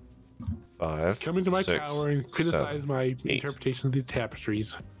 5. Come into my 6, tower and criticize 7, my 8. interpretation of these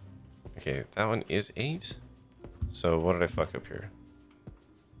tapestries. Okay, that one is 8. So what did I fuck up here?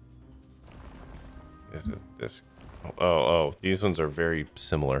 Is it this? Oh, these ones are very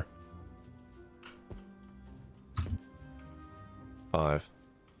similar. 5.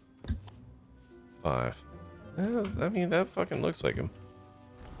 5. I mean, that fucking looks like him.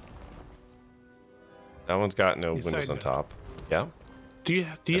 That one's got no windows on top. Yeah. Do you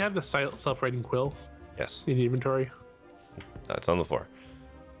have the self-writing quill Yes. in the inventory? No, it's on the floor.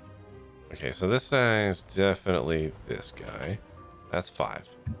 Okay, so this guy is definitely this guy. That's 5.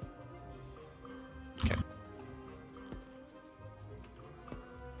 Okay.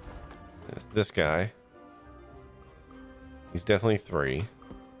 There's this guy. He's definitely 3.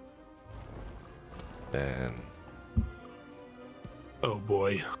 Then... Oh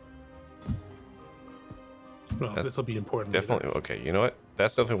boy. Well, this will be important. Definitely. Later. Okay, you know what?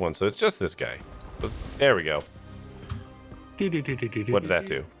 That's definitely 1. So it's just this guy. There we go. What did that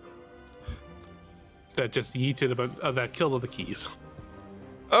do? That just yeeted that killed all the keys.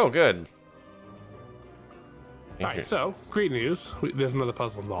 Oh, good. Alright, so, great news. There's another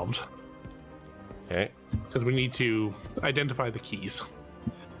puzzle involved. Okay. Because we need to identify the keys.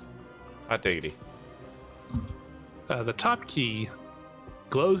 Hot diggity. The top key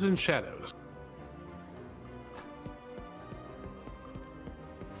glows in shadows.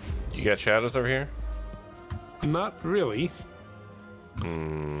 You got shadows over here? Not really.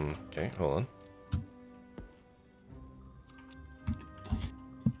 Okay, hold on.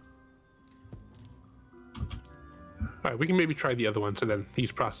 Alright, we can maybe try the other one to then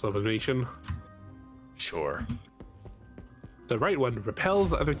use process elimination. Sure. The right one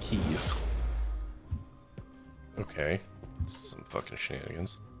repels other keys. Okay. Some fucking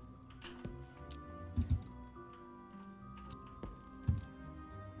shenanigans.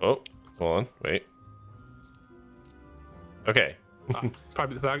 Oh, hold on. Wait. Okay.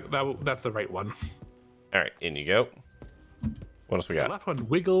 Probably that's the right one. All right, in you go. What else we The got? left one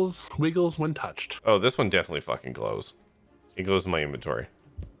wiggles when touched. Oh, this one definitely fucking glows. It glows in my inventory.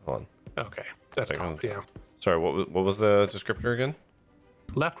 Hold on. Okay, that's top, yeah. Sorry, what was the descriptor again?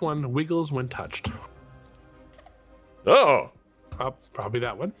 Left one wiggles when touched. Oh! Probably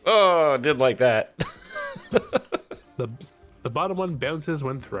that one. Oh, I did like that. The bottom one bounces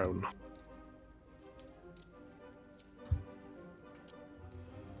when thrown.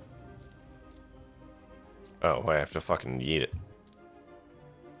 Oh, I have to fucking yeet it.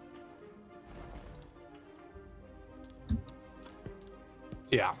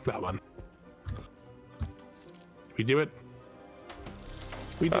 Yeah, that one. We do it.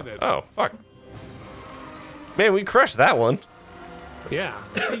 We did it. Oh, fuck. Man, we crushed that one. Yeah,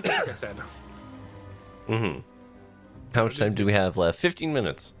 like I said. How much time do we have left? 15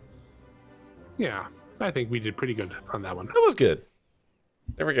 minutes. Yeah, I think we did pretty good on that one. That was good.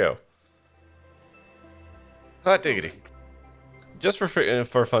 There we go. Hot diggity. Just for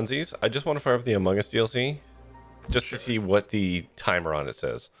funsies, I just want to fire up the Among Us DLC just to see what the timer on it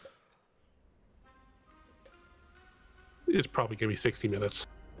says. It's probably going to be 60 minutes.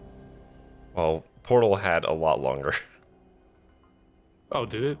 Well, Portal had a lot longer. Oh,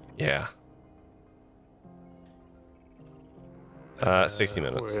 did it? Yeah. 60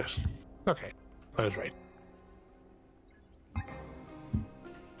 minutes. Okay, I was right.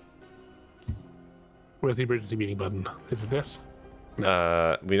 Where's the emergency meeting button? Is it this? We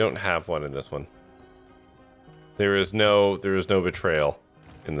don't have one in this one. There is no betrayal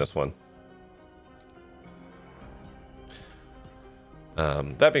in this one.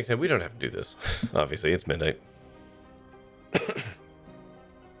 That being said, we don't have to do this. Obviously, it's midnight.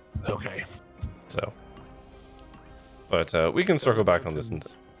 Okay. So, but we can circle back on this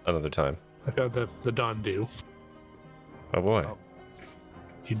another time. I got the dawn dew. Oh boy. Oh.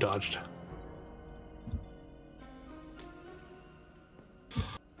 You dodged.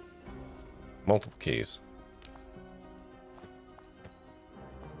 Multiple keys.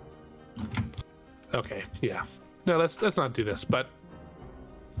 Okay, yeah. No, let's not do this, but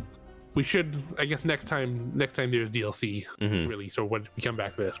we should. I guess next time there's DLC release, or when we come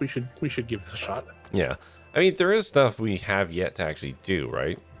back to this, we should give this a shot. Yeah, I mean there is stuff we have yet to actually do,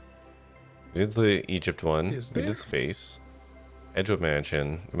 right? We did the Egypt one. We did space, Edgewood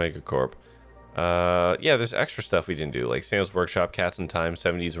Mansion, Megacorp. Yeah, there's extra stuff we didn't do, like Sam's Workshop, Cats in Time,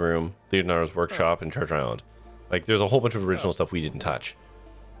 70s Room, Leonardo's Workshop, and Treasure Island. Like, there's a whole bunch of original stuff we didn't touch.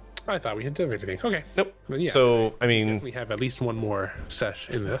 I thought we had done everything. Okay. Nope. Yeah, so, I mean... We have at least one more sesh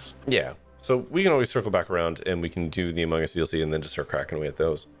in this. Yeah. So, we can always circle back around, and we can do the Among Us DLC, and then just start cracking away at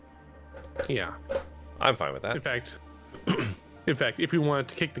those. Yeah. I'm fine with that. In fact, if we want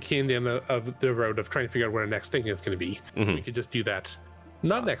to kick the can down of the road of trying to figure out where our next thing is going to be, we could just do that.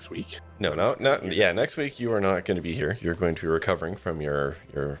 Not next week. No. Yeah, next week you are not going to be here. You're going to be recovering from your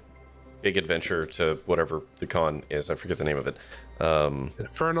big adventure to whatever the con is. I forget the name of it.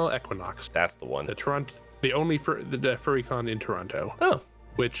 Infernal Equinox. That's the one. The only the furry con in Toronto. Oh.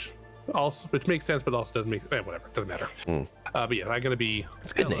 Which makes sense, but also doesn't make whatever. Doesn't matter. But yeah, I'm going to be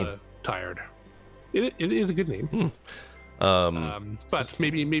it's a good name. Tired. It is a good name. But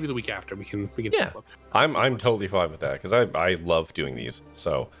maybe the week after we can Yeah, take a look. I'm totally fine with that because I love doing these.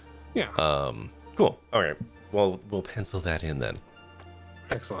 So Yeah. cool. All right. Well, we'll pencil that in then.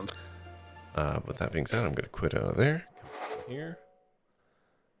 Excellent. With that being said, I'm going to quit out of there. Come here.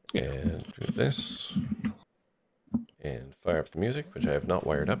 Yeah. And do this. And fire up the music, which I have not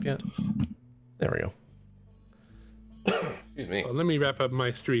wired up yet. There we go. Excuse me. Well, let me wrap up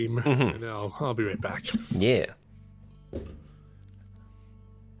my stream, and I'll be right back. Yeah.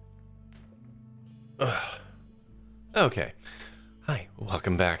 Okay. Hi.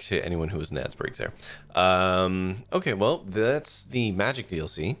 Welcome back to anyone who was in ads breaks there. Okay, well, that's the Magic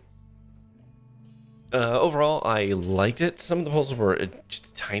DLC. Overall, I liked it. Some of the puzzles were just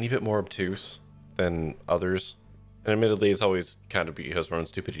a tiny bit more obtuse than others. And admittedly, it's always kind of because of our own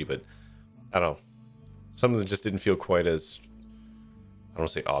stupidity, but I don't know. Some of them just didn't feel quite as, I don't want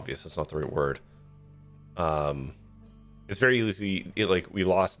to say obvious, that's not the right word. It's very easy, like, we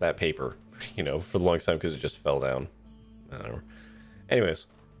lost that paper, you know, for the longest time because it just fell down. I don't know. Anyways,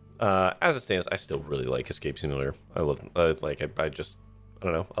 as it stands, I still really like Escape Simulator. I love, I don't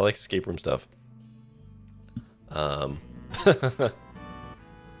know, I like escape room stuff.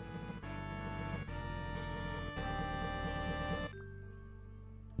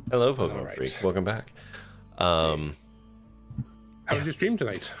 Hello, Pokemon Freak. Welcome back. How was your stream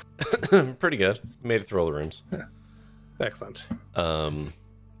tonight? Pretty good. Made it through all the rooms. Yeah. Excellent.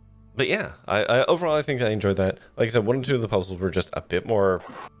 But yeah, I overall I think I enjoyed that. Like I said, 1 and 2 of the puzzles were just a bit more,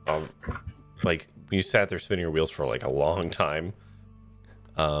 like you sat there spinning your wheels for like a long time.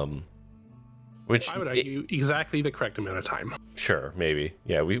 Which I would argue exactly the correct amount of time. Sure, maybe.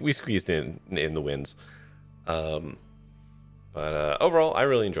 Yeah, we squeezed in the wins. But overall, I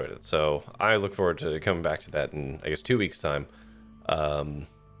really enjoyed it. So I look forward to coming back to that in, I guess, 2 weeks' time,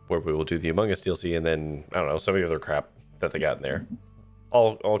 where we will do the Among Us DLC and then, I don't know, some of the other crap that they got in there.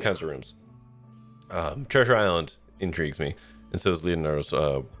 All kinds of rooms. Treasure Island intrigues me, and so is Leonardo's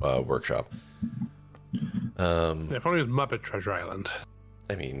workshop. If only it was Muppet Treasure Island.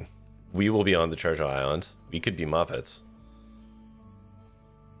 I mean, we will be on the Treasure Island. We could be Muppets.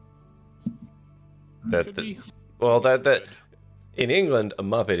 Well, that in England, a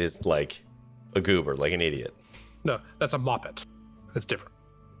Muppet is like a goober, like an idiot. No, that's a Moppet. That's different.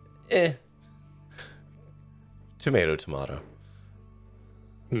 Tomato.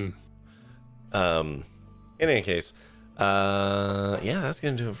 In any case, yeah, that's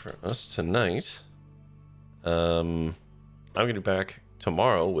gonna do it for us tonight. I'm gonna be back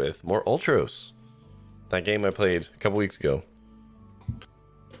tomorrow with more Ultros. That game I played a couple weeks ago.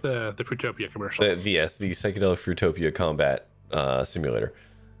 The Fruitopia commercial. The psychedelic Fruitopia combat simulator.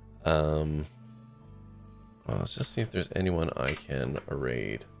 Well, let's just see if there's anyone I can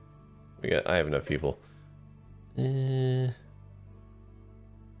raid. I have enough people.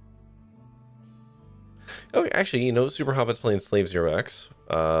 Okay, actually, you know, Super Hobbit's playing Slave Zero X,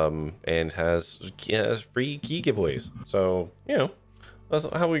 and has free key giveaways. So, you know, that's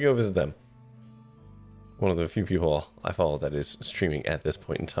how we go visit them. One of the few people I follow that is streaming at this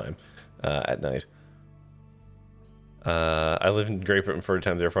point in time, at night. I live in Great Britain for a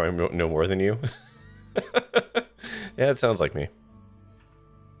time, therefore I know more than you. Yeah, it sounds like me.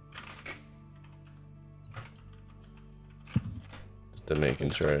 Just to making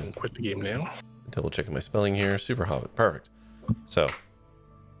sure. I can quit the game now. Double checking my spelling here. Super Hobbit. Perfect. So,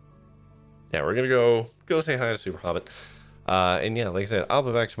 yeah, we're gonna go say hi to Super Hobbit. And yeah, like I said, I'll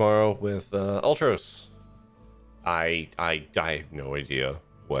be back tomorrow with Ultros. I have no idea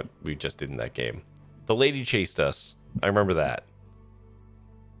what we just did in that game. The lady chased us. I remember that.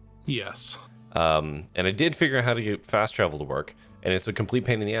 Yes. And I did figure out how to get fast travel to work, and it's a complete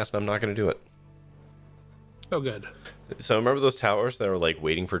pain in the ass, and I'm not going to do it. Oh, good. So remember those towers that are like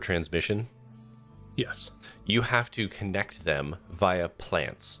waiting for transmission? Yes. You have to connect them via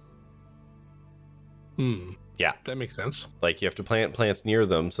plants. Yeah. That makes sense. Like you have to plant plants near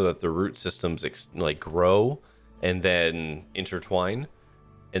them so that the root systems like grow and then intertwine,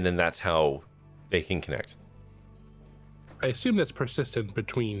 and then that's how they can connect. I assume that's persistent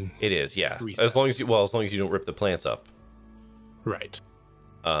between. It is, yeah. Resets. As long as you don't rip the plants up. Right.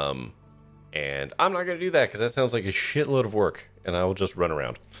 And I'm not gonna do that because that sounds like a shitload of work, and I will just run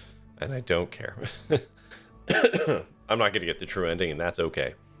around, and I don't care. I'm not gonna get the true ending, and that's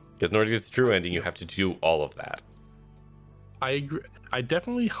okay. Because in order to get the true ending, you have to do all of that. I agree. I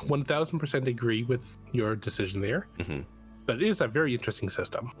definitely 1000% agree with your decision there. But it is a very interesting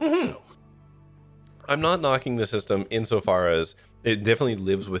system. So. I'm not knocking the system insofar as it definitely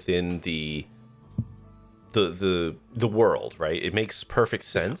lives within the world, right? It makes perfect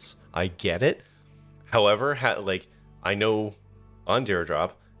sense. I get it. However, like I know on Dare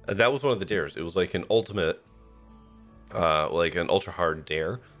Drop, that was one of the dares. It was like an ultimate, like an ultra hard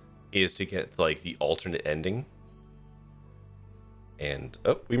dare, is to get like the alternate ending. And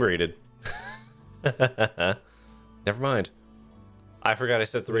oh, we raided. Never mind. I forgot I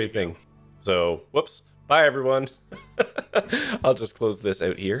set the raid thing. So whoops. Bye everyone. I'll just close this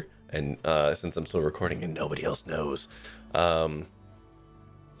out here, and since I'm still recording and nobody else knows.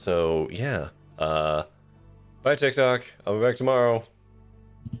 So yeah. Bye TikTok. I'll be back tomorrow.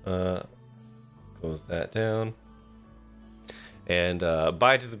 Close that down. And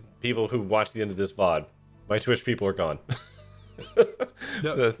bye to the people who watch the end of this VOD. My Twitch people are gone.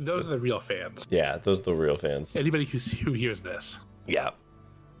 Those are the real fans. Yeah, those are the real fans. Anybody who hears this. Yeah.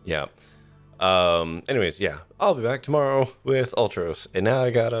 Yeah. Anyways, yeah. I'll be back tomorrow with Ultros. And now I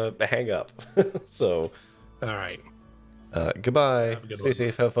gotta hang up. So Alright. Goodbye. Stay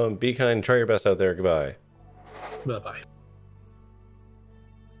safe, have fun, be kind, try your best out there. Goodbye. Bye-bye.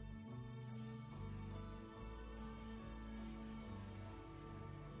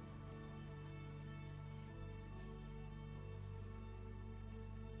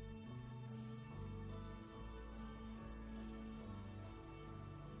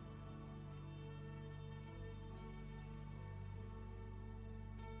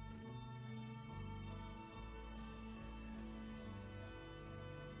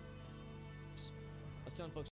 Us done, folks.